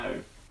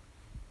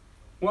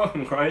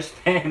Welcome, Crows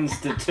fans,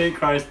 to Two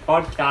Crows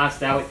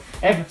Podcast, Ali.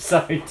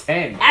 Episode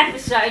 10.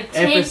 Episode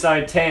 10.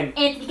 Episode 10.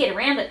 Anthony, get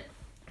around it.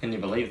 Can you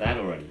believe that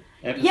already?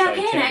 Episode Yeah, I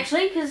can 10.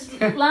 actually,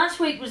 because last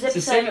week was It's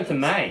episode... the 7th of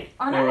May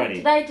I know, already.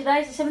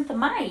 today's the 7th of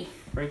May.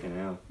 Freaking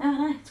hell. Oh,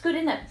 no, it's good,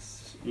 isn't it?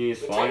 Year's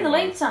Take flying the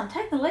by. lead, son.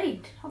 Take the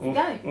lead. Off you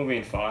go. We'll be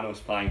in finals,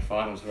 playing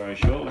finals very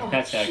shortly. Oh,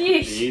 That's how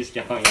quick the jeez. year's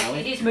going, It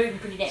Ali. is moving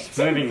pretty damn. It's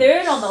Sitting moving.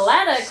 third on the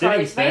ladder, Sitting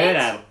Crows third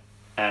fans.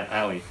 at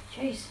Ali.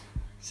 Jeez.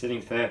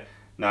 Sitting third.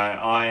 No,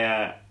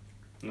 I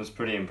was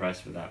pretty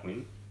impressed with that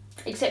win.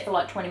 Except for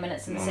like 20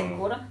 minutes in the second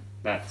quarter.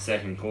 That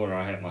second quarter,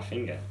 I hurt my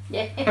finger.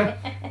 Yeah.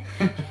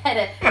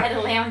 had a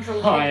lounge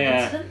related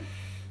incident.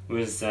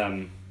 Was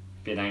a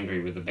bit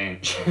angry with the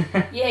bench.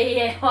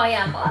 Yeah.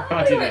 I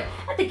We didn't-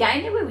 were, at the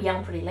game there, we were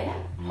yelling pretty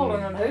loud.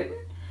 Hollering and hooting.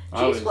 I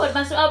Cheer was- squad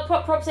must have,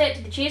 props out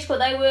to the cheer squad.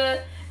 They were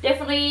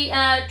definitely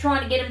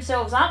trying to get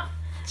themselves up.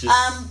 Just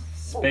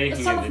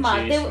speaking some of of the them are.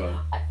 cheer They were-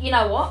 squad. You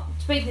know what?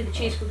 Speaking of the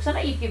cheer squad, because I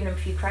know you've given them a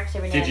few cracks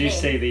every now Did and you then.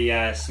 see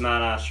the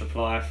smart ass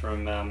reply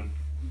from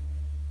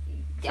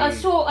I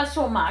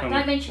saw Mark. from-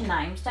 Don't mention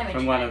names. Don't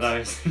mention one of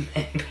names. those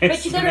members?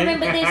 But you got to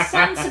remember, there's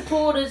some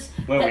supporters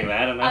Were that we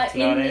loud enough are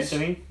tonight, in this-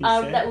 Anthony? You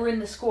said? that were in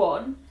the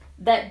squad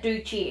that do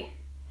cheer.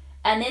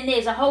 And then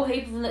there's a whole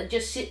heap of them that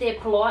just sit there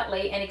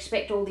politely and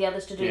expect all the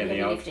others to do Yeah, the the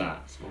heavy old lifting.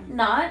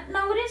 farts.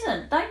 No, it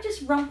isn't. Don't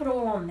just rump it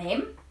all on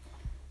them.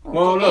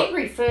 Well, Get look.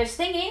 angry first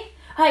thing here.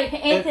 Hey,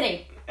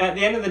 Anthony, At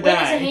the end of the when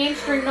is a day,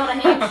 hamstring not a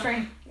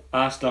hamstring?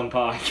 asked on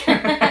Pike.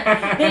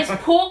 There's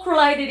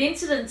pork-related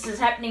incidences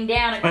happening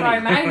down at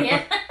Plenty.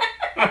 Cromania.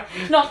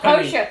 Not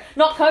Plenty. kosher.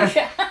 Not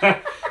kosher.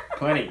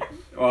 Plenty.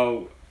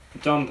 Well,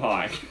 Don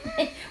Pike.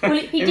 Well,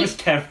 he was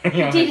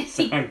carrying on did- his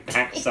own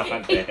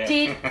backside he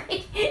there.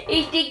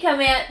 he did come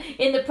out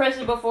in the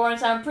presser before and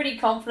say, I'm pretty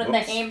confident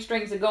Whoops. the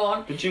hamstrings are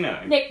gone. Did you know?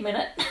 Next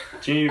minute.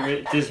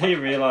 Does he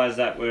realise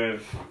that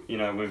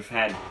we've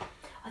had...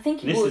 I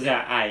think he This would. is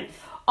our 8th.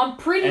 I'm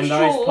pretty And sure.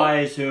 those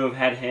players who have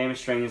had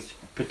hamstrings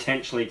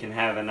potentially can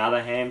have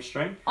another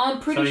hamstring. I'm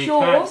So pretty you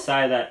sure can't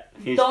say that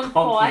he's Don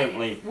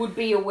confidently... Pike would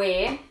be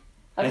aware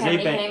of Has how he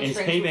many been, hamstrings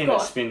has he we've been at got.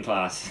 spin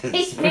classes?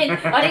 He's been.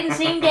 I didn't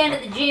see him down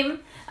at the gym.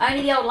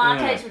 Only the old lattes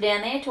Yeah. were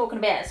down there talking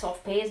about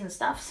soft pears and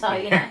stuff.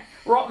 So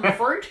rotten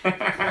fruit.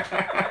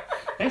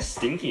 They're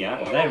stinky,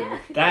 aren't they?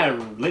 They're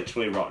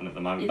literally rotten at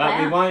the moment. Yeah, But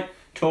they we are. won't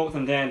talk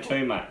them down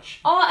too much.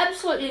 Oh,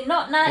 absolutely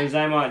not. No. Because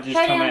they might just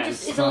come Showdown out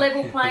just and is a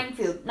level playing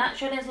field. No,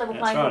 Showdown's a level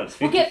That's playing right, field. it's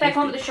We'll get back 50-50.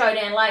 onto the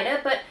Showdown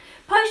later, but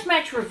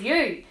post-match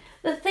review.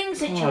 The things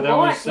that you Oh, that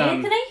liked, was,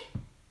 Anthony.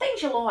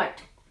 Things you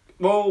liked.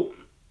 Well,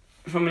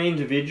 from an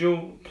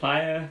individual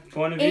player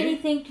point of view,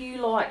 Anything you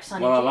like,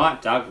 Sonny well, I G.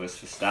 like Douglas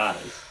for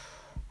starters.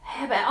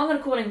 How about, I'm going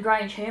to call him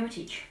Grange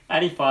Hermitage.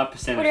 85% What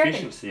do you reckon?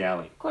 efficiency,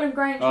 Ali. Call him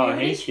Grange Oh,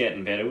 Hermitage. he's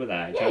getting better with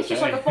age. Yeah, I'll he's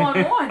just tell like a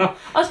you. fine wine.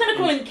 I was going to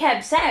call him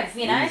Cab Sav,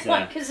 you know, He's,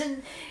 because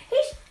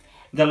he's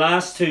The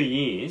last 2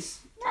 years...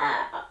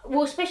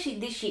 well, especially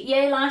this year.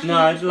 Yeah, last year.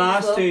 No, he was the good as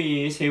last well. 2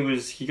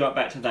 years he got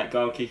back to that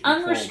goal kicking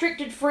form.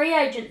 Unrestricted free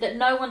agent that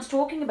no one's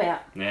talking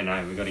about. Yeah,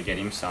 no, we've got to get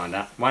him signed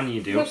up. 1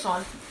 year deal. We'll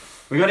sign.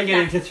 We've got to get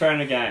Nah. him to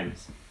 300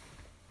 games.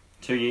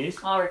 2 years.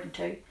 I reckon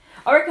too.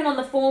 I reckon on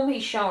the form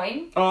he's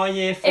showing, Oh,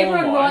 yeah,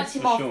 everyone form-wise, writes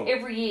him for off sure.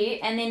 every year,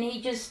 and then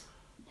he just,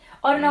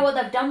 I don't know what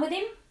they've done with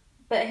him,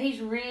 but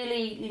he's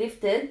really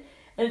lifted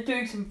and is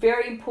doing some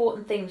very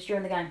important things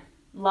during the game.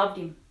 Loved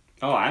him.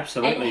 Oh,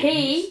 absolutely. And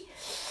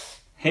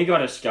He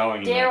got us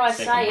going dare in I that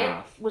second say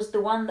half. it, was the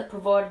one that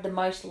provided the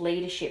most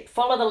leadership.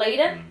 Follow the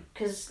leader,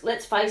 because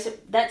let's face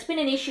it, that's been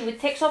an issue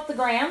with Tex off the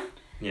ground.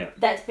 Yeah.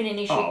 That's been an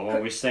issue. Oh,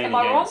 well, we've seen Am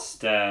I wrong?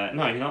 against...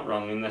 no, you're not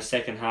wrong. In the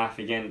second half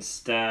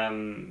against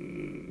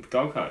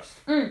Gold Coast.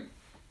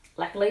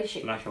 Lack of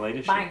leadership. Lack of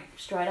leadership. Bang,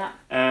 straight up.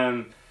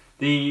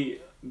 The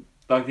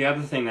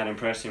other thing that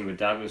impressed him with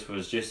Douglas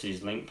was just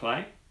his link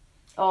play.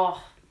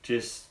 Oh,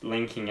 Just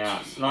linking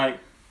up. Like,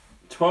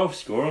 12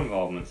 score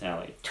involvements,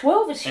 Ali.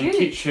 12 is And huge.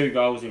 kicked 2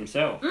 goals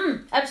himself.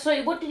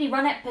 Absolutely. What did he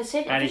run at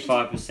percent?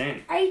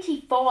 85%.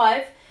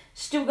 85.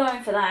 Still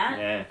going for that.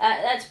 Yeah.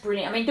 That's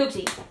brilliant. I mean,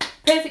 Doogsy,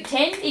 perfect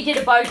 10. He did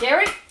a Bo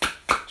Derek.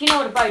 Do you know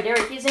what a Bo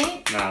Derek is,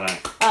 Ian? No, I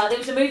don't. There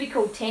was a movie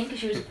called 10 because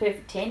she was a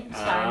perfect 10,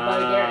 starring Bo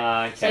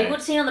Derek. Okay. So you would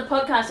have seen on the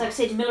podcast, like I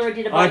said, Miller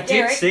did a Bo I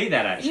Derek. did see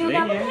that, You were actually.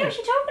 going, what the hell Yeah. is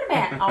she talking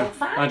about, old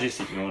fart? I just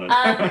ignored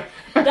it.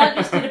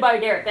 Douglas did a Bo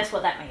Derek. That's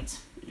what that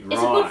means. It's a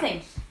good Right.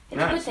 thing. It's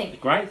No, a good it's thing. a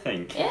great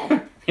thing. Yeah.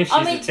 If she's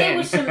I mean, a 10. there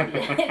was some...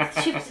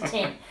 she was a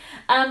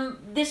 10.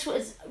 This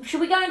was...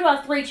 Should we go into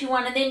our 3, 2,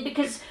 1 and then...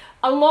 Because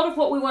a lot of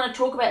what we want to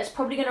talk about is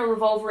probably going to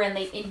revolve around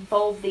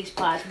involve these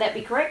players. Would that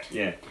be correct?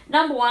 Yeah.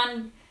 Number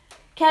 1,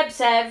 Cab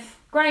Sav,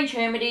 Grange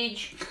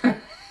Hermitage.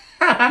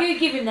 You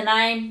give him the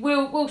name.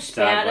 We'll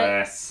spout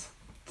Douglas.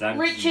 it.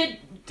 Richard.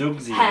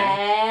 Dougsy.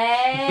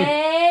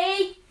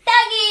 Hey,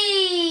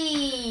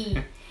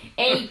 Dougie!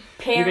 Any You've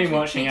parents been with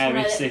watching kids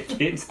wanna- ABC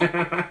Kids.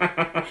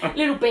 Is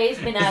Little Bear's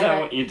been over. that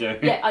what you do?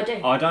 Yeah, I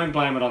do. I don't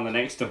blame it on the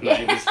next door Yeah,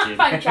 neighbour's kid.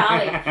 phone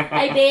Charlie.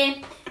 Hey Bear,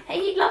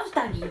 He loves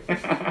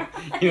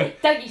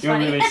Dougie. Dougie's you're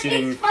funny. really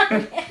sitting- He's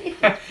funny. He's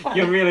funny.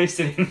 You're really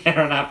sitting there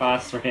on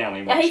 3:30 Ali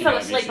Yeah, watching he fell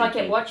that asleep. I missing kept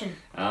kid. watching.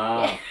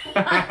 Ah.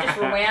 Just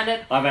rewound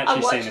it. I've I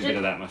actually watched seen a bit it.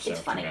 of that myself.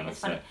 It's funny. To be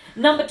It's honest,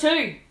 funny. Number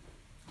 2.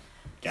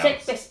 so.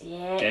 Sex best.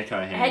 Yeah. Gecko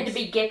hands. Had to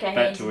be Gecko Back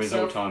hands to his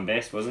himself. all-time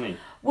best, wasn't he?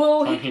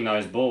 Well, Punking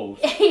those balls.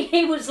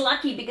 he was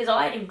lucky because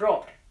I had him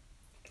dropped.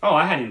 Oh,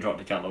 I had him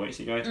dropped a couple of weeks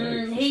ago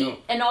too. For sure.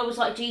 And I was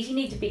like, geez, he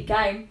needs a big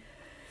game.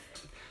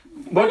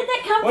 What, Where did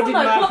that come what from did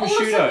though? Mark All of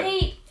a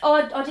sudden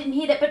Prosciutto? I didn't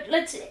hear that,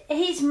 but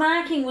his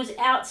marking was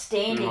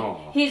outstanding.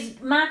 Oh. His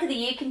mark of the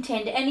year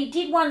contender, and he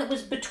did one that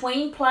was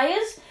between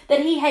players that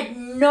he had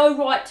no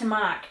right to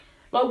mark.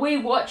 Like we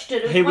watched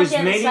it. He one was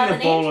down meeting southern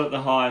the ball end. at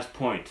the highest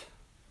point.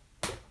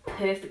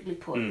 Perfectly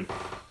put. Mm.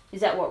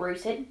 Is that what Rue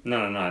said?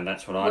 No,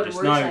 that's what I What just...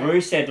 did Rue say?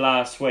 Rue said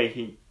last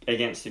week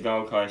against the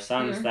Gold Coast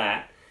Suns Mm.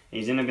 that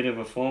he's in a bit of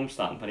a form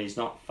slump, but he's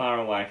not far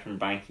away from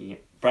breaking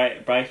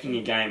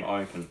your game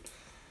open.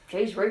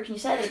 Jeez, Rue, can you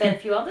say that about a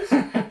few others?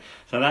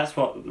 So that's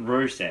what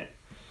Rue said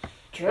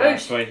True.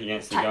 last week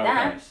against the Take Gold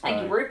that. Coast.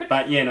 Thank you, Rupert.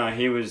 But yeah, no,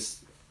 he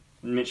was...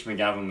 Mitch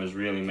McGovern was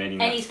really meeting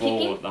And that he's ball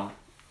kicking? at the,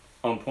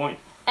 on point.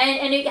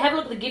 And have a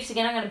look at the gifts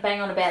again. I'm going to bang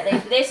on about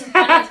these. But there's some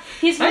funny ones.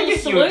 His They little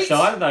get you salutes.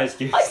 excited, those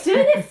gifts. I do.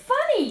 They're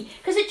funny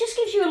because it just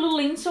gives you a little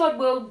inside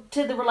world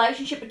to the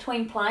relationship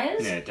between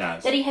players. Yeah, it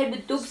does. That he had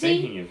with Dubsy,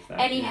 Speaking of that,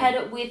 and he yeah. had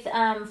it with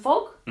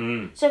Fogg.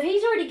 Mm. So if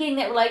he's already getting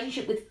that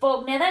relationship with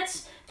Fogg, now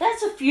that's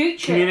a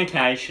future.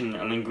 Communication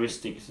and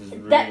linguistics is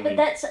really... But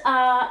that's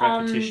our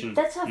repetition.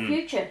 that's our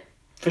future.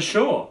 For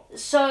sure.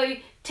 So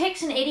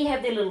Tex and Eddie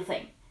have their little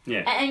thing.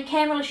 Yeah. And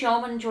Camilla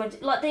Shulman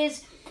joins. Like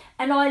there's,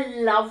 and I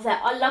love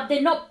that. They're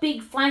not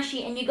big,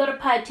 flashy, and you got to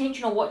pay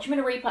attention or watch them in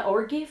a replay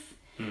or a GIF.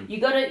 You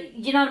got to,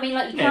 you know what I mean?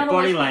 Like you Yeah, can't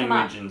body always pick them up.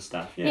 language and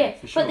stuff. Yeah,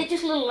 for sure. But they're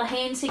just little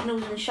hand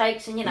signals and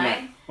shakes, and you know.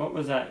 Yeah. What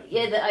was that?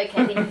 Yeah,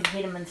 okay, then you can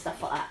hit them and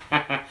stuff like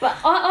that. But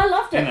I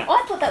loved it. Yeah.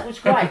 I thought that was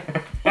great.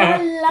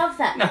 I love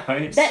that. No,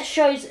 it's... That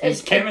shows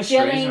it's a chemistry,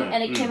 gelling isn't it?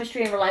 and a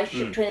chemistry and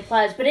relationship between the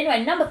players. But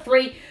anyway, number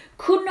 3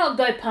 could not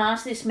go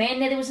past this man.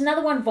 Now there was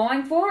another one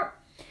vying for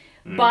it,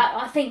 but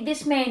I think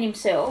this man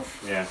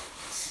himself, Yeah.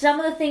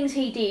 some of the things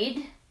he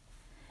did,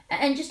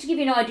 and just to give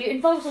you an idea,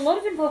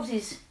 involves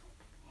his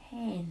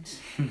hands.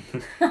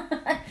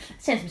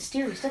 Sounds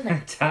mysterious, doesn't it?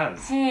 It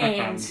does.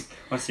 Hands.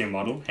 What's your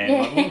model? Hand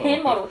Yeah, model?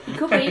 hand model. It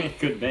could be.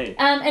 Could be.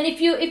 And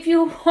if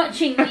you're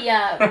watching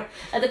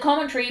the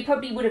commentary, you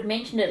probably would have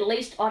mentioned it at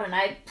least, I don't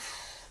know,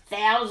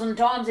 1,000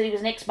 times that he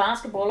was an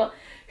ex-basketballer.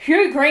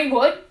 Hugh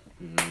Greenwood,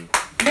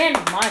 man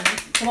of the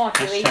moment. Come on,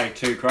 Hughie. Hashtag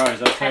 2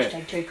 crows. I'll tell you.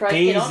 Hashtag 2 crows.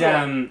 Get on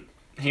to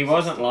it. He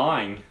wasn't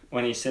lying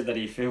when he said that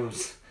he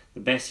feels the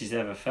best he's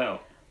ever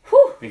felt.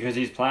 Whew. Because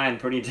he's playing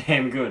pretty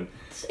damn good.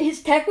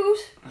 His tackles,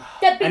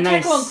 that big And they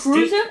tackle on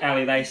Cruiser, stick,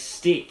 Ali, they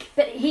stick.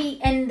 but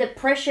and the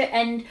pressure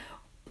and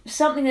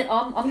something that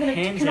I'm gonna.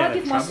 Hands Can out I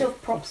give of trouble.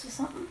 myself props for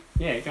something?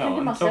 Yeah, Can I go do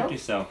on. myself? Talk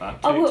yourself up.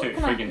 I will. Toot,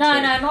 Can I? friggin' No,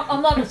 toot.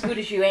 I'm not as good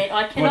as you, Ant.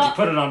 I Would cannot. you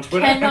put it on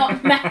Twitter?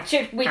 Cannot match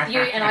it with you,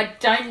 and I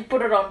don't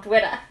put it on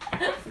Twitter.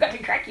 Forgot to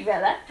crack you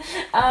about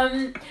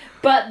that.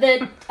 But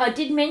I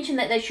did mention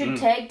that they should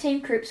tag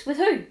Team Cripps with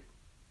who?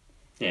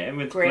 Yeah,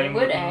 with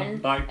Greenwood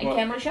and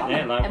Camilla Shulman.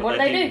 Yeah, like And what what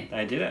they did did.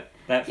 They did it.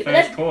 That Yeah,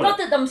 first quarter. not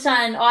that I'm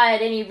saying I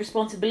had any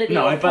responsibility.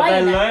 No, of but they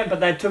playing that. learned. But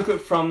they took it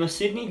from the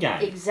Sydney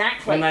game.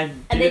 Exactly. When they did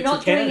and they're it not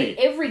to doing Kennedy. it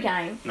every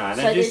game. No,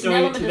 so they're just there's an doing it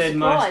element to of their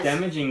surprise. most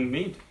damaging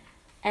mid.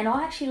 And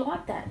I actually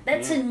like that.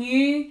 That's Yeah. a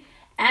new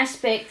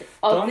aspect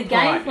of Don the game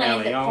Pike, plan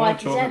Ali, that I want Pike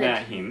to has talk added.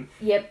 about him.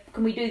 Yep.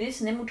 Can we do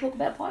this and then we'll talk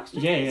about Pike's?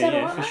 Yeah, Is that yeah,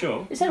 all right, for mate?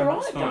 sure. Is that No, all right?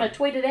 that's Do you want fine. to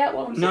tweet it out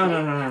while I'm sitting No,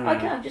 there? no.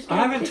 Okay, I'm just I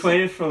haven't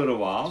tweeted for a little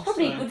while. It's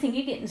probably so- a good thing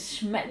you're getting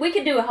smacked. We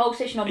could do a whole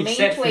session on mean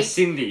Except for tweets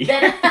Cindy.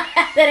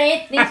 that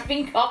Anthony's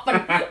been copping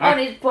on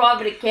his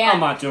private account. I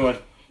might do a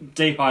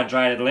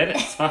dehydrated letter.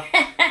 So.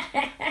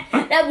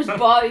 That was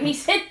Bo. He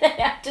said that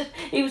out.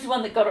 He was the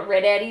one that got it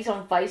read out. He's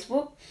on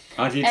Facebook.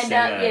 I did And say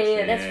that.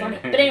 yeah, that's funny.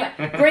 But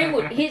anyway,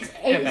 Greenwood, his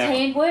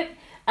handwork,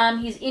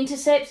 his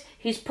intercepts,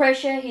 his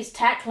pressure, his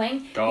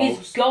tackling,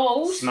 his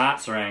goals,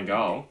 Smarts around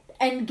goal.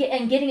 and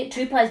getting it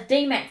to players.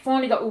 D-Mac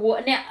finally got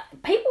reward. Now,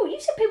 you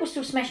said people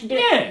still smashing down.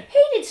 Yeah.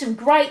 He did some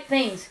great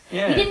things.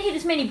 Yeah. He didn't hit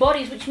as many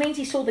bodies, which means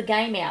he saw the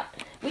game out,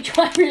 which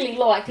I really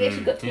liked. He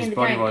actually got to the His end of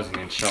the body game. wasn't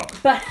in shock.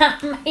 But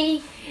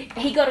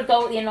he got a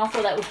goal at the end. I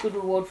thought that was good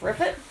reward for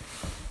effort.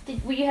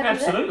 Were you happy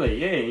with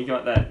Absolutely, yeah. He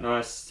got that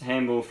nice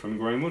handball from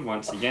Greenwood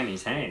once again.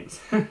 His hands.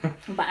 that?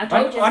 But I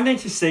told you. I need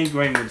to see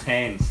Greenwood's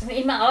hands.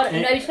 He's got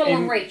a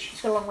long reach.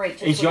 He's got a long reach.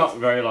 That's He's what it got is.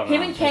 very long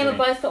Him arms, and Cam have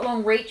hasn't he? both got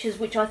long reaches,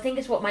 which I think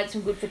is what makes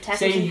them good for tackles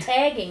See, and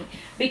tagging,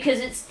 because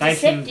it's they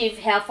can- deceptive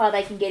how far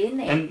they can get in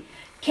there. And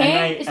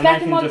Cam is and back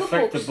they in can my good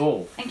deflect books. the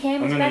ball. And Cam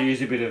I'm is going back. to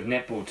use a bit of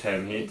netball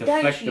term here. Don't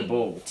Deflect you the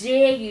ball.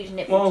 dare use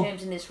netball Well-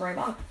 terms in this room.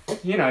 Oh,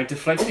 You know,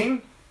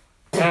 deflecting.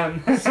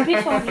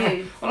 spit on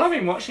you. Well, I've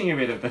been watching a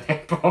bit of the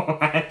netball,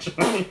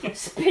 actually.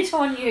 Spit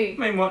on you. I've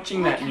been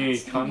watching I that can't new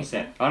stand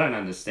concept. I don't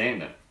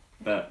understand it.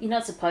 But You're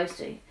not supposed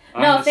to.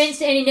 I'm No just- offence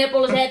to any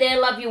netballers out there,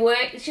 love your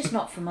work. It's just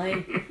not for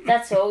me.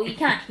 That's all. You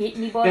can't hit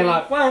anybody. they're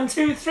like 1,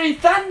 2, 3,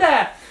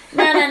 thunder.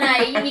 No.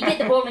 You get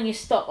the ball and you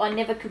stop. I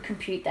never could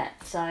compute that.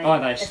 So Oh,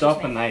 they that's stop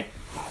just and me.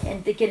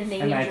 They get a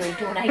knee and they- injury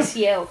to an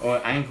ACL.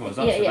 or ankles.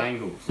 Yeah, Lots of yeah.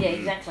 ankles. Yeah,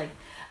 exactly.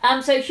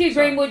 So Hugh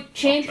Greenwood,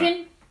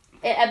 champion,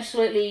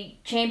 absolutely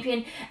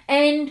champion,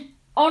 and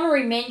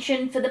honorary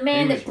mention for the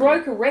man He that was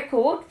broke a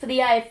record for the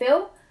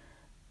AFL.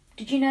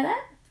 Did you know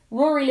that?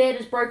 Rory Laird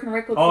has broken a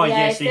record Oh for the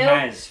yes, AFL. he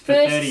has. For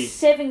First 30.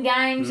 7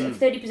 games of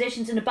 30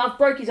 possessions and above.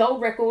 Broke his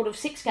old record of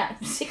 6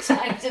 games. 6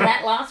 games in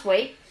that last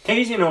week.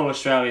 He's in all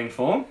Australian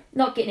form.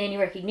 Not getting any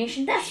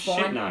recognition. That's Shit,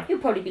 fine. no. He'll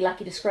probably be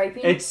lucky to scrape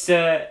in. It's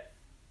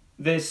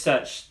there's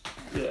such.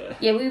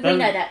 Yeah, we them-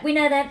 know that. We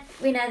know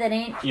that,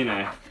 Ant. You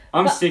know,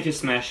 I'm But- sick of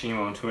smashing him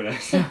on Twitter.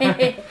 So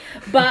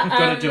But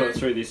got to do it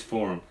through this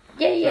forum,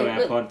 yeah, through our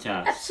look,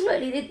 podcast.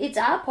 absolutely. It's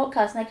our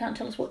podcast, and they can't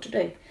tell us what to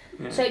do.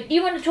 Yeah. So, do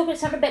you want to talk about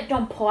something about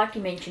Don Pike?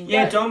 You mentioned.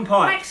 Yeah, Go. Don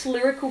Pike. Wax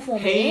lyrical for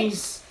me.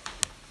 He's.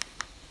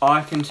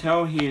 I can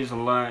tell he has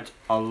learnt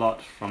a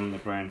lot from the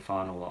grand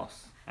final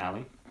loss,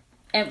 Ali.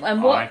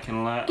 And what? I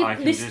can learn. Give- I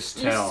can list, just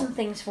list tell. some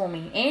things for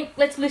me, Ant.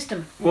 Let's list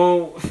them.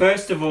 Well,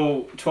 first of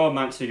all, 12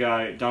 months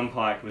ago, Don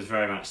Pike was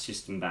very much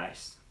system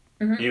based.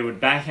 Mhm. He would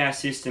back our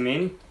system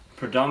in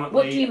predominantly.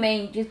 What do you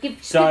mean? Just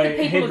give So the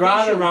people he'd a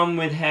rather visual. run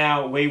with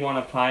how we want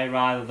to play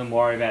rather than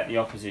worry about the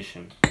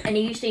opposition. And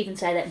he used to even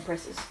say that in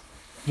presses.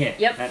 Yeah,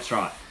 Yep. that's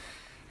right.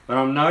 But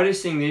I'm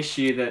noticing this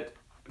year that,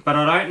 but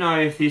I don't know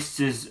if this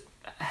is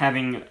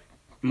having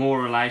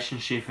more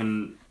relationship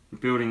and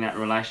building that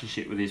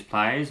relationship with his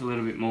players a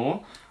little bit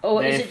more.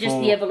 Or is it just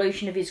Therefore, the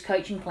evolution of his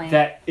coaching plan?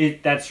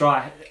 That's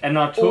right. And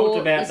I talked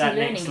Or about is he that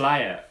next learning?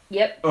 layer.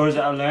 Yep. Or is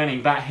it a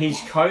learning? But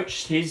his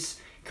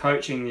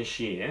coaching this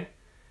year,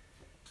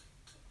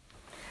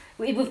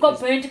 We've got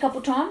burnt a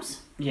couple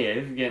times. yeah,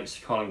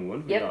 against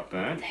Collingwood, we Yep. got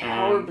burnt.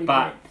 Horribly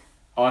but burnt.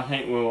 I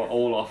think we were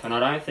all off, and I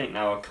don't think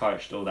they were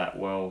coached all that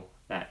well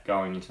that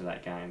going into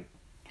that game.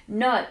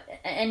 No,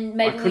 and I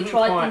maybe we couldn't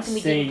tried quite things and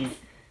we see didn't.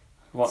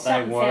 what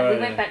Something they found- were. We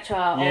went back to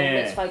our Yeah.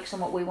 let's focus on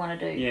what we want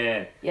to do.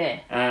 Yeah. Yeah.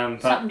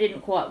 But Something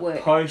didn't quite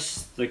work.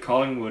 post the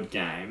Collingwood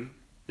game,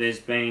 there's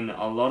been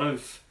a lot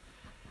of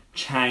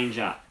change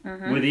up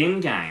Mm-hmm. within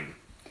game,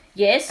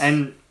 Yes.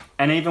 and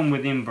even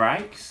within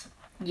breaks,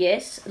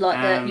 yes. Like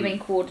Um, you mean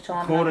quarter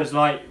time? quarters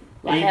like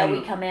Like even, how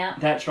we come out.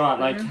 That's right.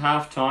 Like Mhm.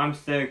 half time,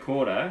 third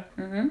quarter,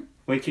 Mm-hmm.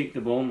 we kick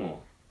the ball more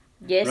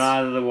Yes.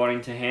 rather than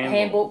wanting to handball.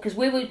 Handball, because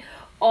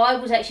I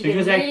was actually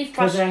Because getting really because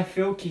frustrated. our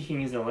field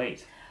kicking is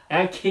elite.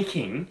 Our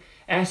kicking,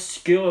 our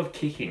skill of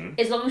kicking,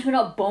 As long as we're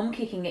not bomb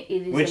kicking it,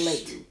 it is Which-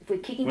 elite. If we're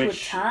kicking to a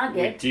which we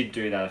target, did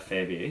do that a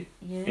fair bit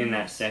yeah. in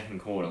that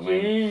second quarter.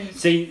 When, Yes.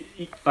 see,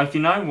 like,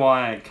 you know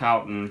why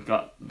Carlton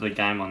got the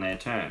game on their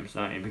terms,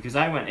 don't you? Because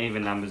they went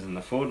even numbers in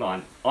the forward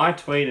line. I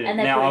tweeted. And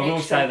they Now put I an will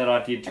extra. say that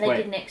I did And they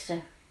did tweet. an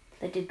extra.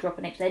 They did drop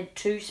an extra. They had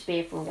 2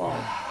 spare for a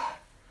while.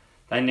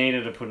 They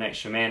needed to put an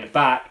extra man,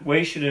 but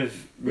we should have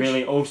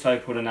really also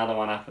put another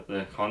one up at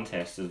the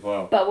contest as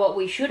well. But what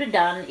we should have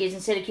done is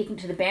instead of kicking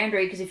to the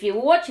boundary, because if you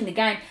were watching the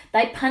game,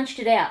 they punched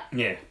it out.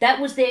 Yeah. That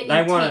was their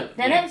intent. wanted-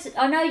 Now yeah. that's,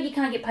 I know you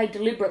can't get paid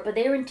deliberate, but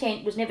their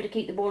intent was never to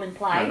keep the ball in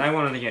play. No, they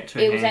wanted to get two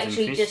It was hands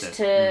actually and fist just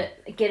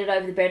it. to get it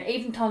over the boundary.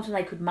 Even times when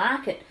they could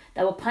mark it,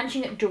 they were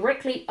punching it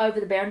directly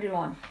over the boundary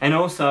line. And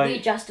also, We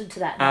adjusted to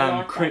that. And I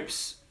liked that.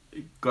 Cripps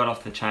got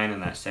off the chain in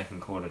that second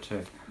quarter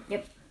too.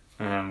 Yep.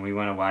 We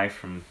went away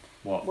from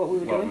what we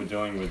were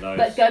doing with those.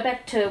 But go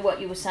back to what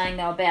you were saying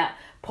though about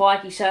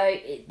Pikey. So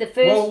the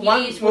first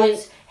Well, years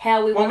was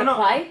how we well, want to we're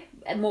not-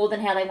 play more than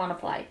how they want to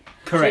play.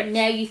 Correct. So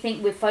now you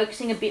think we're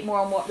focusing a bit more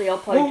on what the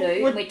Oppo Well, do,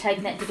 we're and we're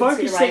taking that into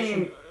consideration.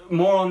 focusing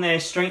more on their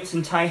strengths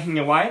and taking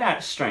away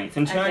that strength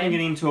and turning Okay.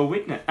 it into a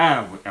weakness.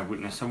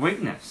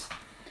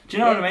 Do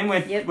you know what I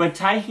mean? Yep. We're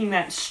taking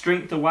that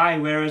strength away,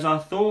 whereas I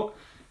thought,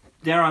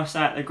 dare I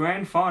say, at the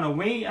grand final,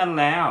 we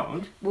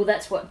allowed. Well,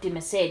 that's what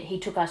Dimmer said. He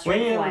took our strength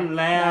We away.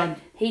 allowed-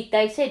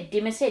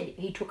 Dimmer said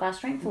he took our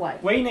strength away.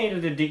 We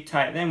needed to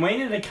dictate them. We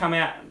needed to come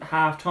out at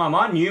half time.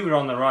 I knew we were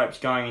on the ropes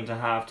going into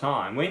half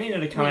time. We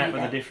needed to come We out knew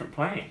with a that. different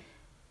plan.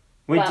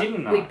 We But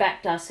didn't know. We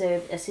backed our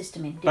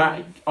system in, didn't But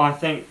we? I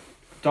think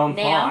Don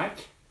Now-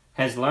 Pike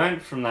has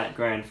learned from that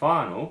grand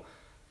final.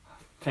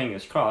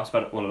 Fingers crossed,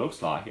 but it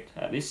looks like it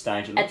at this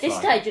stage. It looks At this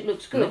like stage, it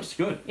looks it good. looks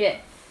good. Yeah.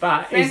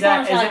 But Grand is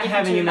that finals are having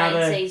different to the main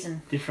another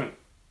season. different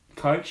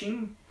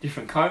coaching,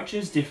 different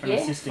coaches, different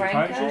Yeah, assistant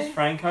Franco, coaches?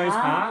 Franco's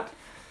Hart, part,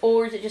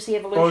 Or is it just the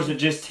evolution? or is it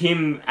just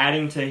him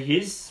adding to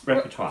his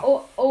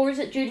repertoire? Or is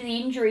it due to the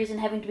injuries and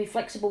having to be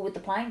flexible with the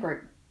playing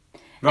group?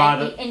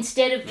 rather, And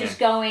instead of just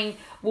going,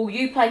 well,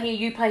 you play here,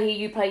 you play here,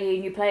 you play here,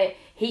 and you play it,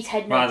 he's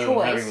had no rather than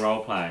choice. having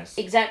role players.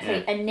 Exactly.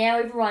 Yeah. And now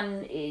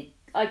everyone,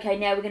 okay,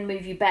 now we're going to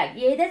move you back.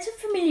 Yeah, that's a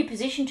familiar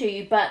position to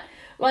you, but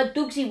like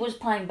Dougsy was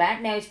playing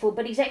back, now he's full,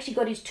 but he's actually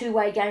got his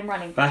two-way game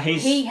running. But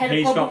he had a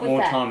he's problem got with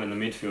more that. time in the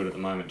midfield at the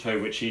moment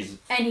too, which he's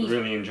And he's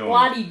really enjoying.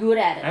 bloody good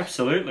at it.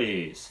 Absolutely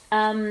he is.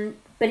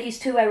 But his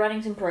two-way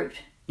running's improved.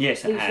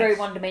 Yes, He it was has. very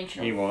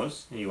one-dimensional. He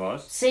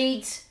was.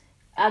 Seeds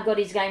got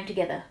his game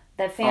together.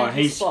 They've found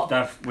his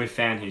spot. We've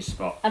found his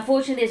spot.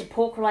 Unfortunately, there's a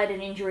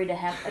pork-related injury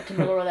to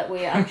Miller that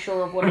we're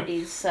unsure of what it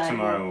is. So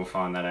tomorrow we'll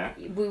find that out.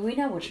 We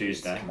know what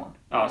Tuesday. it is. Come on.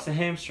 Oh, it's a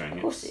hamstring.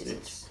 Of course it is.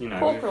 It's you know,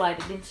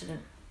 pork-related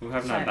incident. We'll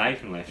have no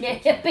bacon left. Yeah,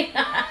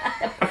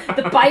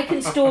 the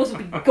bacon stores will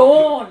be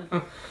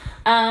gone.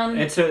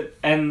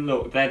 And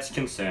look, that's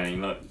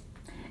concerning. Look,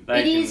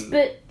 but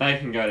they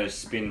can go to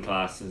spin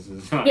classes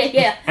as well.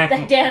 Yeah,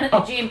 they're down at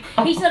the gym.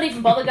 He's not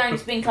even bothered going to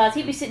spin class.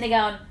 He'd be sitting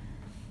there going,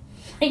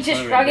 he's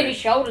just shrugging his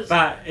shoulders.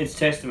 But it's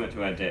testament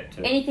to our depth.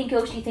 Anything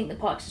else you think the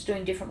Pikes is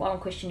doing different? While I'm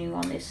questioning you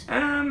on this.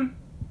 I'm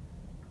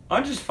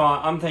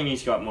thinking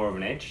he's got more of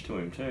an edge to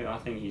him too. I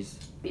think he's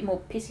a bit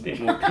more pissy.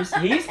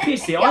 He is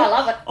pissy. Yeah, I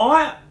love it.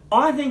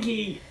 I think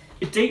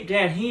deep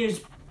down he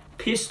is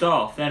pissed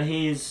off that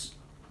he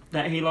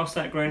lost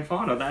that grand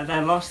final. That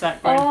they lost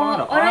that grand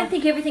final. I don't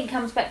think everything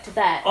comes back to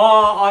that.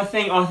 I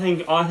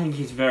think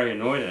he's very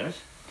annoyed at it.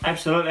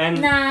 Absolutely.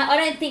 And I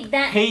don't think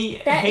that he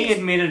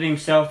admitted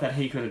himself that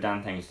he could have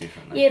done things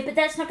differently. Yeah, but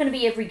that's not going to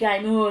be every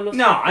game.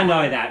 I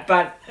know that,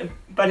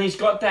 but he's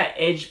got that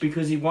edge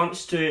because he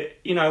wants to.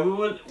 You know,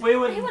 we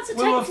were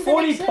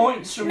 40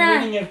 points from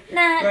winning a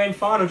grand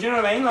final. Do you know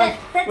what I mean? Like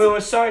we were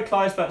so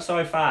close but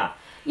so far.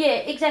 Yeah,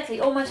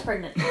 exactly. Almost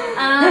pregnant.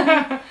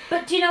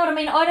 But do you know what I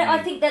mean?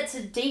 I think that's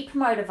a deep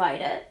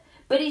motivator.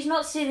 But he's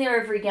not sitting there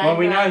every game. Well,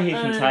 we know he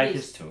can take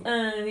us to it.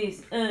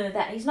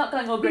 That. He's not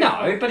going all good.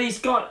 No, but he's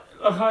got.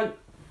 I'm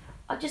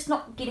just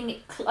not getting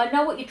it. I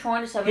know what you're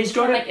trying to say. He's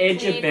got an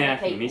edge about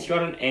him. He's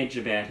got an edge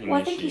about him.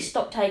 Well, I think he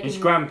stopped taking. He's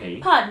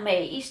grumpy. Pardon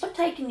me. He stopped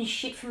taking his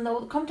shit from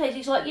all the commentators.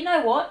 He's like, you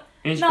know what?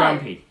 He's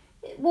grumpy.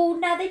 Well,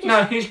 no, they just.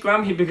 No, he's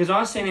grumpy because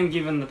I seen him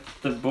giving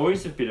the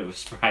boys a bit of a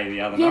spray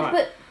the other night.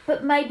 Yeah,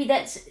 but maybe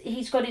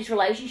he's got his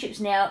relationships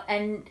now,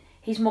 and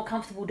he's more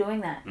comfortable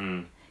doing that.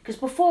 Because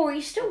before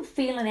he's still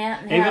feeling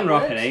out. And even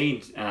Rocket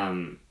Eade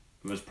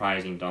was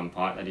praising Don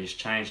Pike that he's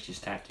changed his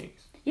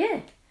tactics.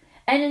 Yeah.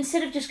 And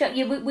instead of just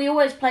going, we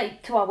always play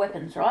to our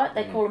weapons, right?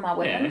 They call them our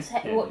weapons.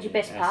 What's your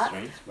best part?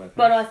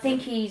 But I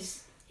think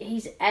he's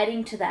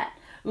adding to that.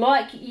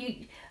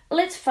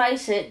 Let's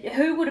face it,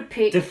 who would have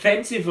picked...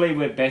 Defensively,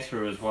 we're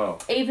better as well.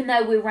 Even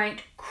though we're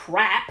ranked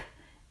crap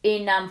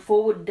in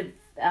forward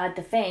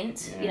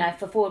defence,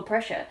 for forward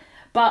pressure.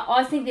 But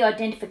I think the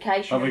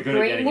identification of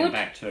Greenwood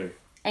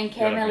and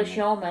Cam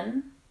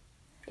Ellis-Yeoman,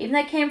 even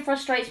though Cam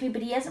frustrates me,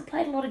 but he hasn't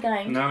played a lot of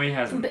games. No, he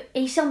hasn't. But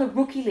he's on the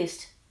rookie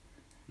list.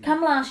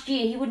 Come last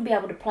year, he wouldn't be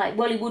able to play.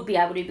 Well, he would be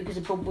able to because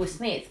of Bob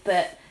Smith,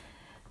 but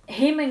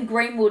him and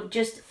Greenwood,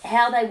 just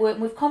how they work.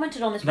 We've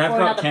commented on this before. They've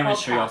got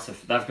chemistry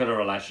they've got a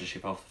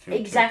relationship off the field.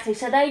 Exactly.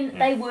 So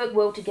they work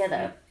well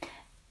together. Yeah.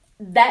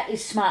 That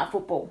is smart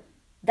football.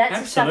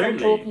 That's the stuff I'm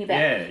talking about.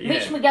 Yeah.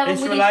 Mitch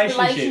McGovern with his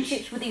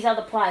relationships with his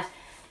other players.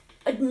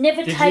 I'd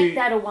never take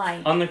that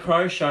away. On the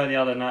Crow Show the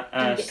other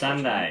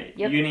Sunday,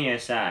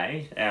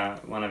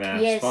 UniSA, one of our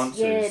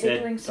sponsors,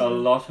 said a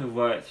lot of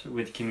work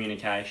with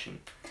communication.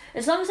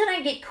 As long as I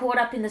don't get caught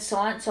up in the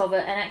science of it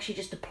and actually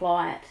just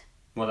apply it.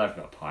 Well, they've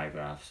got pie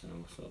graphs and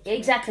all sorts.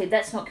 Exactly,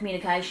 that's not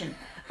communication.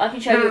 I can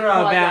show you a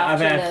pie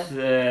graph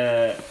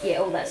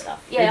all that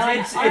stuff. Yeah, I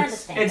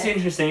understand. It's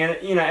interesting, and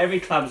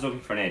every club's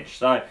looking for an edge.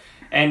 So,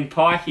 and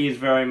Pikey is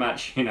very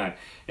much,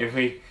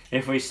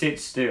 if we sit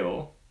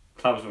still,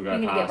 clubs will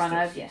go past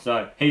us. Over you.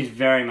 So he's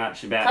very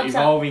much about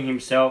evolving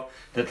himself,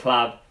 the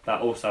club, but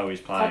also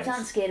his players. Clubs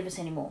aren't scared of us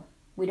anymore.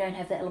 We don't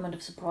have that element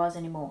of surprise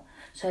anymore.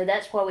 So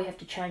that's why we have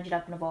to change it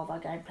up and evolve our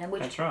game plan,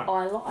 which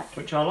I like.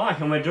 Which I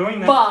like, and we're doing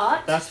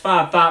that thus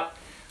far. But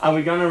are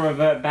we going to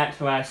revert back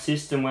to our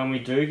system when we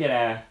do get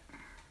our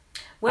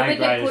when we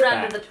get put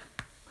under the...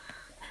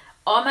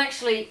 I'm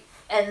actually...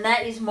 And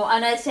that is more... I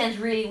know it sounds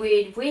really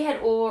weird. If we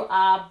had all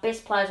our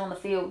best players on the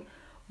field,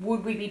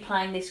 would we be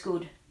playing this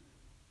good?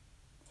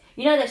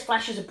 There's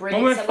flashes of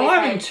brilliance. Well,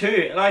 we're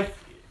 5-2.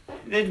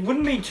 There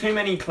wouldn't be too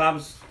many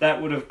clubs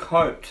that would have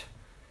coped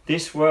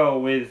this well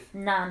with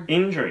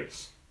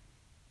injuries.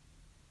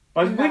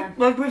 We've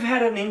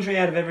had an injury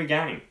out of every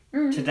game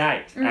to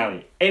date,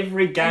 Ali.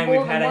 Every game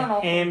we've had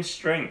a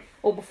hamstring.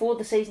 Or before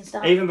the season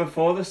started. Even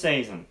before the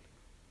season.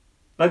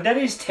 That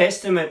is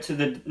testament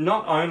to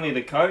not only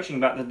the coaching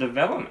but the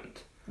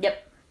development.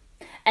 Yep.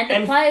 And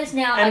the players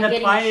now are getting shots. And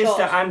the players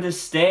to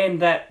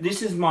understand that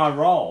this is my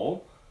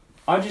role.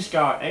 I just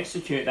go and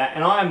execute that,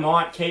 and I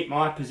might keep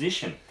my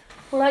position.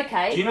 Well,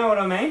 okay. Do you know what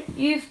I mean?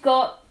 You've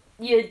got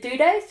your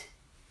Dudes,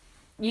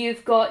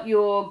 you've got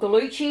your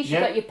Galucci's,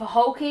 you've got your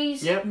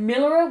Paholkis. Yep.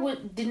 Miller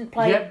didn't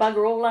play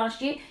bugger all last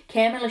year.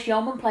 Cam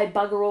Ellis-Yeoman played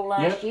bugger all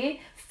last year.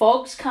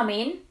 Fogg's come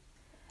in.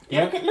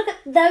 Yep. Look at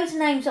those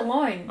names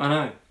alone.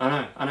 I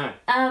know.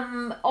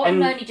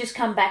 Otten only just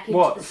come back into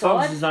the side.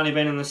 Fogg's has only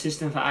been in the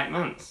system for 8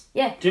 months.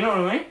 Yeah. Do you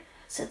know what I mean?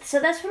 So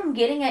that's what I'm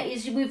getting at,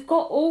 is we've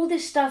got all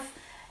this stuff...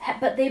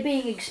 But they're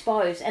being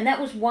exposed, and that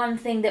was one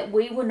thing that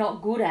we were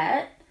not good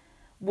at,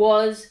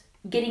 was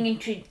getting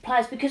into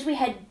players because we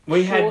had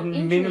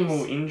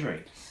minimal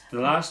injuries.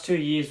 The last 2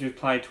 years we've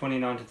played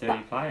 29 to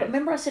 30 players. But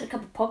remember I said a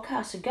couple of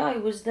podcasts ago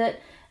was that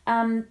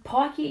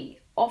Pikey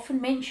often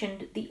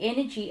mentioned the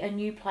energy a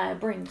new player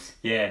brings.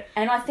 Yeah.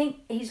 And I think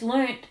he's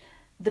learnt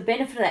the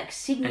benefit of that. 'Cause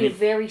Sydney And are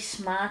very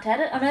smart at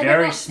it. I know they're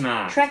Very not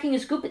smart. tracking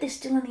as good, but they're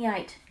still in the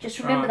 8. Just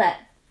remember right. that.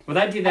 Well,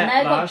 they did And that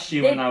they've got- last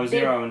year when they were they're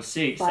 0 and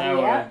 6. Buddy They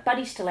were, out.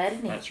 Buddy's still out,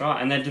 isn't he? that's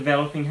right. And they're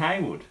developing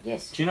Haywood.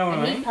 Yes. Do you know what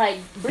and I mean? he played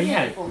He brilliantly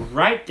had a for them.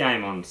 great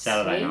game on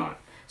Saturday See? night.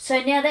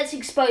 So now that's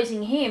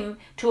exposing him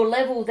to a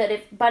level that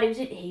if Buddy was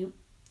it, he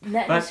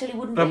necessarily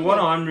wouldn't But be what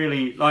there. I'm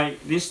really...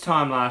 Like, this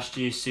time last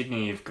year,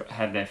 Sydney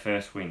had their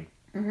first win.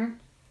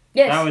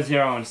 Yes. They were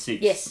 0 and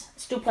 6. Yes.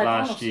 Still played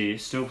last finals. year,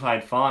 still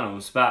played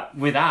finals. But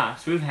with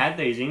us, we've had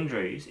these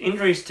injuries.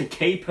 Injuries to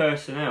key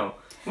personnel.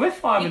 We're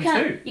 5 and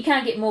 2. You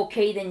can't get more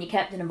key than your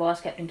captain and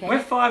vice captain, can We're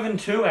you? 5 and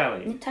 2,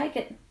 Ali. You take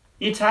it.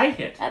 You take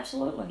it.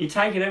 Absolutely. You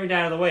take it every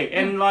day of the week.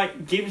 And,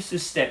 like, Gibbs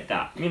has stepped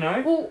up, you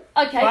know? Well,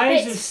 okay, Players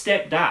have Betts.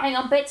 stepped up. Hang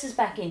on, Betts is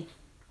back in.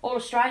 All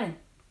Australian.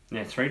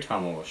 Yeah,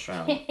 3-time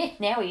All-Australian,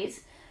 Now he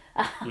is.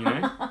 you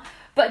know?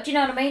 But do you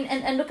know what I mean?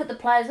 And look at the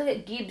players. Look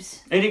at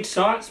Gibbs. It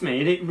excites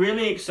me. It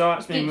really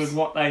excites me Gibbs. with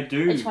what they I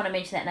do. just want to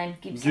mention that name,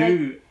 Gibbs.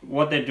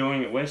 What they're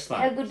doing at How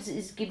Westlake. good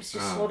is Gibbs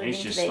just Oh, slotted he's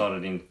into just there?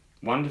 slotted in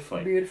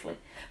wonderfully. Beautifully.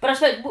 But I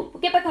suppose we'll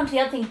get back onto the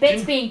other thing.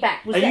 Betts being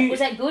back was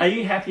that good? Are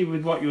you happy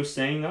with what you're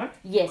seeing though?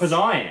 Yes. Because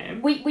I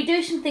am. We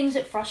do some things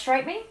that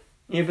frustrate me,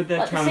 Yeah, but that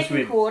like the comes second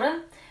with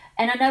quarter,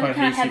 and I know we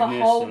can't have a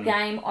cohesiveness whole and-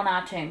 game on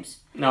our terms,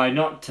 no,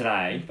 not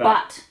today.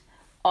 but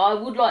I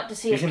would like to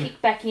see us You can-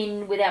 kick back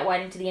in without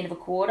waiting to the end of a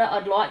quarter.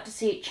 I'd like to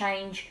see it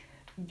change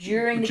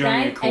during the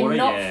During game the quarter, and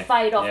not yeah.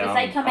 fade off. Yeah, if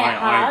they come out I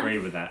hard, agree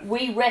with that.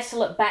 we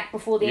wrestle it back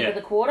before the end Yeah. of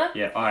the quarter.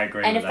 Yeah, I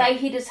agree And with if that. they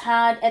hit us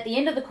hard at the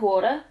end of the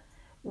quarter,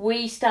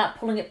 we start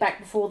pulling it back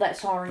before that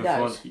siren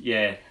goes.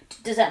 Yeah.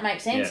 Does that make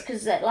sense? Yeah.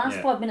 Because that last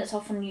Yeah. 5 minutes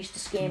often used to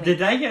scare me. Did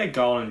they get a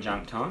goal in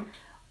junk time?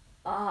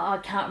 I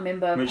can't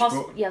remember. Which I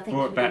brought think it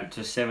we back did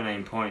to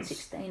 17 points.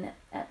 16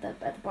 at the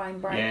brain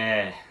break.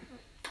 Yeah,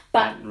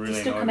 But that really to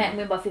still come annoyed out and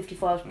win by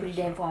 55 is pretty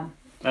damn fine.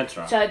 that's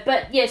right. So,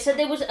 but yeah, so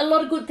there was a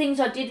lot of good things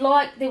I did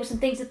like. There were some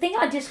things. The thing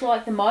I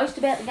disliked the most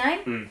about the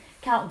game,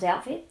 Carlton's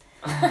outfit.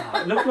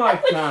 It looked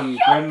like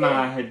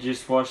Grandma had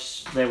just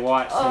washed their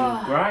whites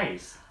and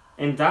greys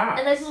and dark.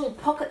 And those little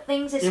pocket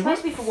things, they're Yeah,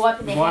 supposed to be for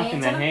wiping their Wiping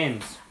hands. their on 'em.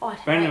 hands. Oh, it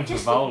Brendan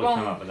just looked Favola wrong.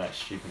 came up with that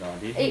stupid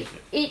idea.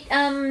 It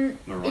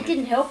Moronic.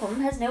 didn't help him.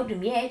 Hasn't helped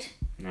him yet.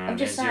 No, I'm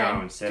just they're 0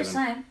 saying. and 7. Just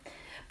saying.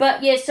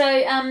 But yeah, so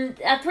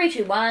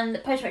 3-2-1, the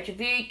post-match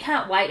review.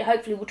 Can't wait.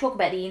 Hopefully, we'll talk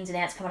about the ins and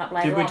outs coming up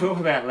later. Did we on. talk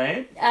about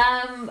Laird?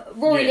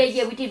 Rory, Yes.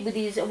 yeah, we did with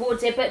his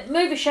awards there. But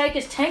movers,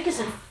 shakers, tankers,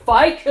 and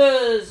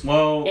fakers.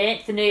 Well,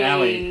 Anthony.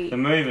 Ali, the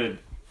mover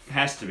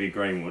has to be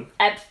Greenwood.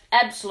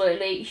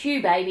 Absolutely,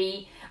 Hugh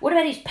baby. What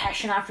about his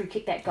passion after he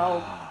kicked that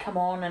goal? Come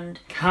on, and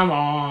Come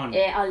on.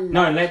 yeah, I love.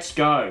 No, let's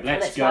go.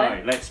 Let's let's go.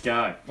 go. Let's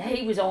go.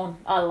 He was on.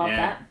 I love Yeah,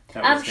 that.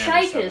 that was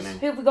down to Shakers. something.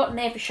 Who have we got in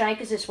there for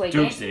shakers this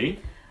weekend? Doogsy.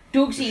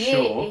 Doogsy, yeah,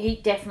 Sure. he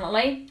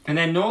definitely. And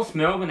then North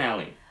Melbourne,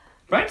 Ali.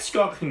 Brad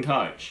Scott can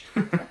coach.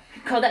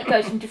 God, that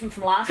goes from different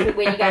from last week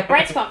where you go,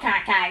 Brad Scott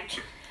can't coach.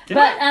 Did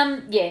But I?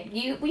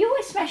 yeah, we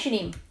always smashing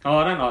him. Oh,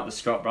 I don't like the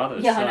Scott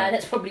brothers. Yeah, so. I know,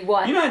 that's probably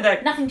why. You know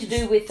that... Nothing to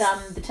do with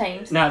the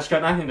teams. No, it's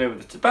got nothing to do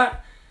with it.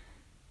 But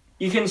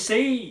you can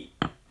see...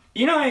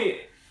 You know,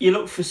 you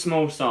look for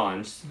small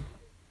signs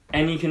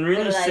and you can What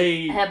really are they,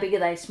 see... how big are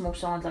they? Small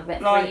signs, like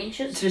about like, 3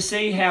 inches? to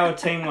see how a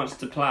team wants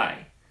to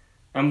play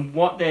and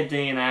what their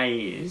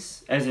DNA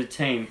is as a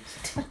team.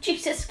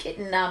 Jesus,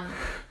 getting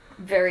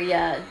very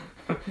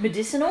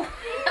medicinal.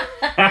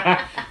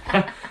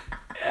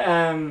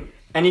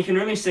 And you can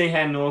really see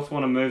how North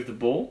want to move the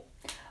ball.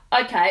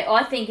 Okay,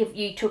 I think if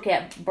you took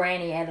out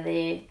Brownie out of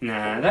there...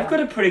 Nah, they've got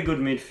a pretty good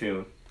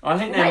midfield. I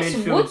think their Mason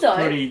Wood, midfield's though.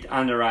 pretty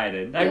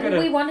underrated. They've got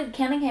We a... wanted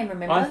Cunningham,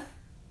 remember?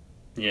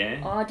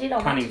 Yeah. Oh, I did. I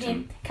wanted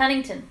him.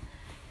 Cunnington.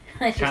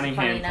 That's just a funny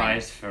Cunningham name.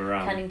 plays for...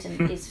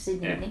 Cunnington is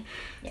Sydney, Yeah. isn't he?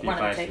 Yeah, He one of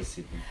plays the for two.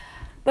 Sydney.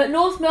 But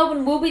North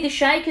Melbourne will be the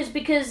Shakers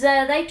because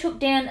they took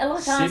down a lot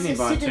of Sydney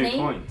by 2 Sydney.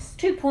 points.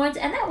 2 points,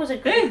 and that was a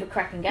good of a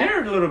cracking game.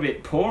 They're a little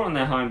bit poor on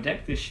their home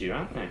deck this year,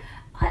 aren't they?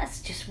 Oh,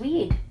 that's just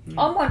weird.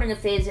 I'm wondering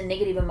if there's a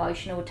negative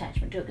emotional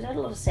attachment to it because I had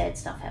a lot of sad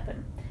stuff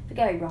happen. For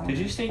Gary Rowan. Did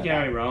you see like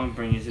Gary that. Rowan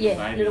bring his little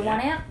Yeah, baby little one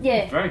out.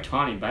 Yeah. Very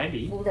tiny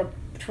baby. Well, they're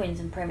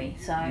twins and Premi,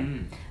 so.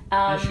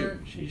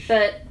 She should.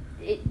 But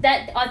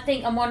that I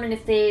think I'm wondering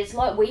if there's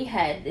like we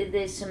had.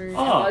 There's some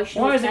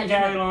emotional. Why isn't attachment.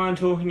 Gary Lyon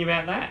talking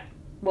about that?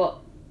 What?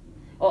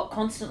 Oh,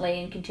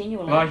 constantly and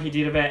continually. Like he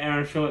did about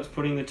Aaron Phillips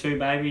putting the 2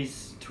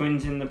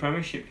 twins in the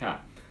Premiership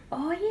Cup.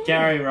 Oh yeah.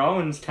 Gary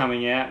Rowan's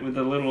coming out with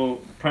a little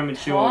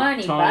premature,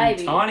 Tiny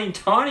baby. tiny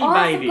Oh,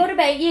 I baby. forgot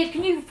about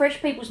Can you refresh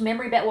people's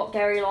memory about what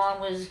Gary Lyon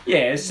was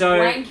Yeah, so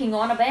ranking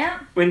on about?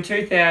 when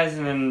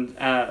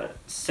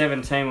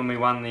 2017, when we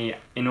won the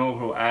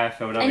inaugural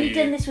AFLW And he's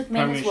done this with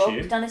men as well. He's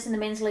Premiership, done this in the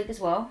men's league as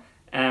well.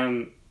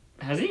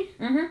 has he?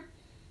 Mhm.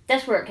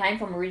 That's where it came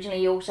from originally.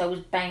 He also was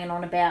banging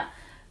on about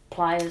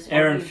players.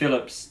 Aaron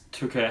Phillips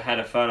had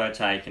a photo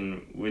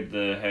taken with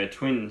her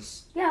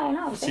twins Yeah, I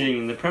know. I was there. sitting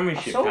in the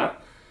Premiership I saw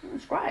Cup. It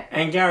was great.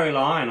 And Gary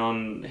Lyon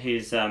on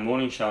his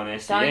morning show on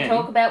SEN. Don't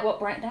talk about what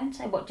Brand. Don't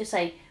say what. Just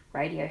say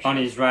radio show. On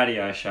his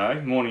radio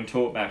show, morning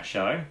talkback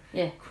show.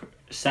 Yeah.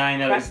 saying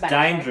that it's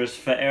dangerous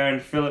for Erin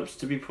Phillips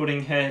to be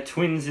putting her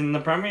twins in the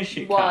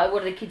Premiership Cup. Why?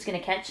 What, are the kids going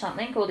to catch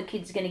something, or the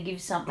kids going to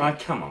give something? Like,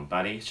 come on,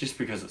 buddy. It's just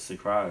because it's the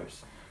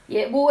Crows.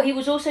 Yeah, well, he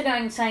was also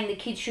saying the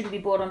kids shouldn't be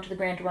brought onto the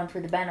ground to run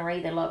through the banner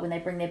either, like when they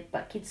bring their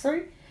kids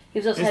through. He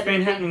was also it's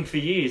been happening for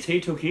years.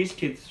 He took his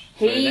kids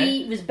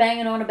He was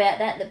banging on about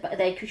that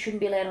they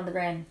shouldn't be allowed on the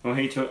ground. Well,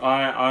 he took...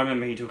 I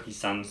remember he took his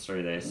sons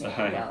through there, so...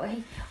 Yeah,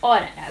 no, I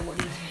don't know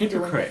what he's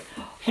Hypocrite.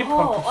 doing.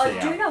 Oh, I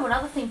do know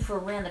another thing for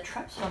around the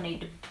traps I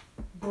need to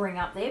bring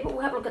up there, but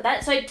we'll have a look at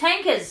that. So,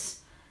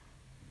 tankers.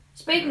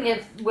 Speaking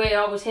of where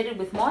I was headed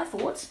with my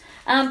thoughts,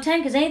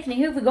 tankers, Anthony,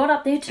 who have we got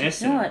up there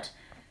tonight?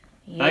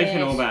 Yes. They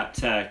can all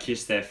but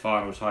kiss their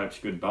final hopes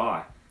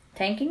goodbye.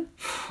 Tanking?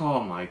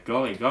 Oh my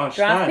golly gosh,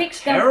 draft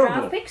picks, terrible.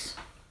 Draft picks?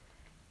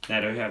 They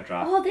do have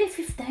draft. Oh, they're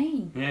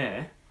 15.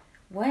 Yeah.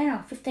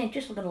 Wow, 15.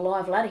 Just looking at a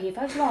live ladder here,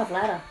 folks. Live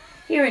ladder.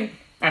 Here in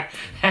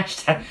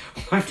Hashtag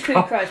Two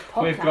Crows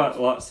podcast. We've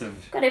got lots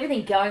of... Got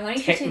everything going on.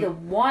 You can see the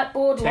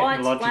whiteboard,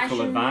 lights flashing.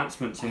 Technological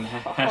advancements in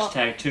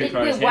hashtag Two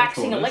Crows headquarters. We're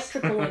waxing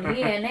electrical in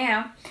here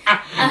now.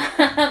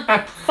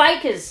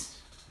 Fakers.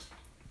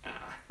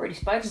 Already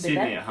spoken about that.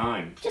 Sydney at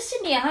home. Just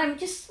Sydney at home. I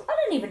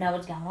don't even know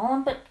what's going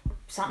on, but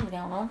something's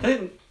going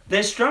on.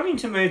 They're struggling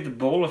to move the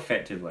ball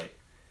effectively.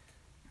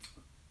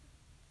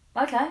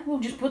 Okay, we'll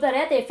just put that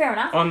out there. Fair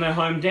enough. On their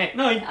home deck.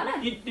 No,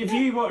 if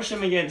you you watch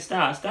them against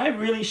us, they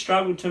really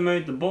struggled to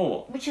move the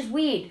ball. Which is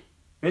weird.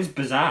 It's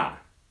bizarre.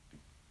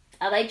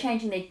 Are they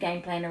changing their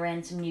game plan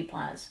around some new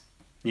players?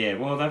 Yeah,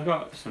 well, they've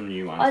got some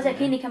new ones. Isaac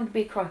Heaney come to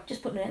be a Crow.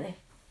 Just putting it out there.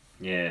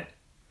 Yeah.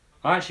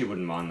 I actually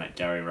wouldn't mind that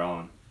Gary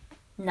Rowan.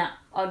 No,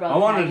 I'd rather I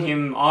wanted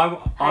him... I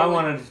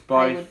wanted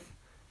both... Haywood.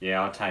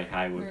 Yeah, I'll take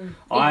Haywood.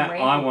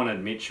 I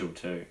wanted Mitchell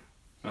too.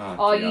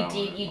 Oh, you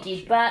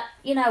did. But,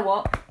 you know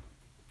what?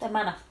 Don't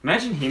matter.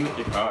 Imagine him at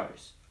the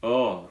Crows.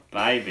 Oh,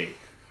 baby.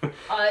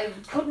 I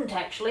couldn't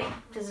actually,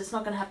 because it's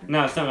not going to happen.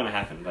 No, it's not going to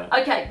happen, but...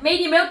 Okay,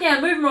 Media Meltdown,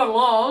 moving right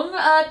along.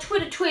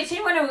 Twitter tweets.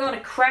 Anyone who want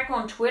to crack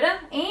on Twitter?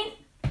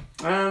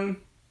 And?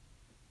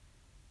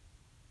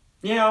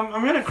 Yeah,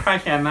 I'm going to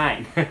crack our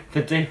mate.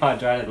 The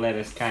dehydrated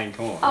lettuce Kane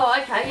Cornes. Oh,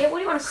 okay. Yeah, what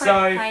do you want to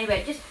crack Kane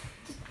about? Just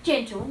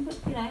gentle, but,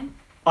 you know.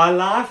 I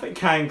laugh at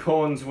Kane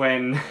Cornes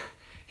when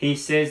he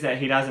says that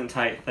he doesn't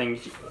take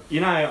things... You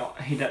know,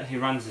 he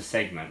runs a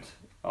segment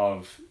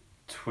of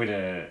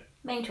Twitter...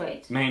 Mean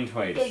tweets.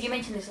 Yeah, you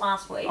mentioned this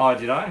last week. Oh,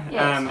 did I?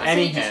 Yes.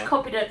 So you just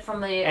copied it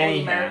from all the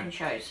American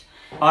shows.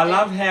 I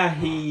love how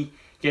he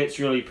gets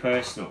really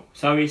personal.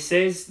 So he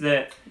says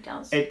that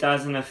it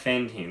doesn't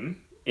offend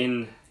him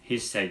in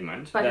his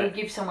segment. But he'll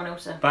give someone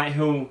else a... But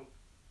he'll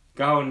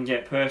go and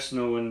get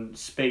personal and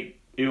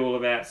speak ill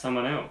about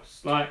someone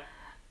else. Like...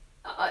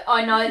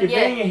 I know, You're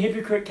being a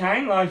hypocrite,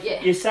 Kane. Like,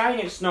 you're saying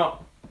it's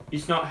not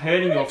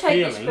hurting your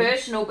feelings. Take this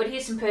personal, but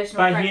here's some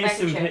personal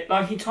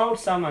like, he told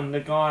someone, the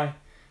guy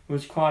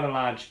was quite a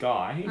large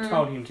guy, he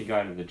told him to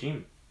go to the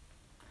gym.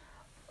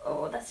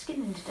 Oh, that's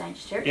getting into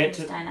dangerous territory in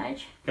this day and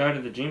age. Go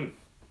to the gym.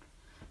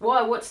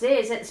 Why? What's there?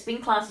 Is that the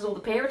spin classes all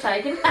the pair are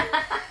taking?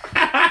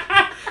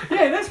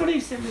 Yeah, that's what he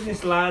said to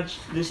this large...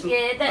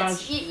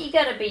 You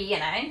got to be, you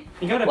know...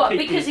 You got to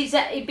pick...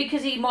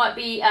 Because he might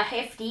be a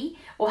hefty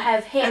or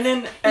have heft, and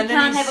then he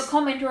can't have a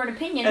comment or an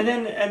opinion. And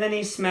then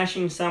he's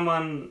smashing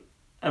someone...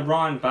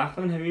 Ryan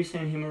Buckland, have you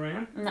seen him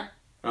around? No.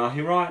 Oh,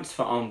 he writes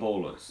for On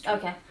Ballers.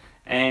 Okay.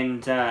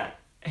 And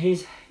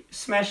he's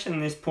smashing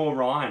this poor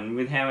Ryan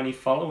with how many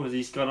followers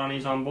he's got on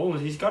his On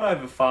Ballers. He's got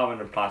over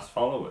 500 plus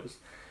followers.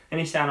 And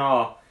he's saying,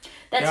 oh...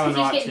 That's because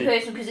he's getting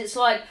personal, because it's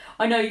like,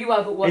 I know you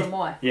are, but what am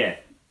I? Yeah,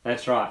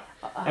 that's right.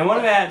 And what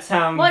about...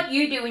 What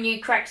you do when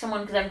you crack someone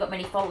because they haven't got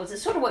many followers,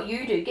 it's sort of what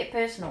you do, get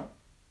personal.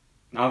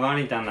 I've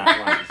only done that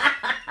once.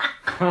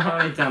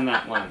 I've only done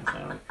that once.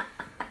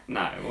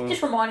 No. Well,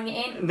 just reminding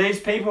you, Anne.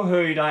 These people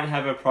who don't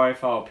have a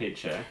profile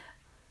picture,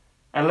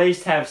 at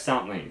least have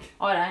something.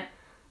 I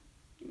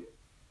don't.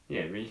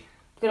 Yeah, really.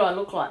 Good, I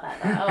look like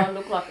that, though. I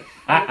look like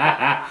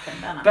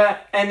nothing, don't I?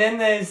 But, and then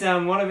there's,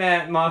 what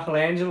about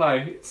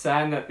Michelangelo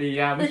saying that the...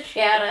 The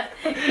shouter.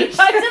 He goes in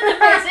the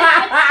message.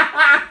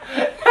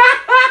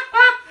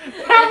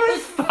 That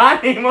was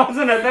funny,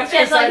 wasn't it? That's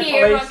just like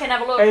here, everyone can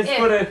have a look. I've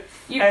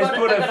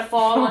got a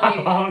file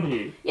on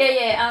you.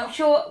 Yeah, I'm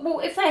sure. Well,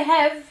 if they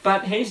have...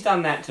 But he's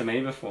done that to me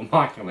before,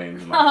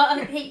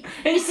 Michelangelo.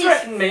 He's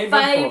threatened me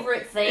before.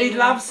 Favourite thing. He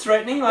loves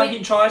threatening, like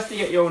he tries to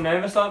get you all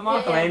nervous, like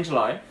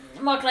Michelangelo. Yeah.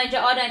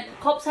 Michelangelo, I don't...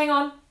 Cops, hang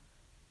on.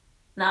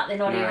 Nah, they're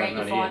not here, ain't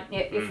you? Fine.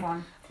 Yeah, you're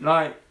fine.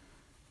 Like...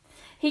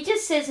 He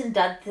just says and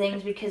does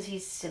things because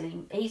he's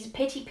silly. He's a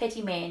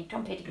petty man.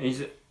 Tom Petty.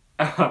 He's...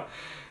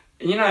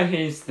 you know,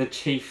 he's the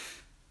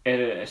chief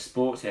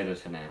sports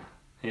editor now.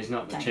 He's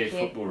not the chief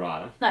football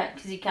writer. No,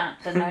 because he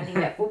doesn't know anything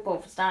about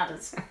football for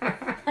starters.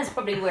 That's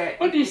probably where...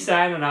 What did you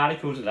say in an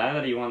article today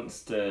that he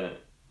wants to...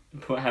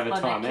 have a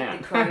time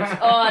out.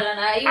 I don't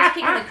know. He was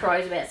kicking the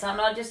Crows about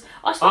something.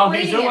 I stopped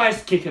reading it. He's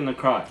always kicking the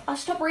Crow. I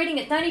stopped reading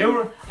it. I don't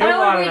want to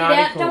read it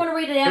out. Don't want to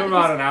read it out. He'll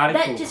write an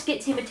article. That just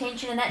gets him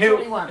attention, and that's all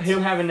he wants.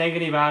 He'll have a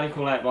negative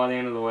article out by the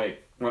end of the week.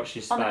 Watch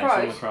his space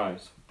on the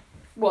Crows.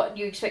 What?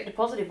 You expect a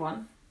positive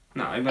one?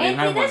 No, but he'll Anthony,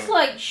 have that's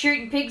one. like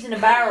shooting pigs in a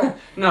barrel.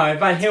 No,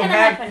 but It's gonna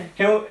happen.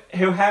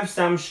 he'll have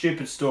some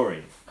stupid story.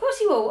 Of course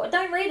he will.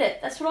 Don't read it.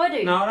 That's what I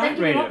do. No, I don't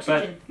give read him it,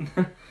 but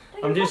oxygen.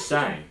 I'm just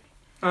saying.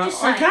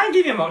 Just I saying. can't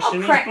give him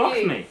oxygen. I'll He's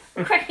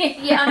blocked crack you. me.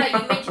 Yeah, I know,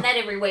 you mention that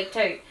every week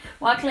too.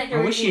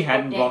 I wish he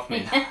hadn't blocked me.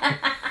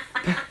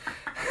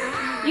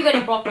 You got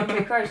him blocked on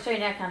Two Crows too,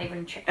 now can't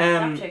even check what he's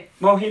up to.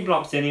 Well, he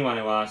blocks anyone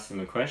who asks him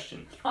a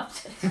question. But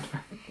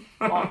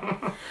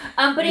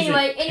He's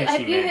anyway, a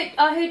have pissy you man. heard?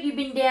 I heard you've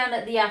been down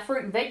at the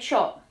fruit and veg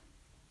shop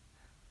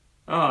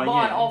Oh,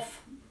 buying yeah.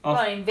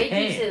 buying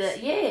veggies. pears.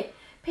 Yeah,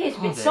 pears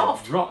a bit they're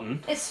soft.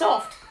 rotten. They're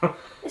soft.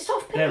 They're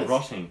soft pears. They're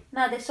rotting.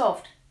 No, they're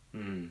soft.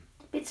 Mm.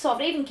 Bit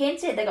soft. Even Ken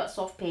said they got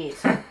soft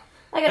pears. They got.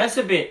 That's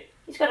a bit...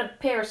 He's got a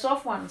pair of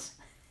soft ones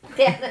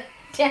down at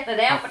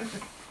Alvin.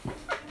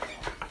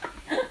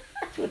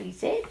 That's what he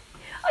said.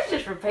 I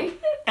just repeat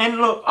it. And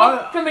look,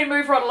 Can we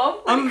move right along?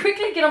 Really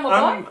quickly, get on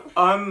my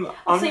bike.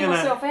 I'll see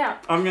myself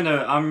out. I'm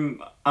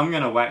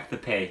gonna whack the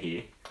pear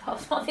here. I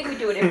think we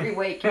do it every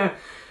week.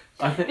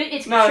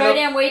 It's No,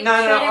 showdown week. No,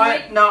 showdown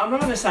week. no, I'm not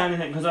going to say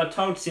anything because I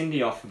told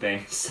Cindy off for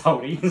being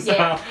salty. So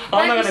Yeah.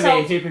 I'm not Don't going to be a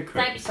salty.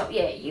 hypocrite. Don't be salty.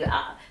 Yeah, you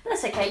are.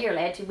 That's okay. You're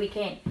allowed to. We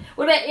can.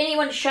 What about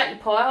anyone to shut your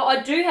pie?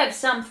 I do have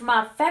some from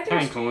our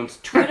fabulous Kane Collins.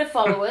 Twitter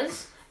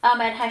followers.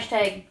 At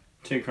hashtag.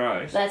 Two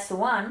crows. That's the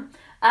one.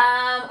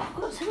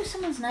 What was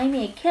someone's name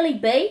here? Kelly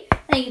B.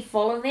 Thank you for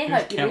following there.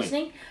 Hope you're Kelly?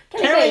 listening.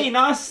 Kelly, B.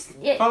 nice.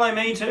 Yeah. Follow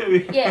me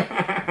too.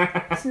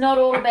 Yeah. It's not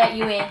all about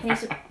you, Anthony,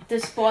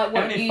 despite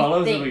what How many you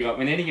followers think. have we got?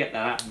 We need to get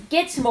that up.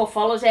 Get some more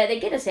followers out there.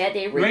 Get us out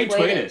there. Retweet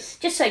Retweet it. us.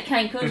 Just so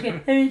Kane Coons can.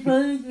 How many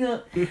followers you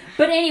got?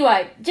 But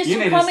anyway, just You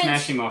some need comments. to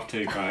smash him off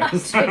Two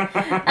Crows.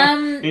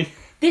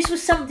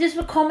 This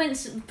were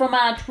comments from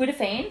our Twitter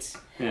fans.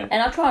 Yeah.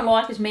 And I'll try and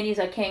like as many as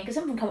I can because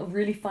some of them come up with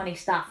really funny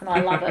stuff and I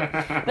love it.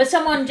 But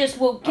someone just,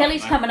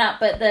 Kelly's coming up,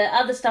 but the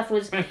other stuff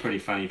was, They're pretty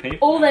funny people.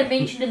 all they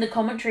mentioned in the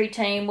commentary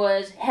team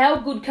was how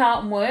good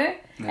Carlton were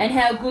and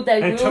how good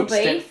they will took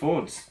be. step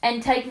forwards.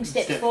 And taking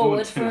steps Step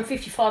forward forward. from a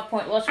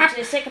 55-point loss, which is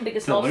their second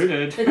biggest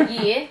Deluded. loss for the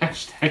year.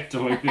 Hashtag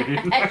deluded.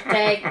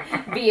 Hashtag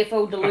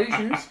VFL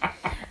delusions.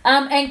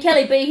 And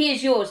Kelly B,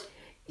 here's yours.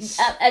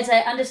 As I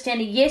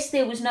understand it, yes,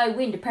 there was no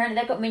wind. Apparently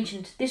that got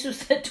mentioned. This was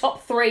the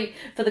top 3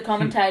 for the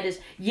commentators.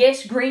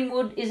 Yes,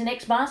 Greenwood is an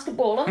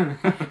ex-basketballer.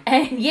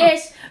 And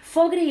yes,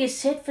 Fogarty is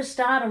set for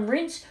stardom.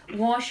 Rinse,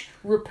 wash,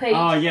 repeat.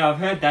 Oh yeah, I've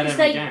heard that every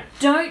They game.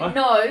 don't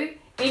know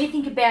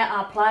anything about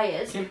our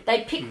players.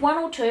 They pick 1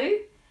 or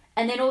 2,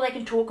 and then all they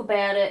can talk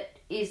about it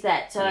is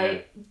that. So,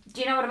 do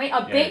you know what I mean?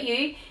 I bet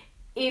you,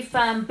 if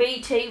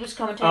BT was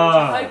commentating, which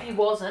I hope he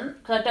wasn't,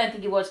 because I don't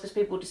think he was, because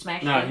people would have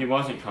smashed him. No, he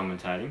wasn't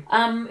commentating.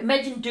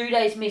 Imagine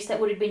Duday's miss, that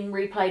would have been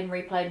replayed and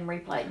replayed and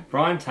replayed.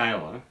 Brian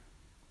Taylor.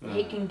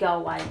 He can go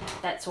away.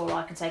 That's all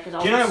I can say.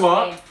 Because Do you know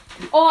what?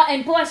 Oh,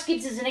 and Bryce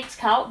Gibbs is an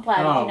ex-Carlton player.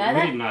 Did you know we that?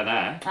 didn't know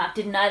that.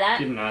 Didn't know that.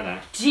 Didn't know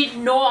that. Did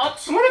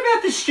not. And what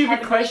about the stupid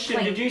Haven't question?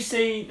 been Did you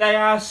see they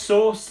asked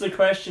Source the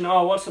question,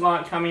 what's it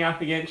like coming up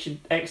against your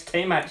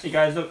ex-teammates? He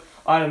goes, look,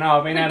 I don't know,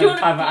 I've been out of the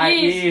club for 8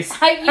 years.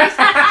 8 years.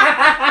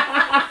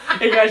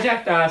 He goes, you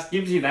have to ask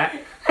Gibbsy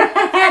that.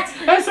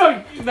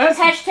 That's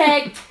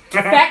Hashtag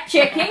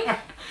fact-checking.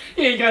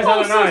 Yeah, he goes, I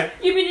don't know.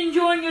 You've been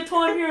enjoying your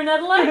time here in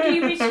Adelaide. Do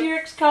you miss your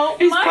ex-Carlton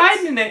He's mates?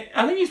 played in it.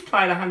 I think he's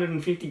played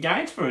 150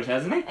 games for us,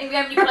 hasn't he? And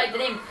how many played for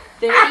them?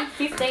 30?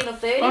 15 or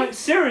 30? Like,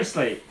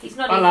 seriously. He's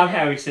not I even love that.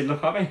 how he said,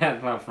 look, I've been out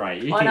of the club for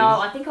 8 years. I know,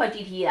 I think I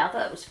did hear that. I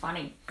thought it was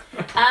funny.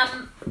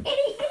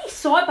 Any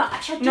sidebar?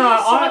 Actually, I do No,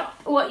 have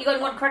What, you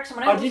want to correct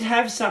someone else? I did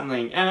have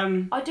something.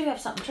 I do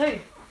have something too.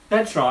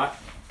 That's right.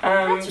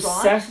 That's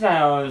right. Saturday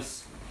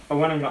I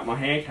went and got my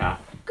hair cut.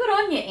 Good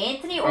on you,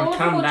 Anthony. I'll All of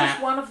them come or back.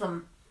 just one of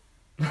them?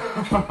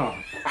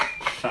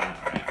 Shut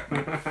up.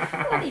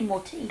 I need more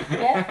tea.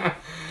 Yeah?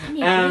 I need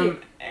beer.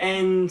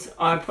 And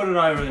I put it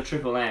over the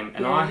Triple M,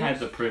 and I Yeah. had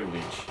the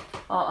privilege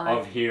Uh-oh.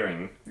 of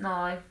hearing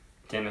No.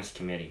 Dennis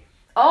Committee.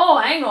 Oh,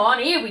 hang on.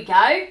 Here we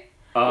go.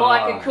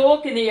 Like a Oh,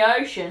 cork in the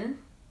ocean.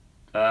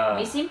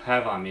 Miss him?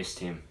 Have I missed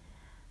him?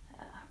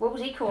 What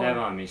was he called? Have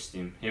I missed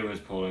him? He was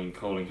calling,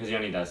 because he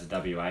only does the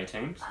WA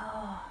teams.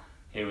 Oh.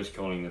 He was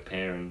calling the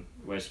pair and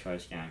West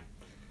Coast game.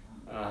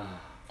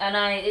 I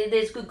know,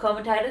 there's good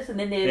commentators and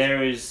then there's...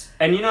 There is,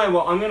 and you know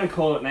what, I'm going to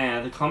call it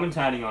now, the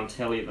commentating on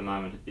telly at the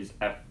moment is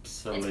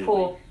absolutely It's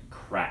poor.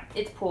 crap.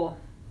 It's poor.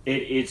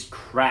 It is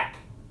crap.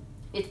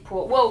 It's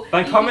poor. Well...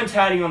 But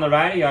commentating on the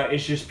radio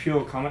is just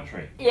pure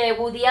commentary. Yeah,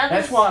 well the other...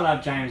 That's why I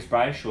love James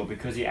Brayshaw,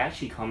 because he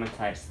actually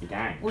commentates the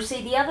game. Well,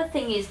 see, the other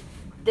thing is,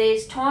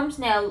 there's times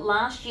now,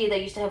 last year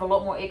they used to have a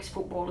lot more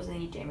ex-footballers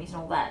than your Jimmies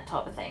and all that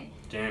type of thing.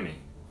 Jeremy.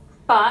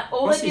 But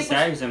all What's they he did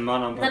say? was... He's a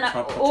man on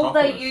top all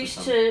they used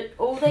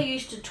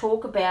to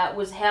talk about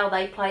was how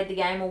they played the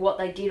game or what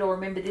they did or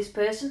remember this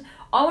person.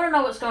 I want to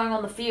know what's going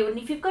on the field, and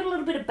if you've got a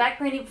little bit of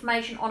background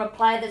information on a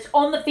player that's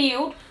on the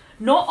field,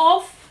 not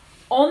off,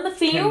 on the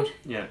field,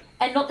 Yeah.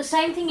 and not the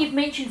same thing you've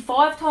mentioned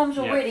 5 times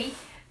already,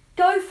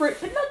 go for it,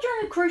 but not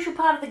during a crucial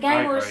part of the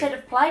game or a agree. set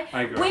of play.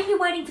 I agree. When you're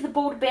waiting for the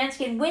ball to bounce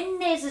again, when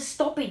there's a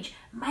stoppage,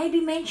 maybe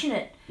mention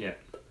it. Yeah.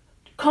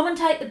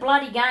 Commentate the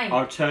bloody game.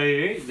 I'll tell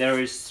you, there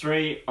is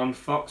 3 on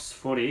Fox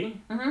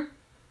Footy. Mm-hmm.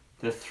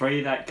 The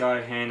 3 that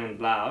go hand in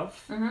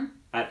glove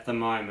at the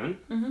moment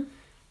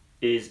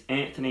is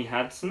Anthony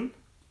Hudson,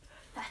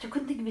 I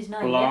couldn't think of his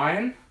name.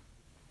 Lyon,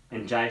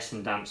 and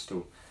Jason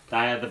Dunstall.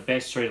 They are the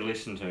best 3 to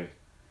listen to.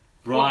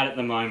 Right at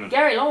the moment.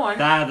 Gary Lyon.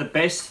 They are the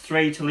best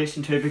 3 to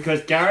listen to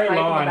because Gary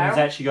Lyon has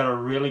actually got a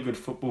really good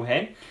football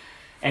head.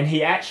 And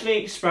he actually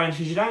explains,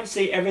 because you don't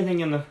see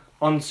everything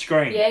on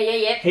screen.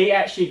 Yeah. He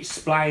actually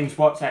explains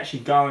what's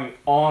actually going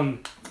on.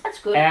 That's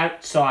good.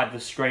 Outside the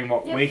screen,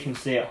 what we can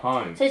see at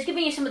home. So he's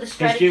giving you some of the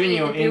strategy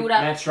and the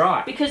build-up. That's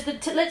right. Because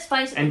let's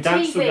face it, and the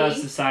Dunstall TV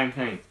does the same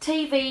thing.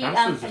 TV.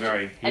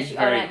 Dunstall's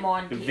I don't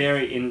mind.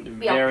 Very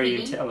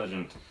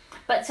intelligent.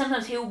 But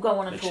sometimes he'll go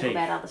on and talk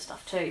about other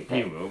stuff too.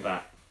 He will,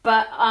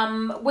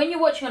 But when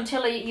you're watching on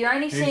telly, you're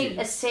only seeing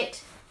a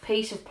set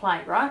piece of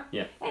play, right?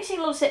 Yeah. You're only seeing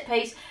a little set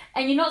piece,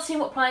 and you're not seeing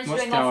what players are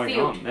doing off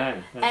field. No,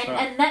 that's right.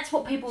 And that's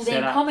what people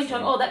then comment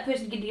on. Oh, that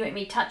person didn't give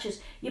me touches.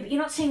 Yeah, but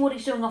you're not seeing what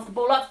he's doing off the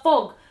ball. Like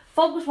Fogg.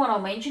 Fogg was one I'll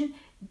mention.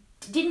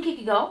 Didn't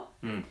kick a goal.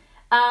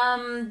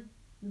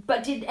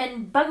 But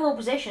and bugger all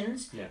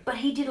possessions. Yeah. But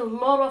he did a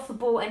lot off the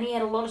ball, and he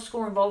had a lot of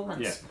score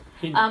involvements.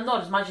 Yeah.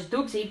 Not as much as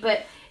Doogsy,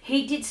 but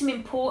he did some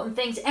important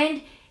things,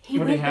 and he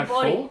went the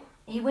body. 4?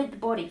 He went the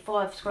body,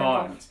 5 score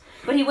involvements.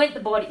 But he went the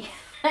body.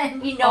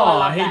 And I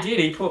love that. He did.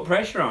 He put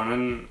pressure on.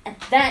 And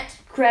that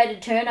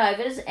created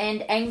turnovers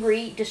and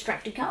angry,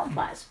 distracted Carlton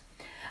players.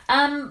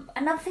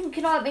 Another thing,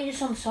 can I be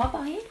just on the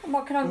sidebar here?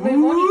 Can I move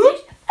on?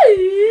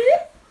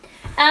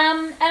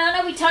 And I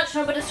know we touched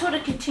on it, but it sort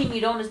of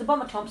continued on, is the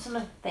Bomber Thompson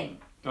thing.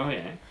 Oh,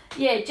 yeah.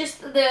 Yeah,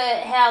 just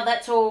how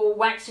that's all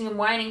waxing and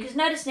waning, because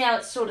notice now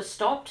it's sort of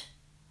stopped.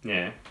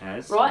 Yeah, it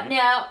has. Right,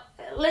 now,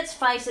 let's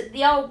face it,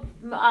 the old,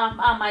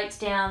 our mates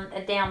down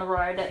the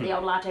road at the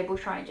old Latte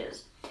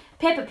Bushrangers,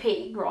 Peppa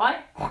Pig,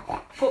 right?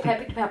 Poor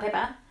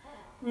Peppa.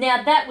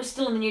 Now, that was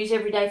still in the news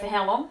every day for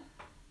how long?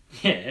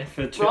 Yeah,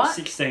 for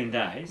 16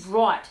 days.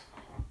 Right.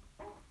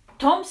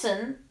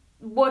 Thompson,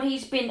 what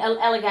he's been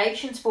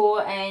allegations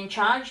for and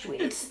charged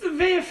with. It's the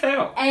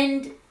VFL.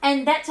 And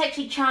that's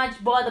actually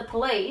charged by the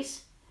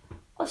police.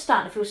 I was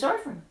starting to feel sorry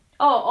for him.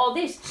 Oh,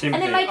 this. Sympathy. And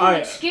they're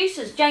making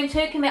excuses. James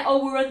Hird came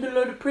out, we're under a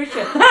lot of pressure.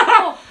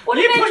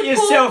 You put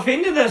yourself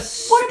into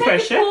this what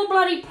pressure. What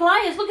about the poor bloody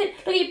players? Look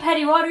at your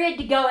Paddy Ryder. He had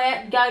to go out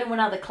and go to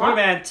another club. What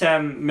about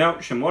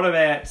Melksham? What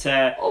about...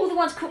 all the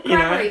ones,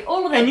 Crackery,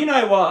 all of them. And you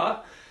know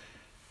what?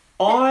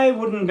 I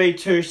wouldn't be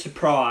too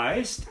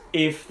surprised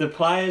if the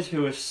players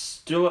who are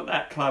still at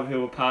that club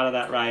who were part of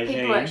that regime...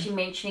 People are actually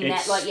mentioning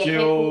that, like your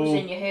Heckles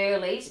and your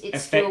Hurleys.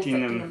 It's still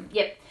affecting them.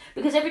 Yep.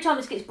 Because every time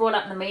this gets brought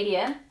up in the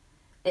media...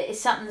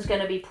 something's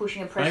going to be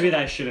pushing and pressing. Maybe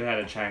they should have had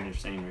a change of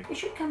scenery. They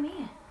should come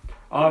here.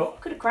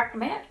 Could have cracked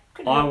them out.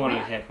 I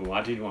wanted Heppel.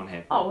 I did want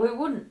Heppel. Oh, who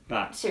wouldn't?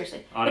 But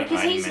seriously. I don't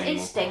because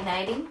he's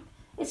stagnating.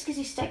 It's because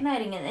he's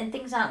stagnating and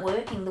things aren't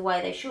working the way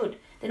they should.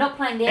 They're not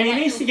playing their And he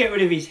needs to get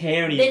rid of his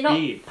hair and his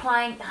beard.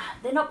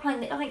 They're not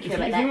playing... I don't care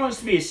about that. If he wants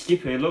to be a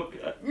skipper, look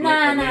No,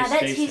 that's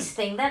decent. His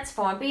thing. That's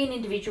fine. Be an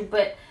individual,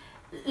 but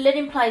let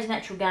him play his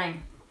natural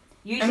game.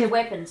 Use their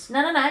weapons.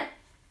 No.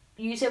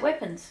 Use their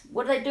weapons.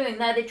 What are they doing?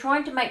 No, they're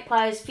trying to make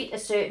players fit a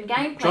certain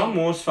game plan. John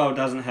Worsfold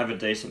doesn't have a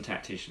decent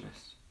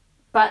tacticianist.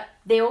 But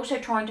they're also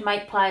trying to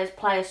make players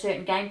play a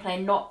certain game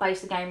plan, not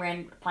base the game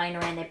around playing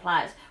around their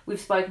players. We've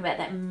spoken about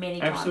that many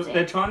times. Absolutely.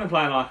 They're trying to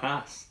play like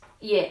us.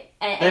 Yeah.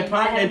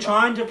 They're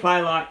trying to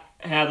play like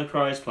how the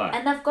Crows play.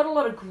 And they've got a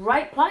lot of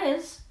great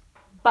players,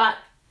 but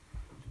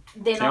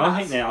they're not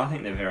us. I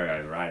think they're very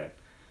overrated.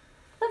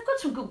 They've got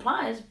some good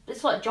players.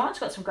 It's like Giants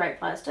got some great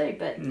players too,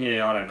 but...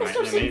 Yeah, I don't rate them either. They're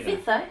still sitting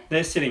fifth, though.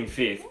 They're sitting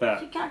fifth,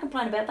 but... You can't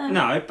complain about that.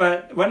 No,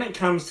 but when it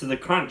comes to the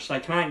crunch, they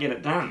can't get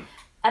it done.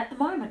 At the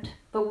moment.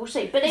 But we'll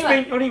see. But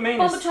anyway... What do you mean?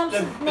 Bomber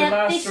Thompson, the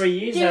last 3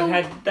 years they've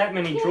had that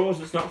many draws,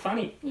 it's not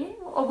funny. Yeah,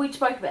 well, we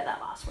spoke about that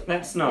last week.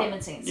 That's not...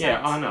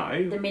 Yeah, I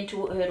know. The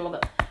mental hurdle of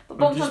it. But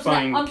Bomber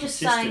Thompson, I'm just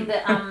saying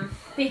that...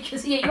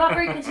 because, yeah, you are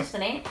very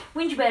consistent, Ant.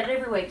 Whinge about it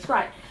every week. It's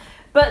great.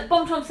 But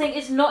Bomb Tom's thing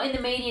is not in the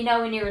media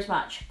nowhere near as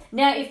much.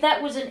 Now, if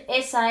that was an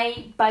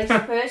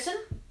SA-based person...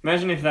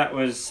 Imagine if that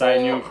was,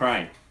 say, Neil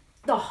Crane.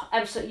 Oh,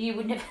 absolutely. You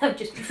would never... That would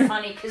just be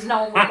funny because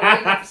no one would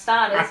believe it for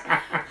starters.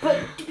 But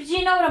do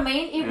you know what I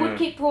mean? It would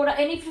keep brought up.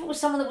 And if it was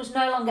someone that was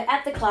no longer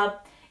at the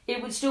club,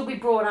 it would still be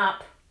brought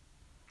up.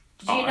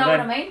 Do you know what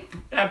I mean?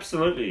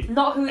 Absolutely.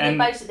 Not who they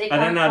base at their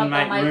current club. And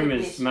then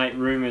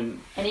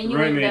they'd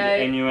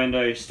make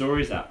innuendo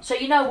stories up. So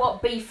you know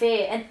what? Be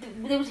fair. And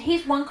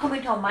here's one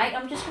comment I'll make.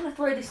 I'm just going to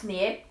throw this in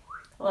the air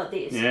like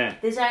this. Yeah.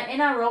 There's an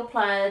NRL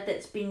player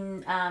that's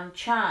been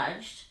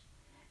charged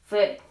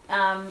for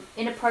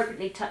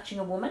inappropriately touching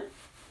a woman.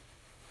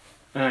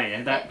 Oh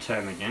yeah, that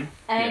term again.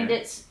 And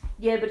but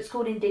it's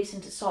called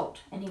indecent assault,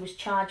 and he was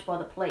charged by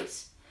the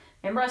police.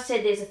 Remember I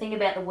said there's a thing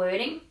about the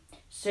wording?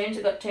 As soon as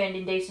it got turned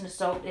indecent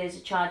assault, there's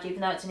a charge,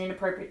 even though it's an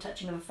inappropriate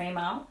touching of a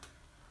female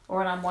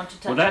or an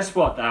unwanted touch. Well, that's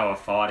what they were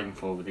fighting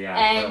for with the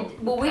AFL.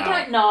 And, we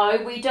don't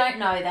know. We don't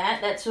know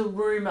that. That's a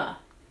rumour.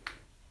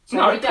 So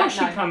no, they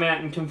should come out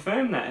and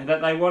confirm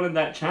that they wanted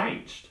that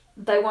changed.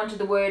 They wanted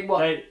the word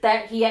what?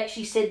 That he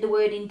actually said the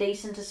word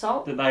indecent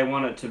assault? That they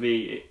want it to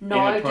be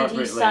inappropriately. Did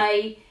he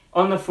say...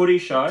 On the footy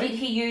show... Did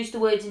he use the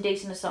words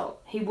indecent assault?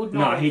 He would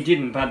not. No, he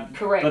didn't, but...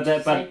 Correct,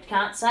 so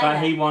can't say but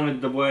that. he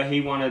wanted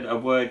a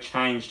word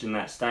changed in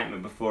that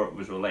statement before it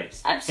was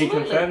released. Absolutely.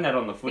 He confirmed that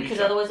on the footy show.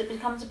 Because otherwise it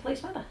becomes a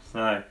police matter.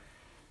 So...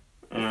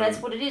 if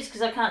that's what it is,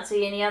 because I can't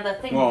see any other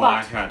thing. Well, but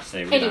I can't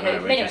see.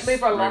 Anyway,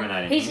 move right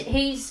along.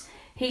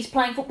 He's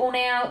playing football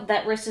now.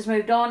 That rest has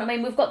moved on. I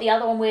mean, we've got the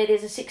other one where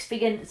there's a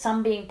six-figure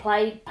sum being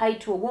paid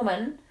to a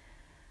woman.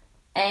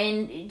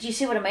 And do you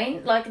see what I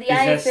mean? Like the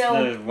AFL... Is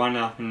that the one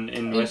up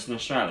in Western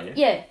Australia?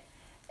 Yeah.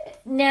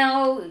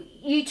 Now,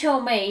 you tell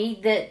me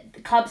that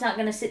the clubs aren't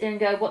going to sit there and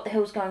go, what the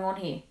hell's going on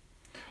here?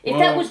 If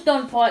that was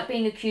Don Pike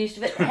being accused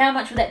of it, how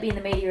much would that be in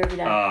the media every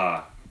day?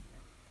 How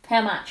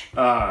much?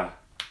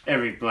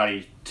 Every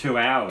bloody 2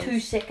 hours. 2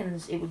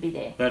 seconds it would be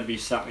there. That'd be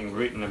something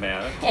written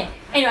about it. Yeah.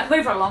 Anyway,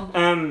 move right along.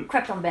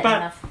 Crapped on about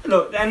enough.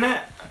 Look, and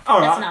that...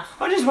 Alright. That's enough.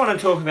 I just want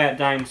to talk about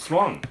Dane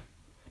Swan.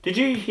 Did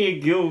you hear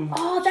Gil's that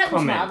comments?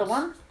 Was my other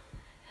one.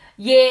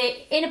 Yeah,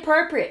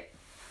 inappropriate.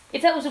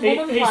 If that was a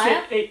woman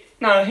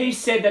player... He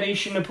said that he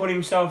shouldn't have put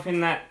himself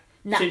in that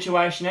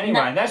situation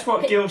anyway. That's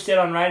what Gil said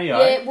on radio.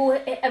 Yeah, well,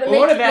 allegedly...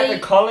 What about the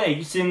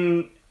colleagues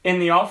in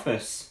the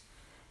office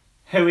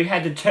who we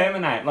had to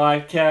terminate?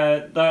 Like,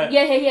 Yeah,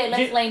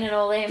 let's lean and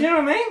all them. Do you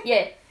know what I mean?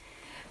 Yeah.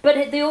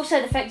 But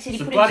also the fact that he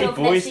put himself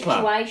in that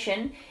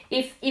situation,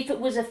 if it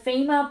was a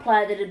female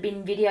player that had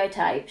been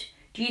videotaped,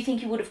 do you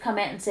think he would have come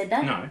out and said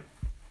that? No.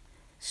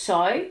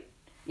 So...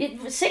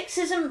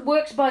 sexism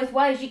works both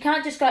ways. You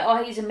can't just go,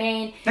 oh, he's a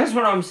man. That's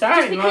what I'm saying.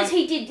 Just because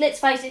he did, let's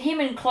face it, him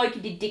and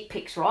Clokey did dick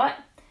pics, right?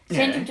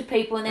 Sent him to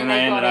people and then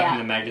they got out. In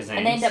the magazines.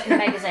 And they ended up in the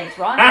magazines,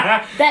 right?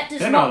 That does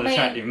They're not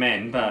attractive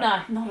men, but...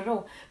 No, not at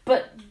all.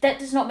 But that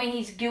does not mean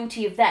he's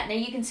guilty of that. Now,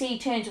 you can see he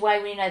turns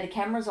away when the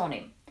camera's on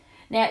him.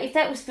 Now, if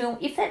that's filmed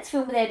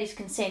without his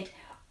consent,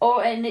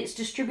 and it's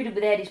distributed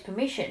without his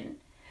permission,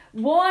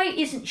 why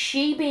isn't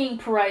she being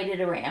paraded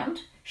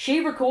around?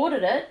 She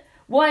recorded it.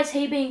 Why is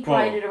he being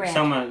paraded around?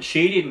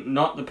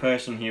 Not the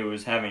person he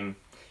was having,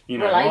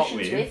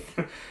 relations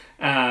with.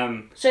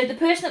 So the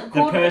person that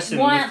recorded it,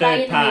 why aren't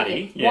they in the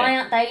media? Yeah. Why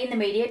aren't they in the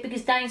media?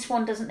 Because Dane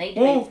Swan doesn't need to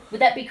be.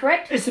 Would that be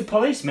correct? It's a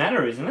police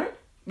matter, isn't it?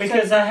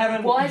 Because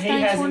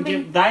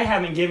they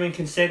haven't given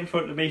consent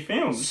for it to be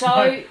filmed.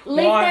 So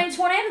leave Dane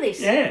Swan out of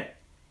this. Yeah.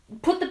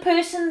 Put the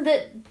person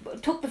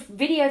that took the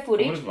video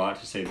footage. I would like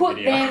to see the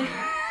video.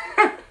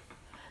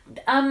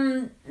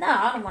 Them. No,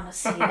 I don't want to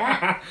see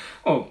that.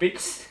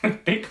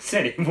 Bix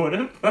said he would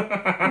have.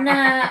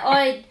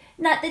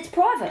 No, it's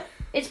private.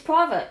 It's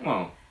private.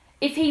 Well,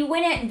 if he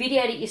went out and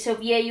videoed it yourself,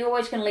 yeah, you're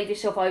always going to leave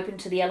yourself open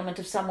to the element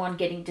of someone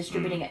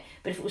distributing it.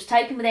 But if it was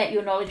taken without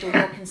your knowledge or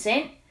your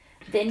consent,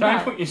 then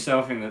don't put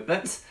yourself in it.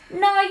 That's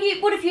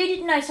what if you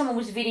didn't know someone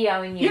was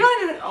videoing you?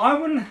 I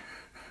wouldn't.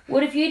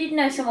 What if you didn't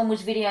know someone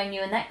was videoing you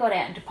and that got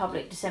out into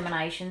public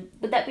dissemination?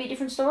 Would that be a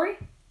different story?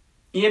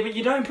 Yeah, but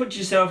you don't put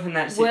yourself in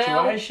that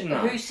situation,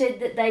 though. Who said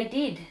that they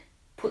did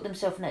put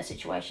themselves in that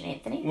situation,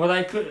 Anthony? Well,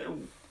 they could...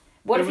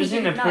 It was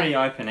in a pretty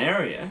open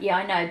area. Yeah,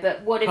 I know,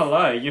 but what if...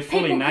 Hello, you're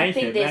fully naked.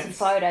 People could think there's a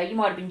photo. You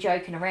might have been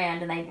joking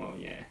around and they... Well,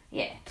 yeah.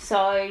 Yeah,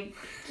 so,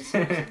 just,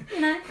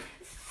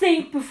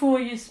 think before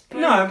you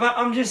speak. No, but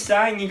I'm just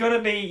saying, you got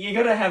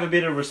to have a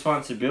bit of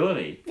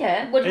responsibility.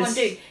 Yeah, what do you want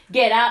to do?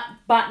 Get up,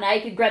 butt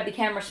naked, grab the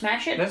camera,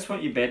 smash it? That's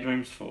what your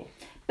bedroom's for.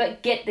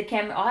 But get the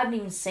camera. I haven't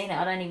even seen it.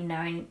 I don't even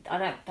know.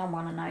 I don't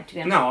want to know, to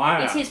be honest.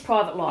 No, it's his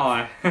private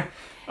life.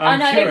 I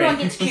know curious. Everyone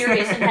gets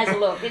curious and has a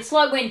look. It's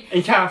like when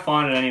you can't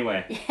find it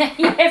anywhere.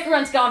 Yeah,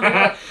 everyone's going to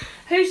look.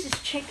 Who's this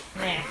chick?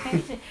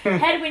 Nah.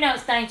 How do we know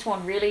it's Dane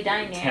Swan? Really,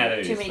 Dane? Now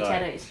tattoos. Too many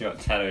tattoos. She's got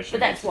tattoos. But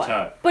that's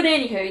what. But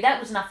anywho,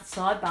 that was enough of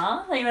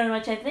sidebar. Thank you very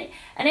much, Anthony.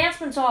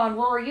 Announcements on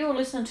Rory. You were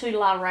listening to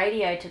La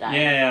Radio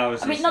today. Yeah, I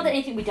was. I mean, not that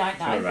anything we don't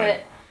know,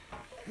 but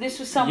this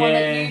was someone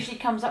that usually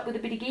comes up with a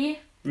bit of gear.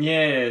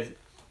 Yeah.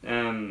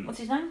 What's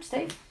his name?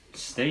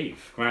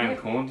 Steve. Graham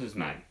Corns'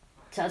 mate.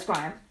 So it's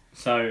Graham.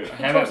 So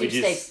how about we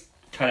just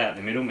cut out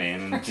the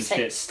middleman and just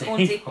get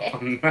Steve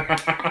on?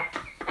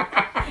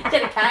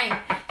 Instead of Kane.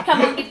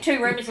 Come on, give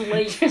 2 rumors and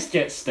leave. Just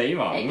get Steve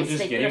on. Yeah, we'll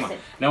just get him on.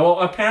 Steve. Now, well,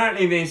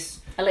 apparently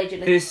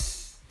allegedly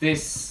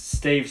this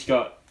Steve's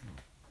got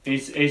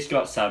he's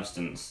got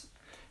substance.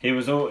 He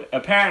was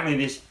apparently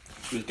this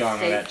was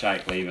going about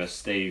Jake Lever,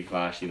 Steve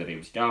last year that he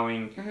was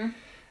going. Mm-hmm.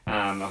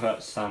 I've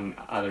got some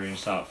other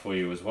insight for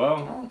you as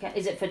well. Oh, okay.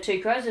 Is it for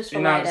Two Crows or for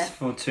later? No, it's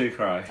for Two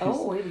Crows.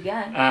 Oh, here we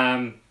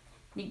go.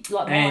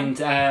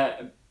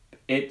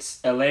 It's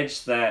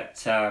alleged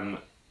that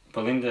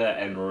Belinda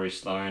and Rory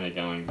Sloane are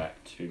going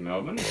back to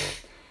Melbourne.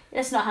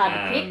 That's not hard to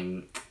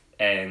pick.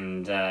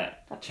 And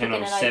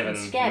Channel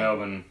 7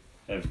 Melbourne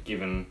have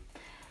given...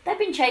 They've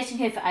been chasing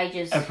her for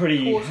ages. A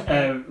pretty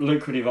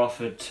lucrative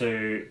offer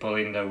to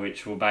Belinda,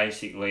 which will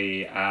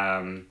basically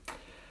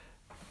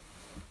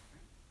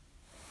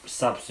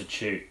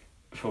substitute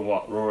for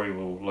what Rory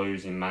will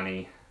lose in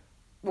money.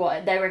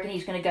 What, they reckon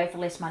he's going to go for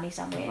less money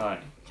somewhere? Like,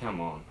 come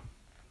on.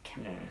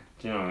 Yeah,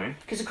 do you know what I mean?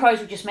 Because the Crows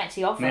will just match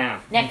the offer.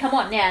 Now, come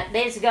on, now,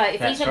 there's the go.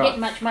 If he's not getting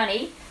much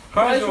money,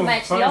 Crows will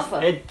match the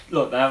offer. He's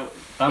going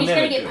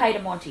to get paid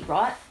a Monty,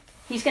 right?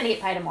 He's going to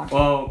get paid a Monty.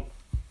 Well...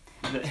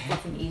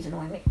 Fluffing ears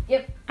annoying me.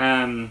 Yep.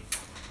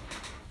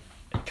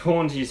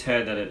 Cornsy's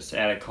heard that it's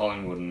out of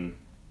Collingwood and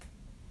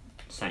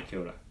St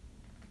Kilda.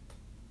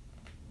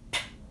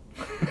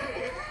 I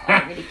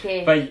don't really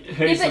care. But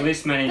who's the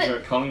list manager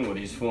at Collingwood?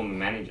 His former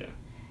manager.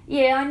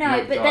 Yeah, I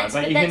know, but that's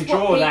you that's can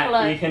draw what that.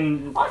 Are, You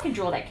can. I can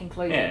draw that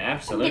conclusion. Yeah,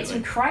 absolutely. Get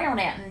some crayon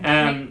out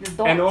and make the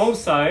dots. And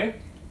also,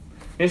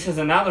 this is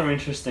another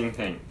interesting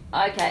thing.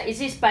 Okay, is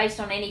this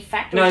based on any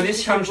fact? No,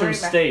 this comes from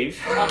Steve.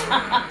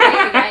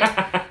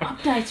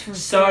 Updates from Steve.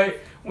 So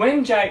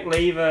when Jake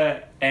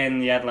Lever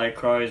and the Adelaide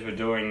Crows were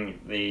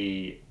doing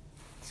the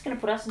going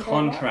to put us in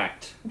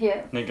contract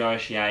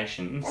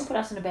negotiations. Don't put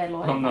us in a bad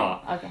light. I'm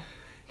not. Okay.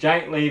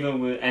 Jake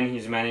Lever and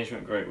his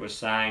management group were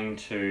saying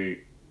to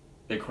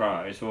the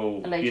Crows,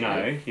 well,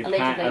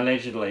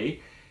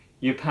 allegedly,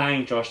 you're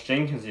paying Josh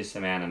Jenkins this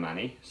amount of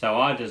money, so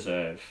I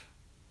deserve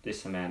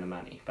this amount of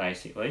money,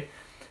 basically.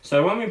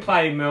 So when we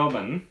play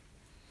Melbourne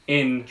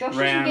in Josh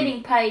isn't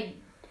getting paid.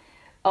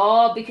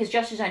 Oh, because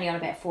Josh is only on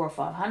about 400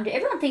 or 500.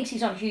 Everyone thinks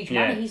he's on huge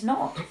money. He's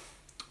not.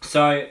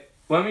 So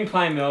when we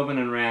play Melbourne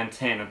in round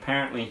 10,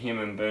 apparently him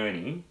and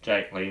Bernie,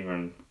 Jake Lever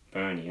and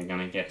Bernie, are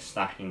going to get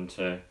stuck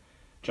into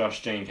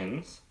Josh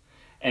Jenkins,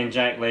 and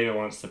Jake Lever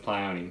wants to play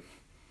on him.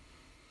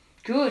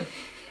 Good.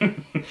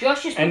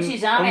 Josh just puts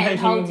his arm out and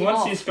holds him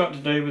off. What's this got to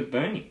do with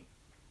Bernie?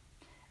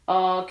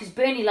 Oh, because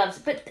Bernie loves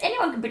it. But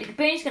anyone can predict.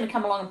 Bernie's going to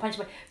come along and punch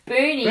him.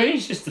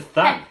 Bernie's just a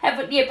thug.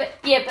 But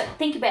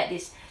think about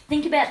this.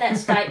 Think about that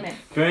statement.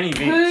 Bernie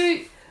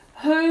Vince.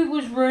 Who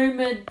was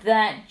rumoured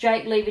that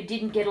Jake Lever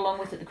didn't get along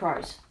with at the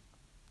Crows?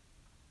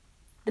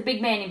 The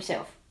big man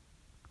himself.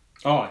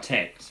 Oh,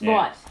 Tex. Yeah.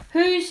 Right.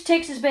 Who's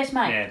Tex's best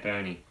mate? Yeah,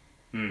 Bernie.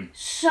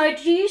 So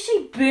do you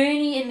see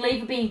Bernie and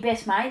Lever being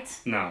best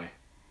mates? No.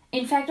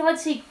 In fact, I'd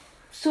see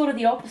sort of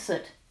the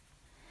opposite.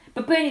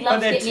 But Bernie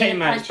loves getting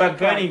in and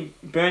punching.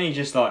 But Bernie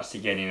just likes to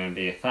get in and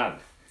be a thug.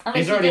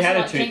 He's already had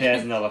a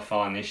 $2,000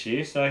 fine this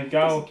year, so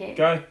go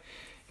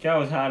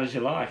as hard as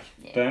you like,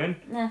 Bern.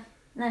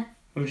 No.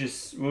 We'll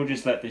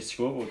just let this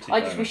scoreboard tick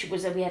I just over. wish it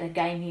was that we had a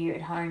game here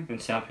at home.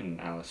 It's up in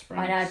Alice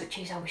Springs. I know, but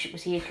geez, I wish it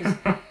was here because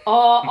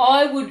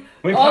I would.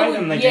 We play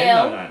them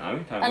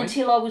again, don't we?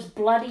 Until I was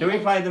bloody. Do we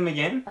play them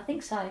again? I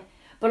think so.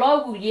 But I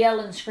will yell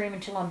and scream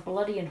until I'm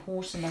bloody and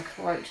hoarse in the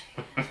throat.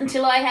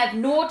 Until I have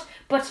naught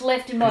but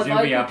left in my vocal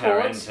cords. He'll be up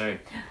our end too.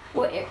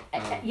 Well,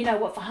 you know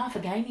what? For half a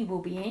game he will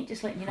be in.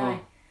 Just letting you know.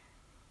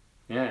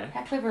 Yeah.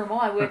 How clever am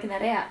I working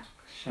that out?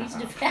 Shut up.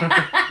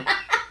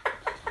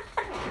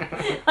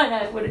 I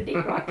know, what a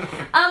dick, right?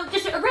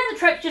 Just around the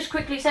traps, just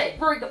quickly. So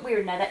Rory got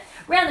weird, know that.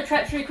 Round the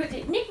traps, really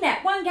quickly. Nick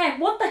Nat, one game.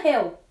 What the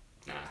hell?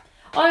 Nah.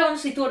 I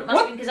honestly thought it must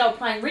have been because they were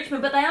playing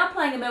Richmond, but they are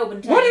playing a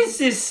Melbourne team. What is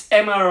this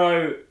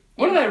MRO?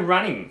 What are they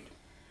running?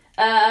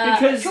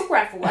 Because chook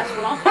raffle. That's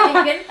what I'm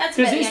thinking.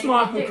 Because this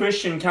Michael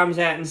Christian comes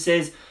out and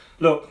says,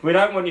 "Look, we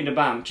don't want you to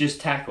bump,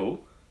 just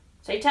tackle."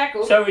 So he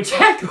tackles. So he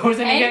tackles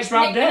and he gets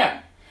rubbed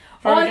out.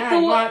 I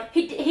thought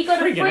he got a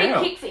free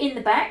kick in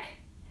the back.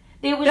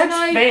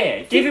 That's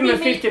fair. Give him a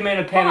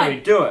 50-metre penalty.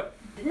 Fine. Do it.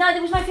 No,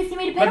 there was no 50-metre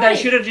penalty. But they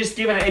should have just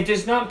given it. It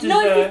does not deserve...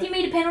 No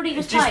 50-metre penalty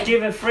was just paid.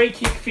 Give a free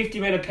kick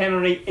 50-metre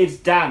penalty. It's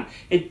done.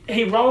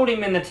 He rolled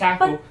him in the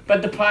tackle,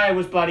 but the player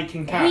was bloody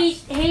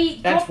concussed.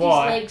 He dropped his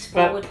legs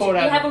forward.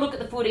 You have a look at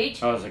the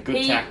footage. Oh, it was a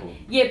good tackle.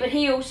 Yeah, but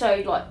he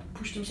also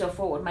pushed himself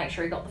forward, make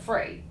sure he got the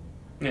free.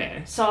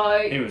 Yeah. So,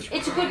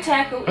 it's a good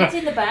tackle. It's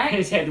in the back.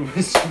 His head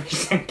was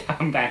squished and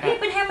come back. Yeah,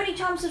 but how many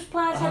times have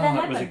players had that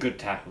happen? It was a good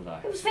tackle, though.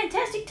 It was a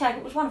fantastic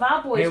tackle. It was one of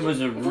our boys. If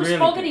it was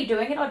Fogarty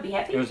doing it, I'd be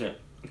happy. It was a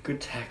good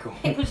tackle.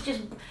 That was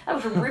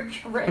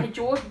a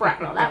George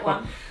Bracknell, that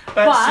one.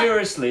 But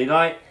seriously,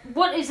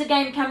 what is the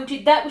game coming to?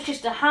 That was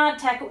just a hard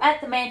tackle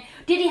at the man.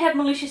 Did he have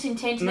malicious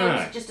intent? No. Or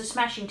was it just a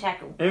smashing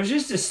tackle? It was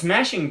just a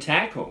smashing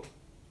tackle.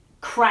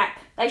 Crap.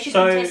 They should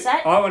contest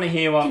that. I want to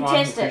hear what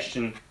Michael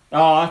Christian...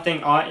 Oh, I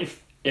think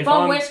if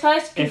I'm West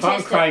Coast, if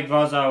I'm Craig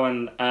Vozzo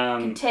and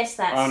contest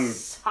that, I'm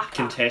sucker.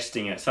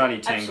 Contesting it. It's only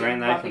 10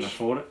 grand. They can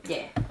afford it.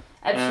 Yeah,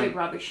 absolute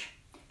rubbish.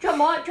 Do you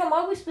want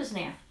my whispers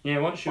now? Yeah,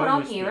 what's your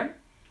I'm hearing?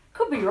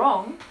 Could be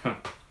wrong.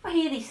 I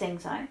hear these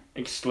things though.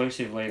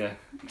 Exclusively the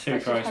Two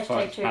Crows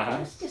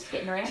podcast. Just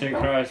getting around. Two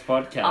Crows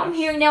podcast. I'm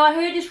hearing now. I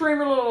heard this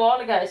rumour a little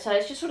while ago, so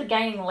it's just sort of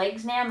gaining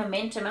legs now,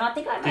 momentum, and I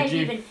think I maybe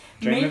even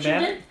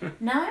mentioned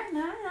it. No.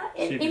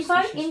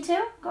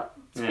 Intel got.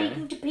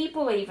 Speaking to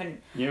people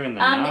even. You're in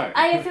the know.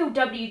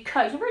 AFLW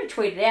coach. I've already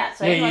tweeted out.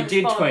 So yeah, you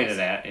did tweet it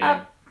out.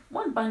 Yeah.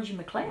 One Bungie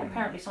McLeod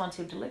apparently signs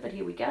he'll deliver.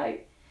 Here we go.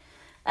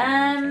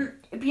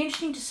 It'd be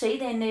interesting to see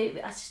then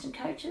the assistant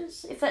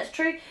coaches, if that's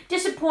true.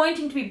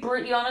 Disappointing, to be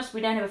brutally honest,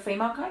 we don't have a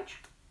female coach.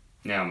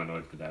 Now I'm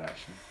annoyed with that,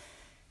 actually.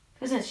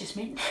 Because it's just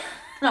men.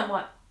 And I'm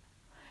like,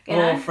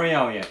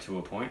 Freo yet to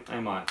a point. They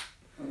might.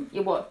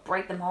 You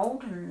break the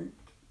mould and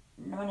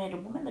nominate a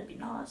woman? That'd be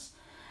nice.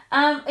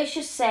 It's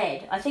just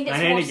sad. I think it's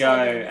they need more to go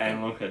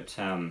and look at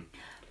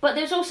But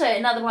there's also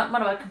another one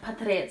of our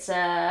compatriots,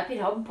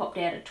 Peter Holden, popped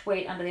out a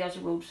tweet under the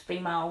Aussie Rules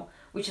female,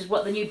 which is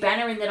what the new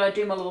banner in that I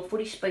do my little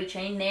footy speech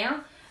in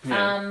now.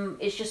 Yeah.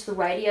 It's just the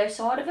radio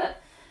side of it.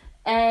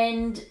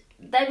 And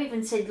they've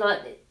even said,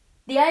 like,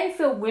 the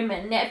AFL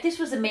women, now if this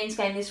was a men's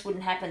game, this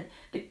wouldn't happen.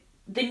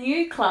 The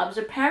new clubs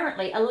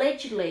apparently,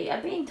 allegedly,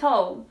 are being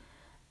told,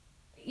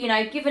 you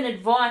know, given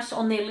advice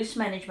on their list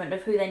management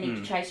of who they need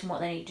to chase and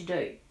what they need to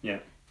do. Yeah.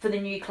 For the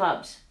new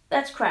clubs.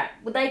 That's crap.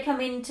 Would they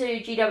come into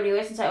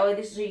GWS and say, oh,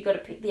 this is who you got to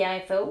pick the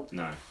AFL?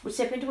 No. Would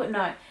step into it?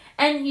 No.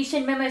 And you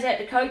send memos out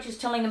to coaches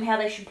telling them how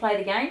they should play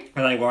the game.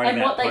 Are they worried and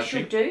about what they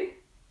should do.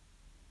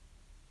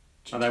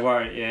 Are they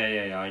worried?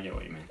 Yeah, I get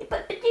what you mean.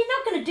 But you're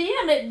not going to do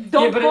it.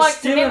 Don't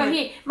like the memo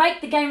here.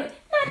 Make the game... No,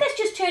 that's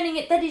just turning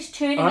it... That is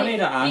turning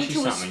it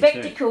into a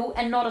spectacle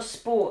and not a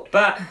sport.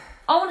 But...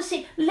 I want to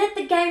see, let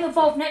the game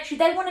evolve naturally.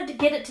 They wanted to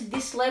get it to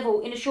this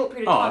level in a short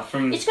period of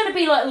time. It's going to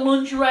be like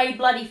lingerie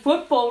bloody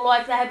football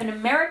like they have in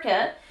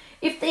America.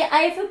 If the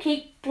AFL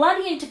keep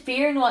bloody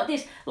interfering like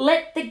this,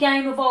 let the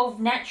game evolve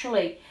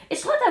naturally.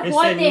 It's like they've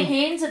wiped their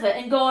hands of it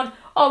and gone,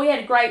 oh, we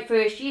had a great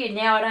first year,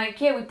 now I don't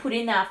care. We put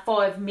in our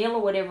 $5 million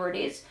or whatever it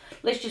is.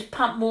 Let's just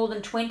pump more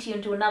than 20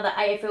 into another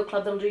AFL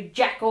club that'll do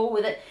jack all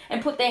with it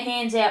and put their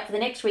hands out for the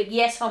next week.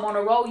 Yes, I'm on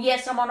a roll.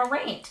 Yes, I'm on a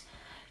rant.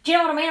 Do you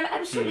know what I mean?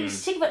 I'm absolutely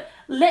sick of it.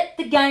 Let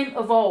the game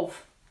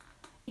evolve.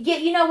 Yeah,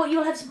 you know what?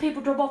 You'll have some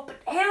people drop off, but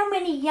how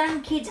many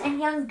young kids and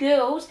young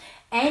girls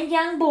and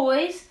young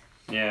boys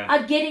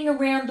are getting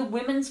around the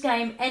women's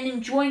game and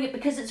enjoying it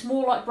because it's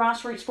more like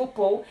grassroots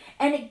football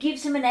and it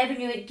gives them an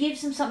avenue, it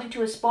gives them something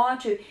to aspire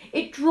to.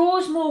 It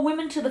draws more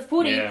women to the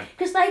footy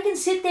because they can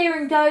sit there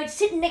and go,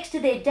 sitting next to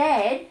their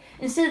dad,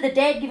 instead of the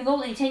dad giving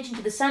all the attention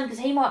to the son because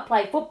he might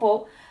play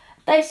football,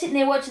 they're sitting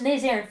there watching,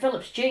 there's Erin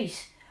Phillips,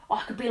 geez.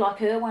 I could be like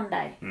her one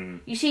day.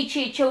 You see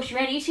Chelsea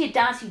Rani, you see a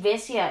Darcy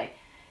Vesio,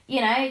 you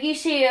know, you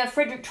see a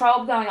Frederick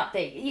Traub going up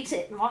there. You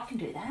say, I can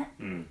do that.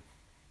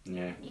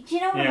 Yeah. Do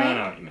you know what I mean? I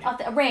know what you mean.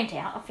 I rant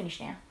out. I'll finish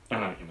now. I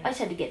know what you mean. I just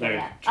had to get that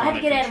out. I had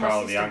to get out of my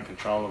system. The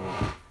uncontrollable.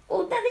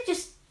 Well, they're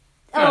just...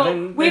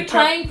 we're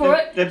paying for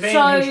it. They're being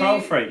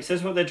control freaks.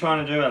 That's what they're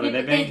trying to do, Ellie.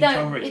 They're being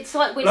control freaks. It's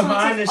like when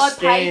someone says, I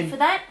paid for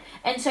that,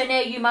 and so now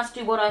you must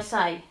do what I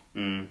say.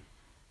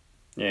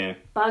 Yeah.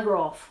 Bugger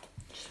off.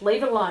 Just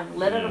leave it alone.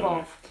 Let it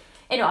evolve.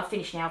 Anyway, I've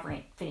finished now,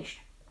 Brent. Finished.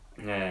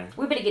 Yeah.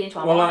 We better get into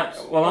our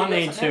lineups. I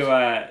need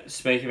to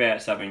speak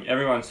about something.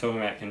 Everyone's talking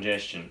about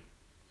congestion.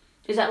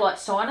 Is that like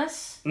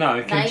sinus?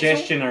 No,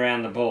 congestion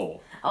around the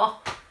ball. Oh.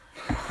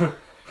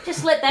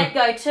 Just let that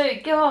go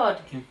too.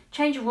 God.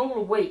 Change a rule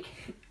a week.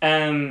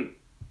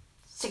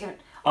 Sick of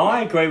it.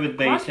 I agree with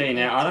BT.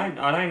 Now,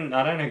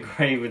 I don't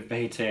agree with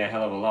BT a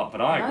hell of a lot,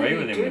 but I agree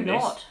with him with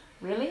this.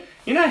 Really?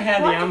 You know how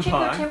the umpire... check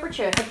your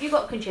temperature. Have you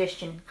got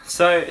congestion?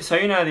 So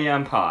you know the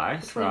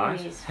umpires, right?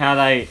 How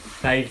they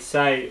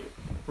say,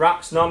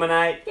 rucks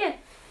nominate. Yeah.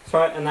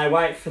 Right, and they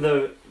wait for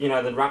the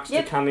rucks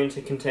to come in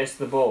to contest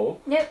the ball.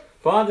 Yep.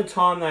 By the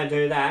time they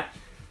do that,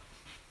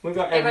 we've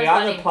got every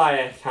other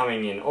player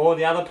coming in. All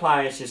the other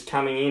players just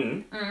coming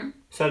in.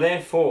 So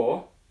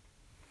therefore...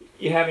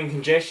 You're having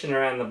congestion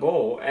around the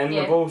ball and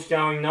the ball's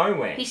going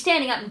nowhere. He's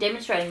standing up and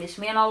demonstrating this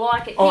to me and I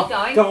like it. Keep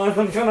going. Guys,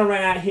 I'm going to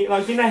run out here.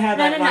 Like, you know how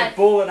they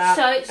ball it up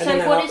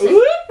so what is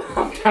it?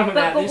 I'm coming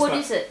out this way. But what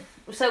is it?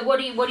 So what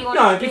do you want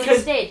them to do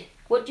instead?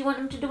 What do you want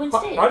them to do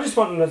instead? I just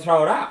want them to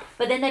throw it up.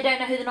 But then they don't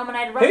know who the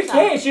nominated rucks are. Who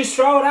cares? Just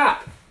throw it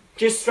up.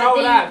 Just throw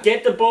it up.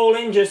 Get the ball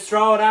in, just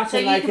throw it up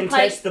and they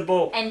contest the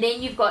ball. And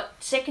then you've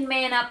got second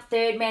man up,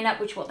 third man up,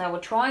 which what they were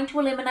trying to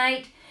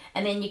eliminate.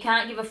 And then you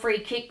can't give a free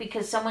kick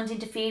because someone's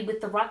interfered with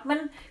the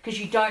ruckman because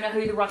you don't know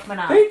who the ruckman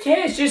are. Who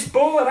cares? Just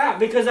ball it up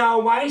because they were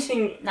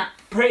waiting.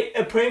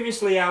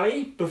 Previously,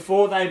 Ali,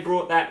 before they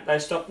brought that, they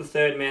stopped the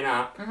third man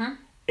up.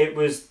 It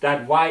was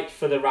they'd wait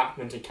for the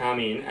ruckman to come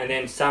in, and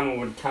then someone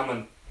would come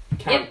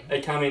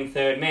in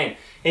third man.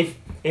 If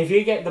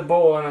you get the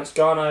ball and it's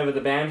gone over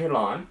the boundary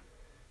line,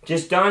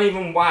 just don't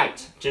even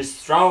wait.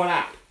 Just throw it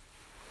up.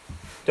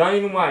 Don't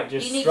even wait.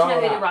 Just throw it up.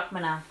 You need to know who the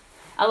ruckman are.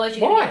 Otherwise,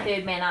 you're going to get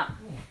third man up.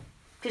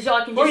 Because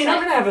I can just you're not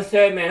going to have a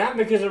third man up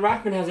because the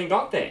ruckman hasn't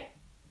got there.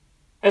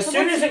 As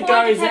soon as it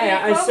goes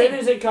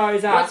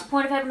up... What's the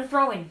point of having a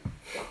throw-in?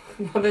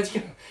 It's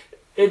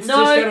just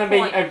going to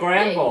be a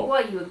ground ball.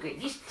 Why you agree?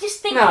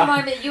 Just think for a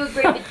moment that you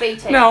agree with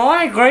BT. No,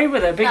 I agree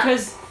with it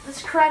because...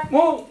 That's crap.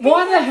 Well,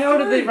 why the hell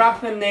do the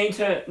ruckman need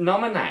to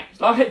nominate?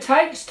 Like, it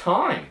takes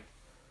time.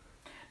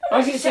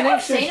 I've seen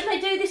them.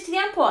 They do this to the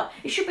umpire.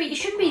 It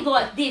shouldn't be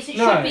like this. It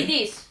should be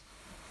this.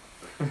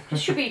 It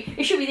should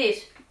be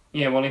this.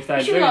 Yeah, well, if they do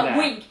that... It should be like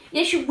wink.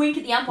 They should wink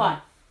at the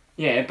umpire.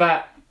 Yeah,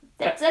 but...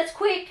 That's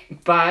quick.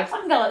 But... I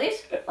can go like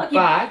this. Like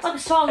a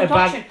silent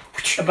auction.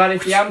 But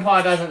if the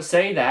umpire doesn't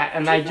see that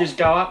and they just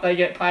go up, they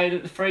get paid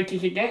at the free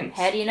kick against.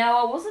 How do you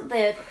know I wasn't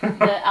that's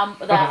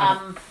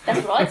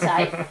what I'd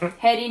say.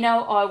 How do you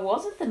know I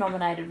wasn't the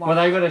nominated one? Well,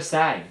 they got to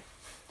say.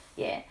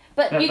 Yeah.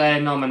 But that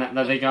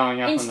they're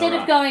going up instead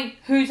of going,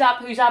 who's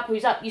up,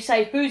 you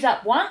say who's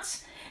up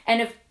once,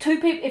 and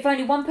if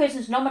only one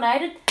person's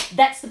nominated,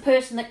 that's the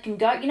person that can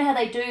go. You know how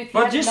they do.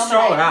 Well, just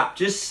throw it up.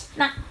 Just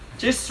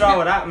Just throw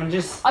it up and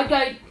just I'd go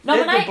let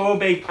nominate. the ball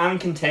be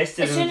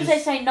uncontested. As soon as they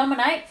say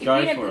nominate, if you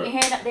go don't for put it.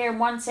 your hand up there in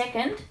 1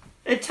 second.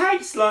 It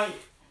takes like.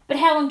 But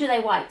how long do they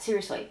wait?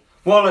 Seriously.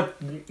 Well,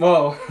 How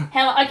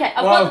long? Okay,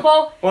 I've got the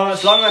ball. Well,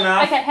 it's long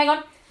enough. Okay, hang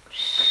on.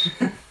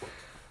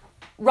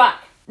 Ruck.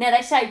 Now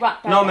they say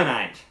ruck. Don't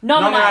Nominate. They?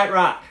 Nominate.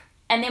 Ruck.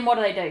 And then what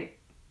do they do?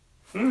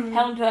 Mm.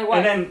 How long do they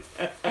wait? And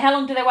then. How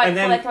long do they wait before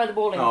then, they throw the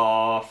ball in?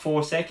 Oh,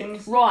 4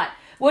 seconds. Right.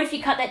 What if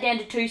you cut that down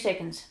to 2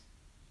 seconds?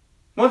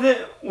 Well,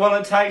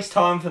 it takes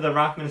time for the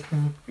ruckman.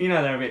 You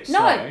know they're a bit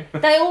slow.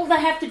 No, all they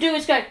have to do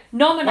is go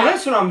nominate. Well,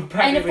 that's what I'm and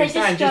practically if they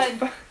saying. just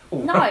go,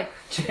 no,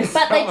 just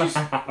but they throw just,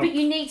 it out. but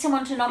you need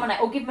someone to nominate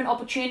or give them an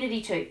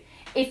opportunity to.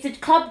 If the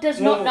club does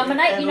not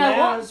nominate, you know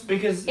what?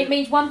 Because it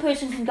means one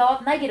person can go up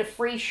and they get a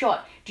free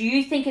shot. Do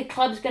you think a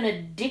club's going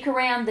to dick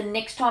around the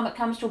next time it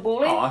comes to a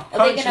ball in?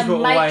 Coaches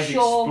will always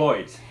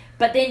exploit.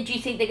 But then, do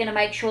you think they're going to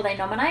make sure they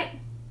nominate?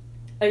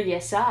 Oh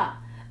yes, sir.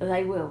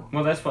 They will.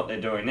 Well, that's what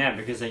they're doing now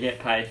because they get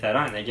paid. If they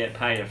don't, they get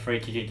paid a free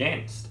kick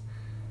against.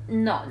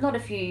 No, not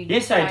if you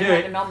yes, they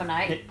do.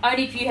 nominate.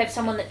 Only if you have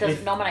someone that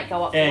doesn't nominate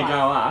go up. Yeah,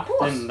 go up.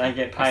 Then they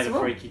get paid a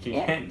free kick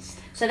against.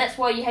 So that's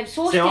why you have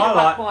Sauce down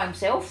up by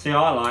himself. See,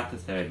 I like the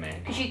third man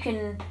because you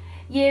can.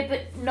 Yeah,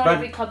 but not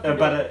every club can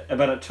do it.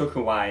 But it took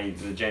away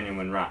the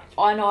genuine ruck.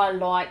 I know. I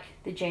like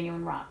the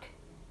genuine ruck.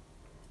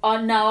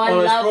 I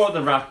know. It's brought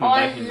the ruckman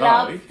back in vogue.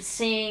 I love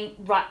seeing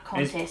ruck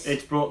contests.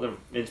 It's brought them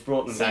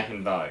back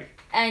in vogue.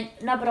 And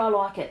no, but I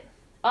like it.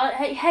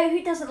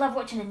 Who doesn't love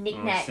watching a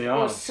knick-knack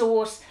or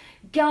Sauce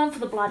going for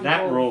the bloody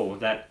ball?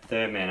 That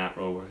third man up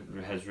rule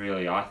has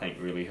really, I think,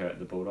 really hurt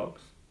the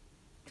Bulldogs.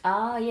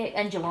 Ah, yeah,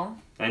 and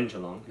Geelong.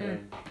 Yeah.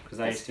 Because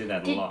they used to do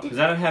that a lot. Because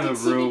they don't have a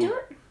rule. Did Sydney do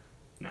it?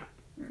 No.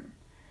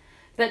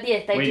 But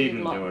yeah, they we did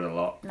didn't a lot. do it a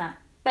lot. No.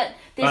 But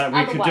there's other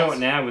we could ways. do it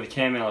now with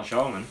Cam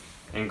Ellis-Shulman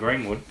and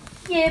Greenwood.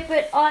 Yeah,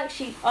 but I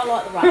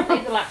like the ruck.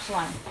 Leave the rucks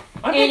alone.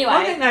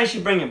 I think they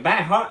should bring it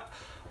back.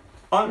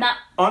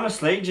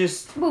 Honestly,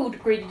 just... We'll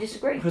agree to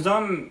disagree. Because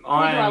there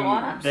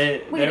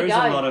is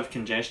a lot of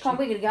congestion. Come on,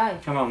 we're going to go.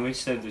 Come on, we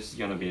said this is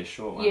going to be a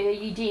short one. Yeah,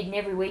 you did, and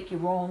every week you're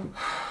wrong.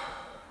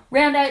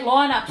 Round 8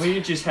 lineups. Well,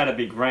 you just had a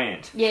big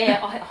rant. Yeah,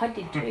 I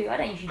did too. I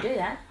don't usually do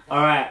that.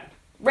 All right.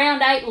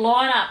 Round 8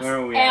 lineups. Where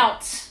are we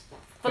outs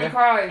for the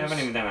Crows. We haven't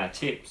even done our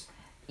tips.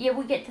 Yeah,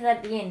 we'll get to that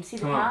at the end. See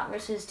the part where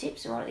it says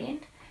tips right at the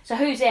end? So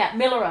who's out?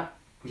 Millerer.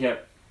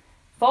 Yep.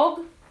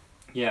 Fogg.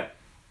 Yep.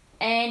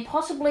 And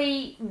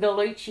possibly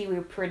Gallucci, we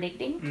were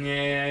predicting.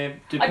 Yeah,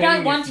 I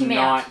don't want him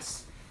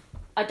out.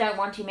 I don't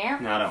want him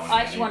out. No, I don't want him out.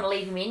 I actually want to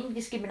leave him in,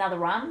 just give him another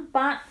run.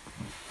 But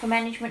for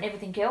management and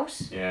everything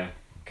else. Yeah.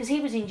 Because he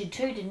was injured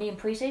too, didn't he, in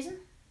pre-season?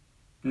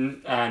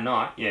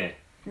 Knight, yeah.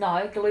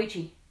 No,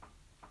 Gallucci.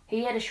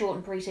 He had a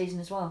shortened pre-season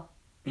as well.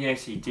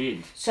 Yes, he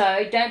did.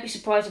 So don't be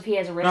surprised if he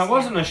has a rest. No, it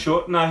wasn't a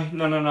short. No.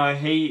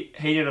 He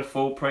did a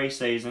full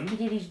pre-season. He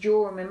did his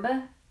jaw,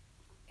 remember?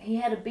 He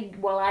had a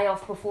big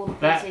layoff before the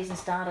pre-season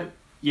started.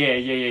 Yeah,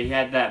 he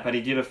had that, but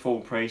he did a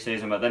full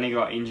pre-season, but then he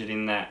got injured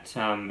in that,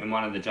 in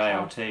one of the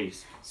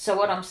JLTs. So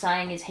what I'm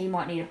saying is he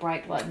might need a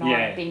break like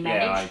Knight being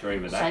managed. Yeah, I agree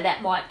with that. So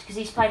that might, because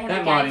he's played how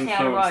many games now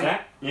in a row?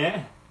 That.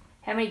 Yeah.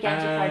 How many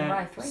games have he played in a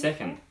row? 3?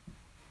 Second.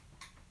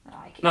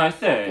 Third.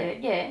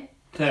 Third. Yeah.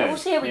 Third. So we'll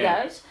see how he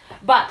goes.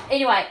 But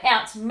anyway,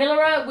 outs.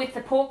 Millerer with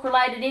the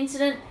pork-related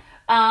incident.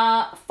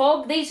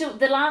 Fogg, these are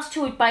the last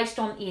two are based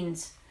on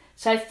ins.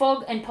 So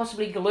Fogg and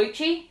possibly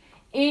Gallucci.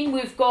 In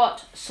we've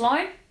got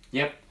Sloane.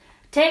 Yep.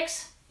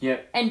 Tex.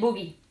 Yep. And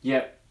Boogie.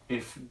 Yep.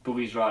 If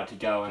Boogie's right to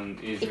go and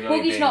is if really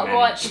Boogie's being not managed.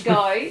 right to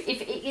go,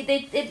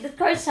 if the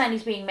Crows are saying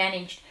he's being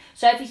managed,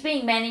 so if he's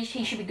being managed,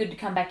 he should be good to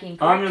come back in.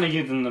 Correct? I'm going to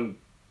give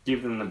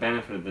them the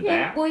benefit of the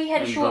doubt. Well, he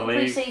had a short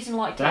pre-season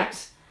like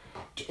Tex.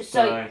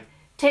 So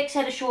Tex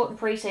had a shortened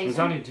pre-season.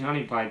 He's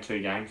only played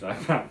 2 games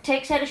though.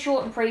 Tex had a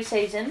shortened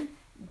pre-season,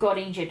 got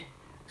injured.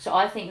 So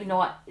I think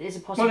there's a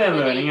possibility. Well,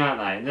 they're learning,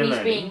 aren't they? He's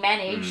being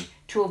managed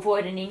to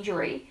avoid an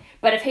injury.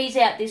 But if he's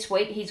out this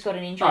week, he's got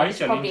an injury. It's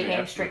probably a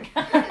hamstring.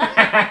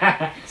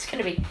 It's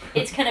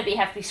gonna be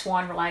have to be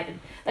swine related.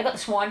 They got the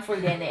swine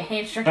flu down there,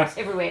 hamstrings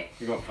everywhere.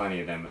 We've got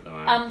plenty of them at the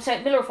moment. So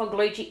Miller, Fogg,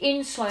 Gallucci,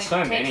 in Sloane,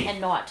 Tex, and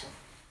Knight.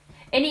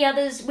 Any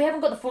others? We haven't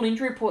got the full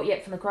injury report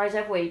yet from the Crows,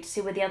 have we? To see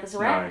where the others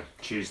are at. No,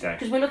 Tuesday.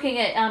 Because we're looking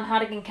at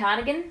Hartigan,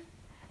 Cardigan,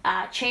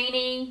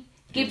 Cheney,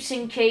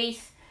 Gibson,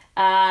 Keith.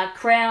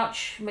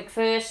 Crouch,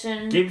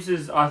 McPherson. Gibbs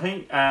is, I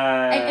think...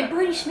 and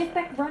Brody Smith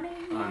back running.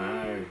 I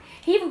know.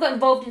 He even got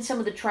involved in some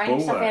of the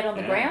training stuff out on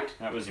the ground.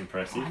 That was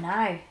impressive. I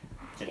know.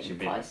 Gets you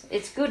close.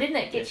 It's good, isn't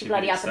it? Gets you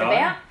bloody up and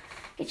about.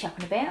 Gets you up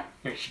and about.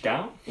 Gets you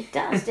going. It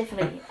does,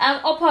 definitely.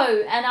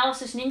 Oppo,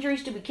 analysis and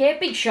injuries, do we care?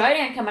 Big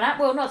showdown coming up.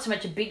 Well, not so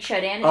much a big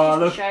showdown, it's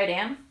just a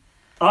showdown.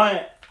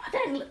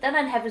 They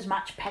don't have as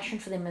much passion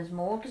for them as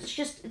more,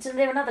 because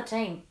they're another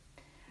team.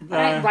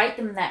 I don't rate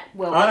them that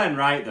well. I don't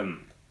rate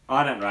them.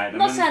 I'm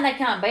not saying they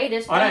can't beat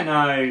us. I don't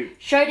know.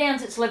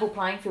 Showdowns, it's level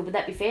playing field. Would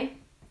that be fair?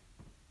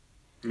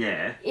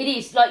 Yeah. It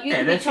is. Like, you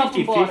can be top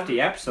and bottom.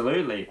 50-50,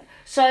 absolutely.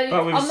 So,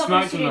 but we've I'm not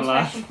smoked in the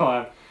last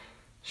 5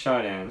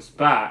 showdowns.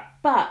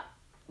 But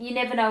You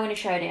never know in a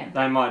showdown.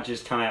 They might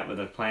just come out with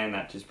a plan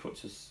that just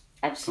puts us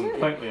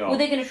completely off. Well,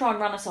 they're going to try and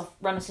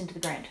run us into the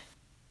ground.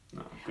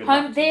 No, good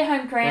luck. Their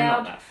home crowd. They're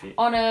not that fit.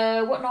 On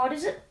a what night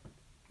is it?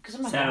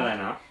 Saturday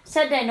night.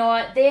 Saturday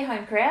night, their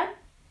home crowd.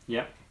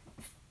 Yep.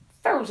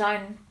 Feral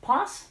Zone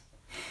plus.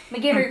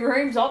 McGarry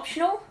Room's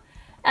optional.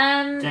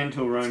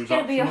 Dental rooms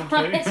optional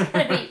too.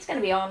 It's going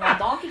to be on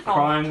Donkey Kong.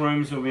 Crying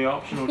rooms will be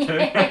optional too.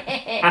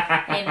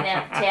 Handing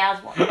out towels.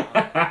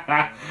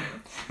 Whatnot.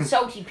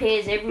 Salty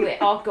pears everywhere.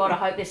 Oh God, I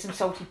hope there's some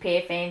salty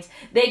pear fans.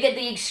 They get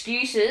the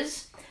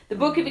excuses. The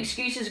book of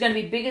excuses is going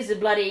to be big as the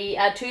bloody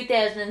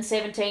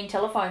 2017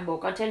 telephone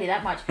book. I'll tell you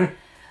that much.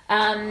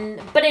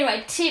 But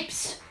anyway,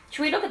 tips.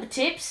 Should we look at the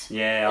tips?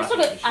 Yeah. Let's look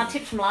at our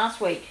tips from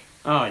last week.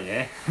 Oh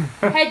yeah.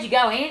 How'd you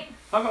go, Ant?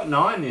 I got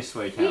 9 this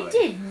week. You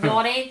did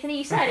not, Anthony.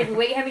 You say it every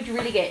week. How many did you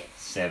really get?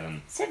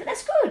 7. 7.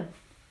 That's good.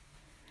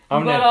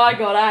 I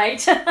got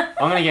 8.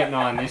 I'm gonna get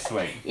 9 this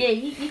week. Yeah,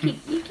 you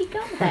keep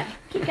going with that.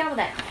 Keep going with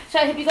that. So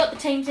have you got the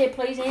teams there,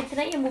 please,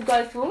 Anthony? And we'll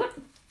go through it.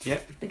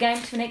 Yep. The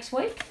games for next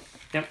week.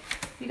 Yep.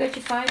 You got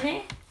your phone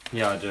there?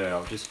 Yeah, I do.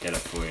 I'll just get it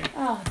for you.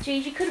 Oh,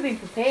 geez, you could have been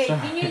prepared.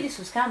 You knew this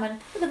was coming.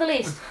 Look at the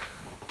list.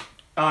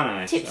 Oh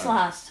no. Tips sorry.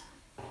 last.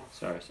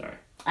 Sorry.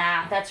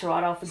 Ah, that's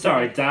right. I'll forgive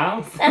Sorry, you.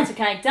 Dale. That's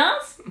okay,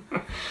 Dance.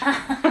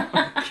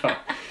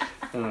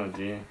 Oh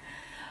dear.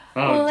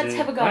 Well, let's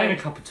have a go. I need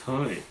a cup of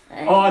tea.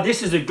 Oh,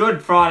 this is a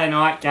good Friday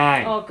night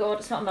game. Oh God,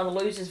 it's not another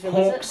Losersville, is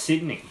Hawks it?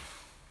 Sydney.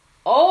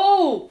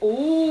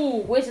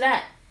 Oh, where's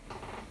that?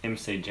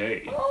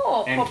 MCG.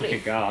 Oh, Empty probably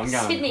could go. I'm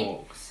going Sydney.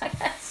 Hawks.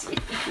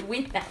 Sydney could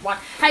win that one.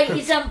 Hey,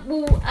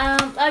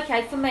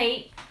 okay for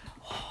me.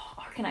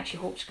 I reckon actually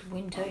Hawks could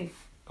win too.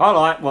 I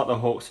like what the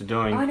Hawks are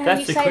doing. I know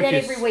That's you the say quickest...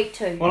 that every week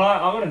too. Well,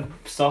 I've got a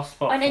soft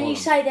spot. I know for you them.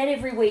 say that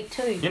every week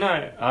too. You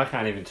know, I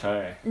can't even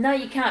tell you. No,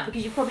 you can't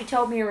because you probably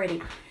told me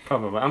already.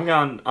 Probably. I'm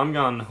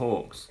going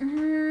Hawks.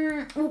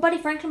 Will Buddy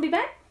Franklin be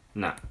back?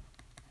 No.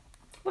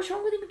 What's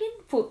wrong with him again?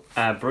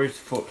 Foot. Bruised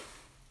foot.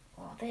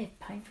 Oh, they're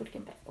painful to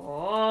get back.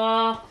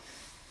 Oh.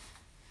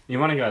 You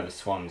want to go the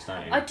Swans,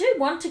 don't you? I do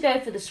want to go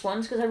for the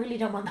Swans because I really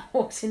don't want the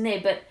Hawks in there,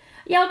 but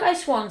yeah, I'll go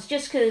Swans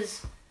just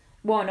because.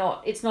 Why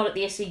not? It's not at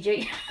the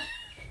SCG.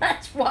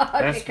 That's why.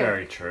 That's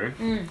very true.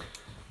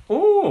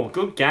 Oh,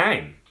 good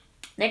game.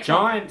 Next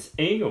Giants,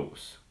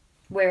 Eagles.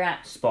 Where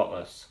at?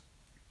 Spotless.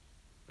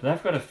 But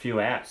they've got a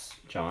few outs,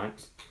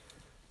 Giants.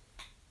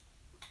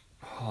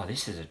 Oh,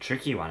 this is a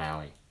tricky one,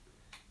 Ali.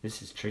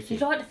 This is tricky.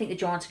 You'd like to think the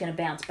Giants are going to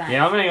bounce back.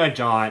 Yeah, I'm going to go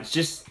Giants.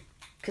 Just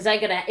because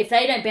if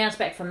they don't bounce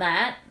back from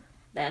that,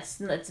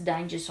 that's a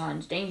danger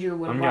signs. Danger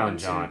with I'm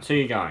Robinson. going Giants. Who are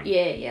you going?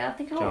 Yeah. I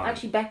think I'll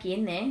actually back you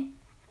in there.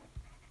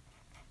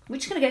 We're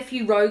just going to go a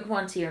few rogue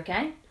ones here,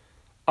 okay?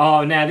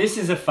 Oh, now this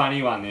is a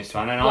funny one. This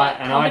one, and What,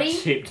 I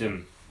tipped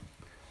him,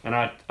 and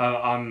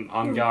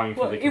I'm going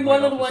for the in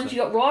one of the opposite. ones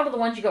you got right or the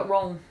ones you got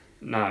wrong.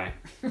 No,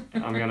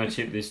 I'm going to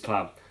tip this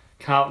club,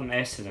 Carlton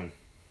Essendon.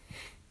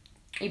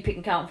 Are you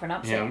picking Carlton for an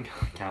upset? Yeah, I'm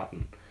going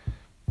Carlton.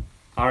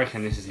 I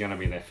reckon this is going to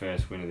be their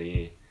first win of the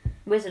year.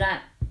 Where's it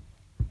at?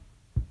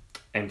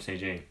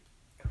 MCG.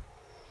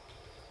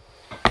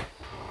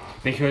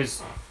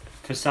 Because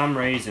for some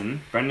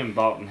reason, Brendan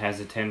Bolton has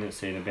a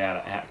tendency to be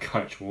able to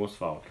outcoach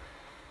Worsfold.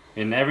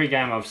 In every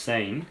game I've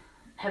seen...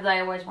 Have they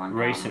always won?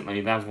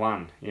 Recently, they've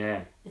won,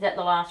 yeah. Is that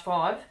the last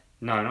 5?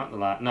 No, not the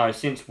last... No,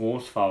 since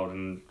Worsfold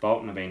and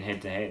Bolton have been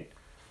head-to-head.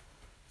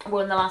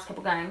 Well, in the last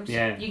couple of games.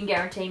 Yeah. You can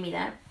guarantee me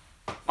that.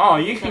 Oh,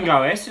 you can go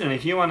Essendon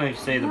if you want to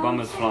see the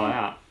Bombers fly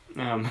out.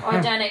 I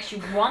don't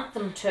actually want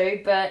them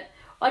to, but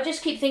I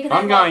just keep thinking...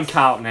 I'm going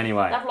Carlton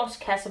anyway. They've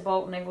lost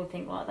Cassabolt and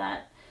everything like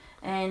that.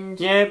 And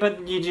yeah,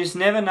 but you just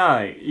never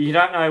know. You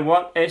don't know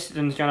what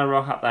Essendon's going to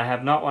rock up. They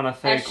have not won a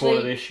third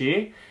quarter this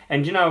year.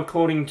 And you know,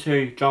 according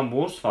to John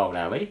Worsfold,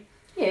 Ali,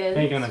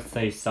 they're going to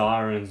see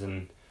sirens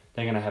and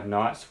they're going to have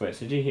night sweats.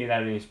 Did you hear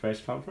that in his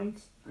press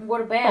conference? What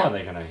about? Oh,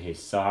 they're going to hear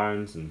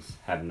sirens and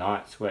have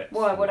night sweats.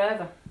 Why?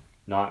 Whatever.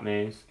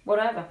 Nightmares.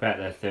 Whatever. About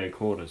their third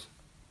quarters.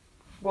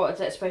 What, is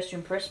that supposed to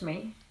impress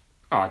me?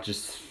 Oh, I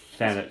just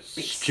found it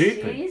Silly,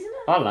 stupid. isn't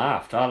it? I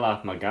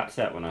laughed my guts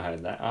out when I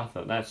heard that. I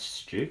thought, that's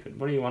stupid.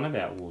 What do you want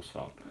about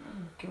Worsfold?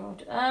 Oh,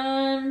 God.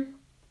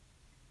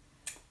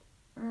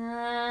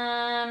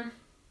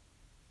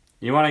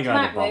 You want to go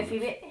to Bombers?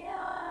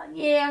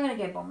 Yeah, I'm going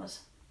to go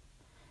Bombers.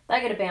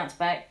 They got to bounce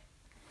back.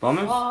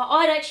 Bombers? Oh,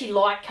 I'd actually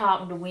like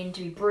Carlton to win,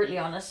 to be brutally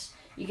honest.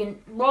 You can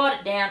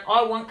write it down.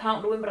 I want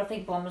Carlton to win, but I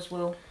think Bombers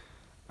will.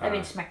 They've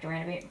been smacked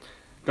around a bit.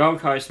 Gold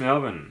Coast,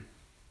 Melbourne.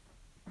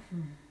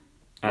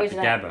 At the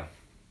Gabba.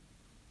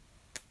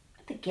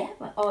 At the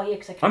Gabba? Oh, yeah,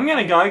 because I'm going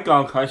to go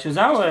Gold Coast because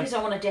because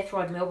I want to death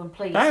ride Melbourne,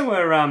 please. They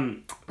were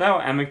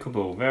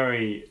amicable,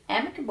 very...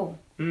 Amicable.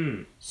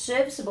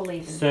 Serviceable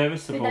even.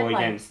 Serviceable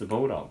against the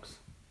Bulldogs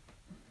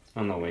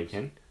on the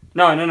weekend.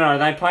 No,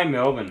 they play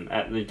Melbourne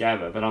at the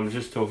Gabba, but I'm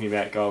just talking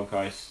about Gold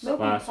Coast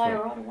Melbourne play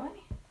week. right away.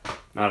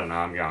 I don't know,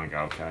 I'm going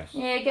Gold Coast.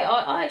 Yeah,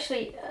 I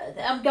actually,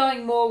 I'm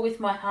going more with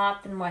my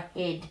heart than my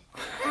head.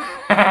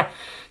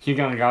 You're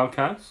going Gold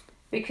Coast?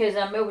 Because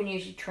Melbourne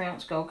usually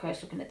trounce Gold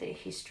Coast looking at their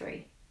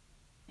history.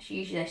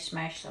 Usually they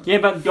smash them. Yeah,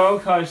 but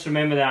Gold Coast,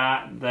 remember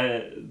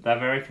they're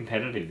very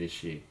competitive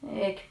this year.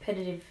 Yeah,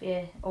 competitive.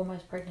 Yeah,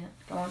 almost pregnant.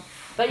 Go on.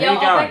 But Where yeah,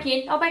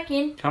 you I'll back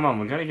in. Come on,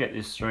 we've got to get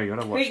this through. You've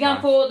got to watch. Who's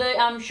going for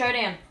the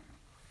showdown?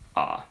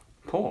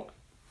 Port.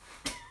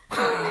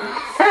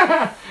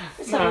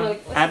 Let's have a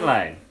look.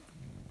 Adelaide.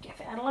 Go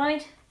for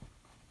Adelaide.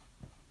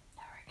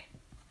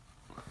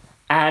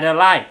 I reckon.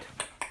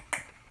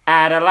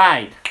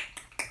 Adelaide.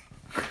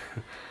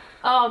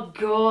 Oh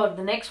God,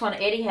 the next one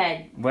Eddie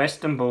had.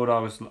 Western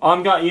Bulldogs.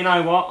 I'm going. You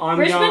know what?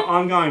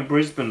 I'm going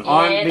Brisbane.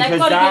 Yeah,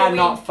 because they are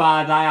not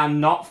far. They are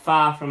not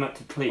far from it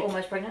to click.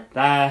 Almost pregnant.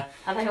 Are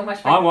they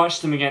almost pregnant? I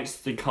watched them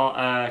against the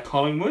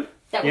Collingwood.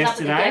 That was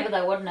yesterday. up at the Gabba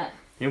though, wasn't it?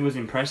 It was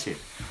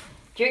impressive.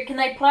 Do you reckon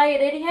they play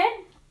at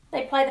Etihad?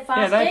 They play the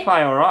fast Yeah, they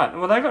play all right.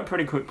 Well, they've got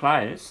pretty quick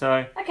players,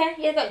 so. Okay,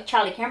 yeah, they've got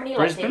Charlie Cameron. He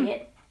Brisbane?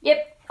 likes Etihad.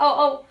 Yep.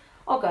 I'll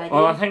go there.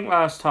 Well, I think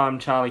last time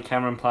Charlie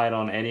Cameron played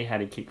on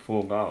Etihad, he kicked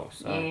 4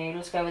 goals. So. Yeah,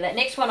 let's go with that.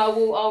 Next one,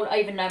 I'll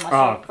even know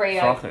myself.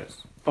 Fockers.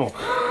 Oh.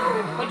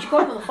 What'd you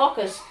call them? The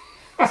Fockers.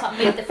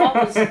 Something Meet the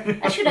Fockers.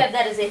 They should have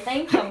that as their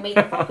theme song, Meet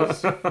the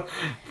Fockers.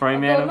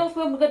 Fremantle. North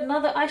Melbourne got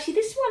another. Actually,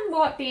 this one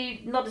might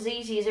be not as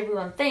easy as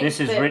everyone thinks.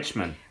 This is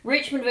Richmond.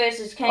 Richmond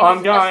versus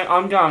Kangas.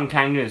 I'm going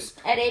Kangas.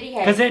 At Etihad.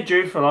 Because they're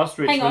due for loss,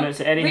 Richmond. Hang on. It's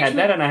Etihad. Richmond.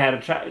 They don't know how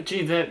to travel.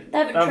 Gee, they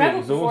haven't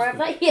travelled before, have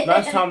they? Yeah.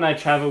 Last time they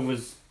travelled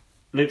was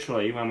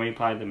literally when we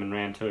played them in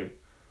round 2.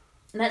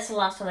 And that's the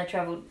last time they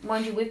travelled.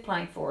 Mind you, we're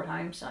playing 4 at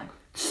home, so.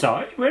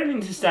 So, we're an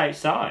interstate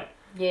side.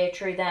 Yeah,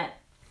 true that.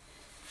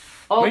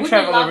 Oh, we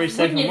travel every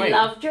second week.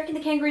 Do you reckon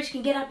the Kangaroos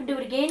can get up and do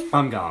it again?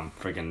 I'm going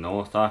friggin'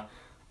 north.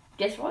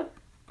 Death Ride?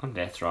 I'm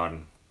death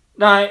riding.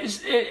 No, it's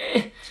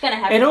going to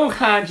happen. It all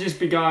can't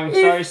just be going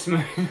so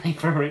smoothly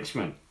for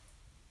Richmond.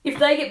 If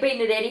they get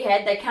beaten at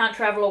Etihad, they can't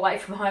travel away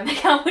from home. They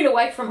can't win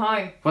away from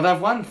home. Well,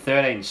 they've won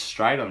 13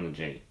 straight on the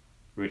G,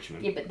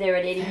 Richmond. Yeah, but they're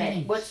at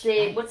Etihad. What's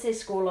their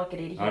score like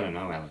at Etihad? I don't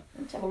know, Alan.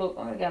 Let's have a look.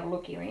 I'm going to go have a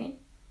look here, Ian.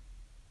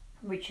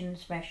 Richmond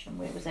smashed them.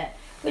 Where was that?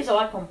 Where's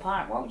Icon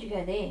Park? Why would you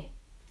go there?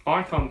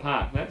 Icon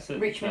Park, that's it.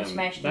 Richmond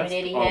smashed them at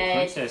Etihad. Oh,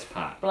 Princess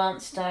Park.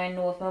 Bluntstone,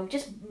 North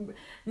Melbourne.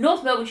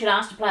 North Melbourne should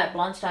ask to play at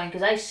Bluntstone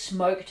because they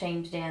smoke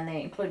teams down there,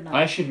 including us.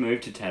 They should move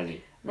to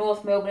Tassie.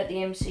 North Melbourne at the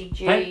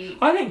MCG.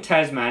 I think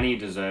Tasmania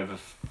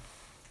deserve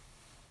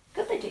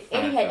God, they do.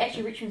 Etihad,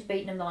 actually, Richmond's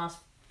beaten them the last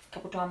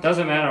couple of times.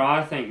 Doesn't matter.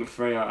 I think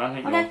Freo. I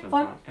think okay,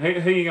 fine.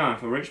 Who are you going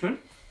for? Richmond?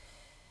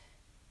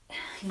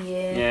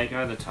 Yeah. Yeah,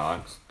 go the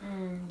Tigers.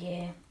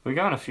 Yeah. We're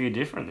going a few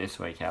different this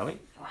week, Ali.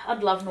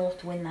 I'd love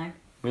North to win though.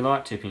 We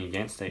like tipping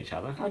against each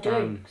other. I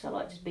do, because I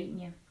like just beating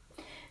you.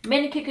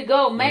 Men kick a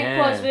goal.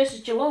 Magpies versus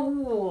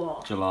Geelong. Ooh.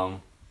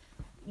 Geelong.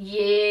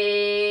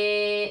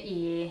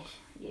 Yeah.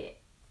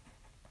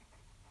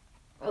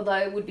 Although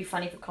it would be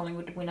funny for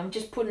Collingwood to win. I'm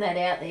just putting that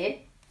out there.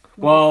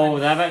 Well,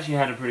 they've actually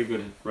had a pretty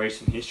good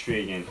recent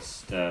history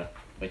against the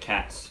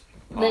Cats.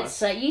 Let's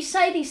say you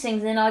say these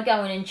things, then I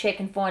go in and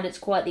check and find it's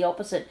quite the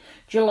opposite.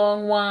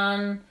 Geelong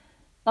won.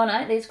 Oh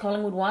no, there's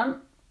Collingwood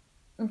won.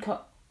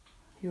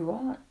 You're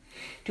right.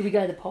 Do we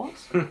go the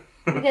Pies? Do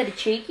we go the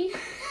Cheeky?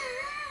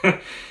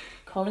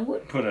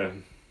 Collingwood? Put a...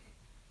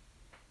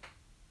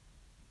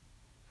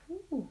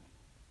 Ooh.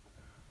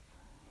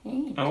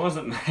 Yeah. I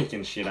wasn't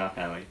making shit up,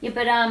 Ali. Yeah,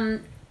 but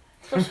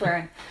stop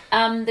swearing.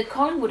 The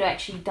Collingwood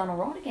actually done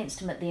alright against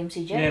them at the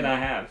MCG. Yeah, they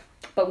have.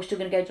 But we're still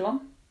going to go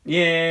Geelong?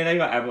 Yeah, they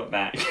got Ablett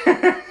back.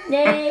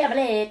 Yeah,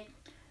 Ablett.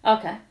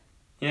 Okay.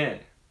 Yeah.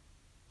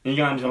 You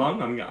going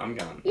Geelong? I'm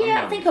going.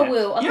 Yeah, I think I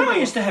will. I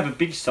used to have a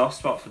big soft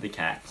spot for the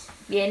Cats.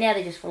 Yeah, now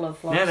they're just full of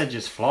flogs. Now they're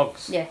just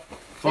flogs. Yeah.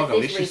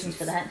 There's reasons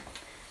for that.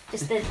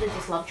 They're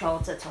just love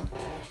childs, that's all.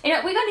 You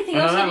know, we got anything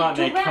else I don't to like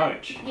talk their about?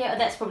 coach. Yeah,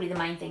 that's probably the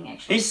main thing,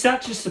 actually. He's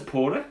such a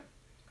supporter.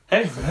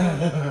 Hey.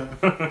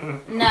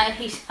 No,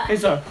 he's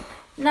a...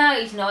 No,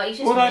 he's not. He's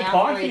just Although an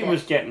Pikey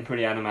was getting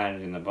pretty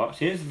animated in the box.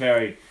 He was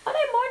very... I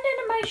don't mind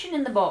animation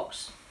in the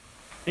box.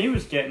 He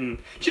was getting...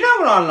 Do you know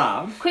what I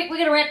love? Quick, we're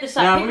going to wrap this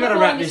up. No, we've got to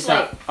wrap this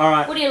up.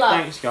 Alright. What do you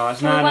love? Thanks, guys.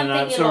 Tell me one No,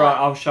 thing it's you alright.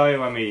 like. I'll show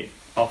you when we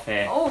off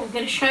air. Oh, you're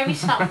going to show me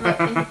something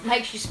that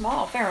makes you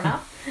smile. Fair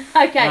enough.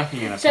 Okay.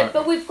 Nothing in a So, poke.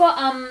 but we've got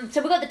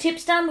the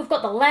tips done. We've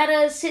got the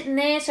ladders sitting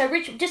there. So,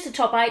 just the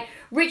top 8: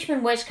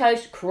 Richmond, West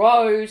Coast,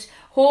 Crows,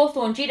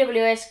 Hawthorn,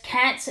 GWS,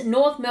 Cats,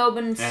 North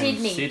Melbourne, And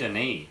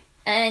Sydney,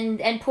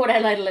 and Port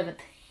Adelaide 11th.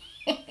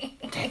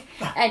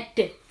 And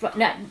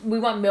no, we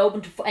want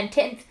Melbourne and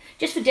 10th,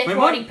 just for death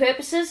riding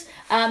purposes.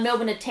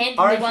 Melbourne at 10th.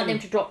 We want them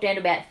to drop down to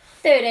about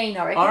 13.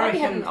 I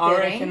reckon.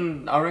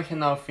 I reckon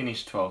they'll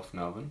finish 12th,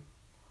 Melbourne.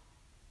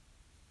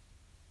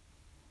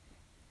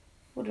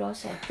 What did I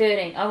say?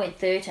 13. I went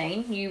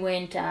 13. You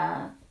went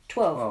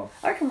 12.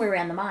 I reckon we're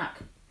around the mark.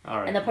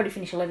 And they'll probably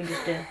finish 11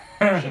 just to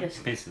shit us.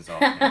 Pisses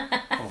off. Yeah.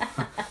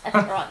 That's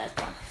right, that's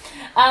fine.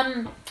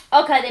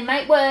 Okay then,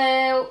 mate.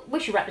 Well, we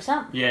should wrap this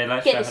up. Yeah,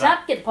 let's get wrap this it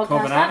up. Get the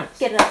podcast up.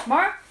 Get it up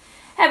tomorrow.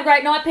 Have a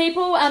great night,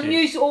 people.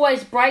 News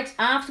always breaks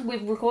after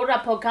we've recorded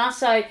our podcast,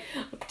 so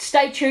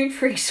stay tuned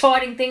for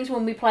exciting things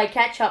when we play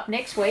catch up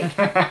next week.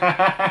 Good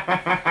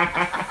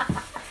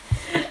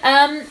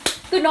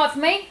night for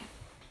me.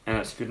 And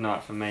it's good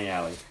night for me,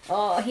 Ali.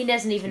 Oh, he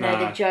doesn't even know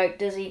the joke,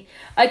 does he?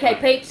 Okay,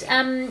 peeps,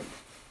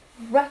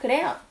 rock it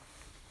out.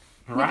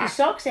 With your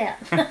socks out.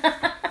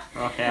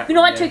 Rock out. Good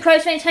night, Two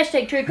Crows fans.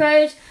 Hashtag Two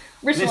Crows.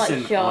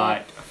 Listen,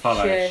 like,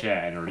 follow,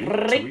 share, and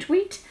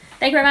retweet.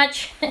 Thank you very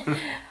much.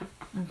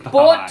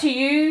 Brought to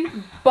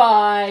you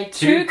by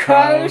Two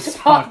Crows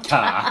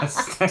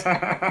Podcast.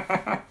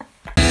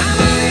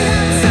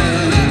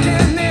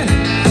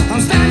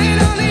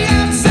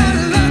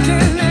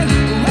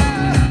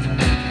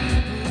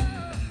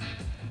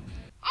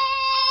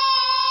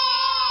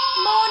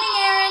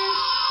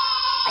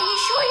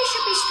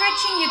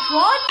 Stretching your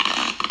quad?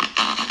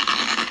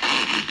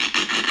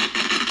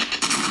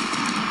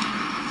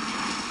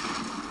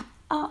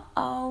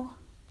 Uh-oh.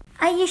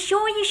 Are you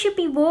sure you should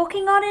be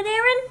walking on it,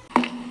 Erin?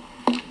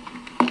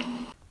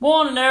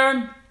 Morning,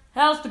 Erin.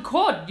 How's the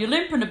quad? You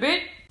limping a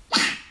bit?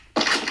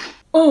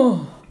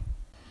 Oh.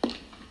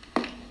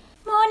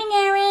 Morning,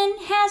 Erin.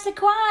 How's the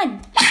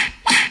quad?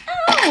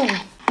 Oh.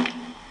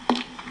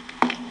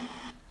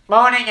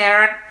 Morning,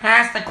 Erin.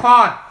 How's the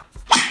quad?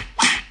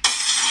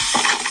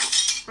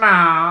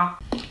 Aww.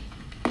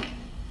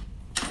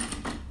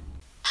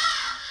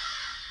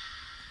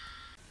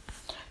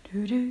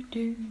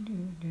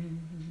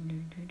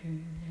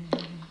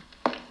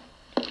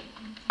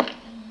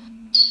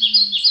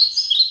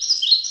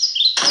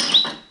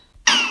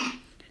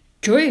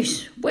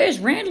 Jeez, where's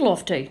Randall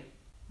off to?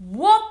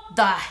 What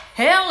the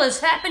hell has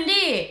happened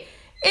here?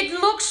 It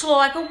looks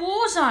like a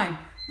war zone.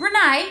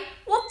 Renee,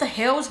 what the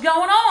hell's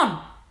going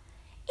on?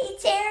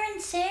 It's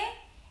Erin, sir.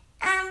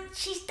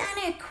 She's done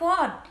her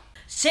quad.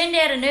 Send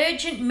out an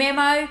urgent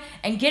memo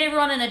and get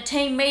everyone in a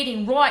team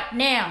meeting right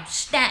now,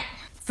 stat.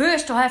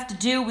 First I have to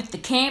deal with the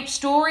camp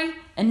story,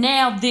 and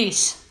now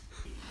this.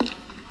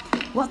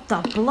 What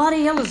the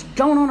bloody hell is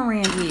going on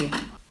around here?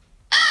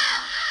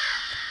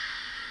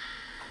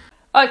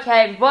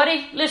 Okay,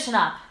 everybody, listen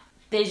up.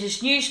 There's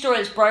this news story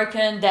that's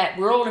broken that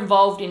we're all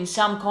involved in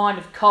some kind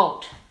of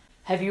cult.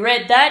 Have you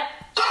read that?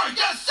 Sir,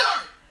 yes,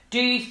 sir! Do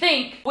you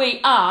think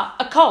we are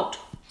a cult?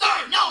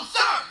 Sir, no,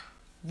 sir!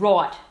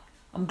 Right.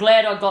 I'm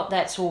glad I got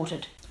that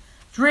sorted.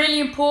 It's really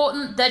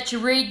important that you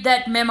read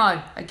that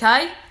memo,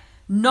 okay?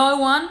 No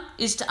one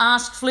is to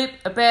ask Flip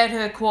about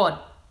her quad.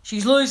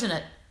 She's losing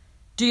it.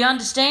 Do you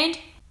understand?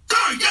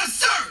 Sir, yes,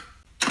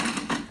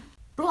 sir!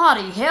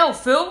 Bloody hell,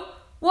 Phil.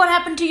 What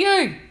happened to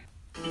you?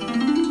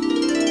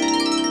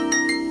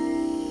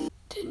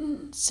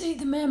 Didn't see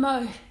the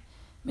memo,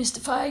 Mr.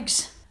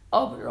 Fags.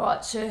 I'll be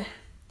right, sir.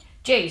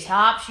 Geez,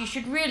 Harps, you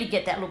should really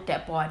get that looked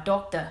at by a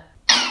doctor.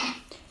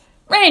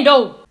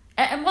 Randall!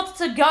 And what's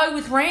the go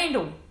with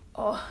Randall?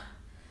 Oh,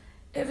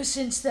 ever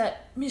since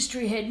that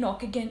mystery head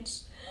knock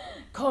against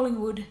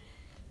Collingwood,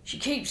 she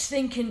keeps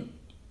thinking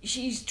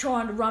she's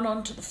trying to run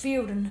onto the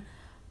field and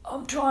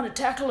I'm trying to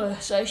tackle her,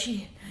 so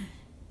she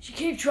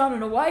keeps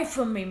running away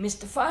from me,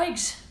 Mr.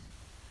 Fags.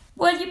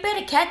 Well, you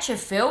better catch her,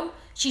 Phil.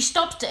 She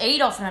stops to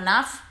eat often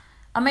enough.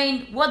 I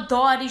mean, what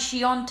diet is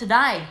she on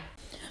today?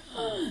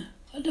 I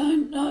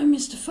don't know,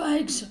 Mr.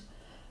 Fags.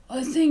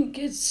 I think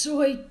it's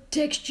soy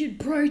textured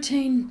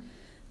protein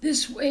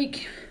this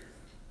week.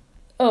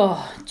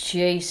 Oh,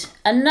 jeez.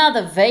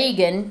 Another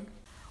vegan?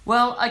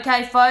 Well,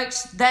 okay,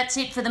 folks, that's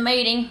it for the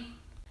meeting.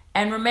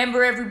 And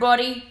remember,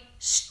 everybody,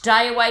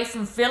 stay away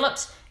from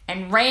Phillips,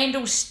 and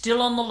Randall's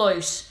still on the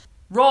loose.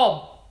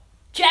 Rob,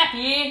 chap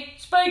here,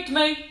 speak to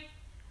me.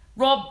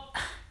 Rob,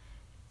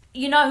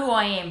 you know who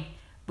I am.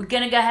 We're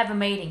going to go have a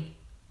meeting.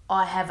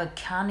 I have a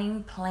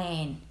cunning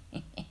plan.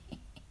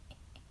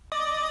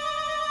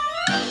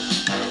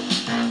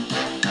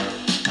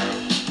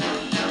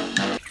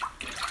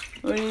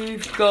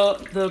 We've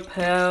got the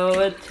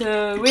power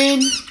to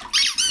win.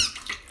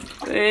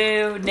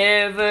 We'll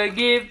never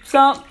give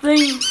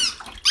something.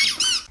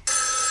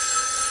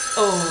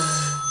 Oh,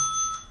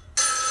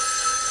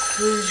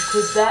 who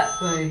could that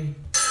be?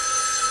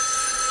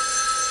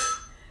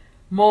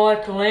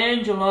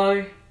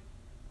 Michelangelo.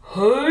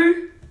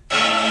 Who?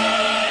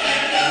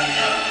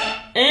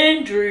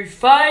 Andrew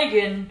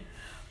Fagan.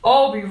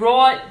 I'll be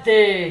right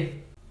there.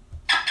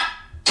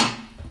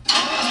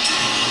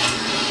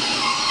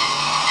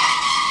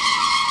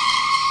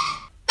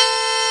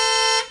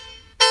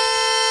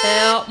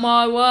 Out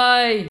my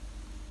way.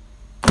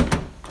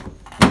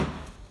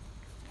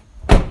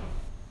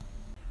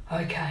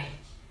 Okay.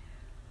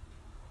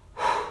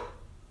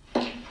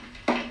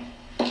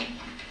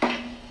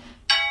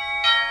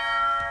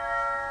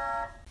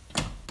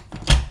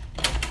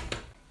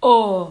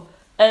 Oh,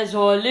 as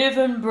I live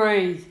and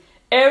breathe,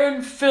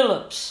 Erin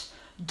Phillips,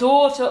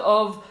 daughter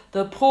of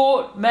the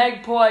Port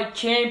Magpie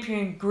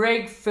champion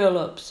Greg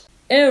Phillips.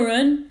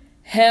 Erin,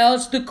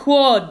 how's the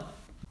quad?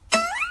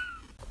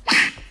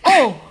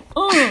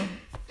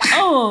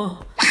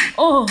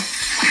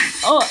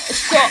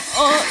 Stop.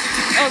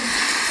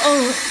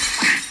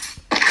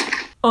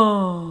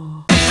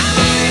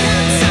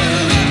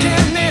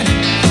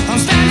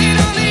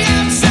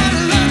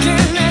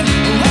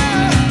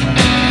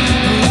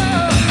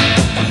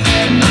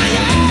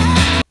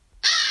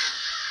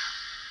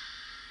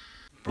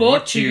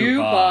 Brought to you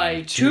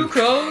by Two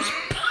Crows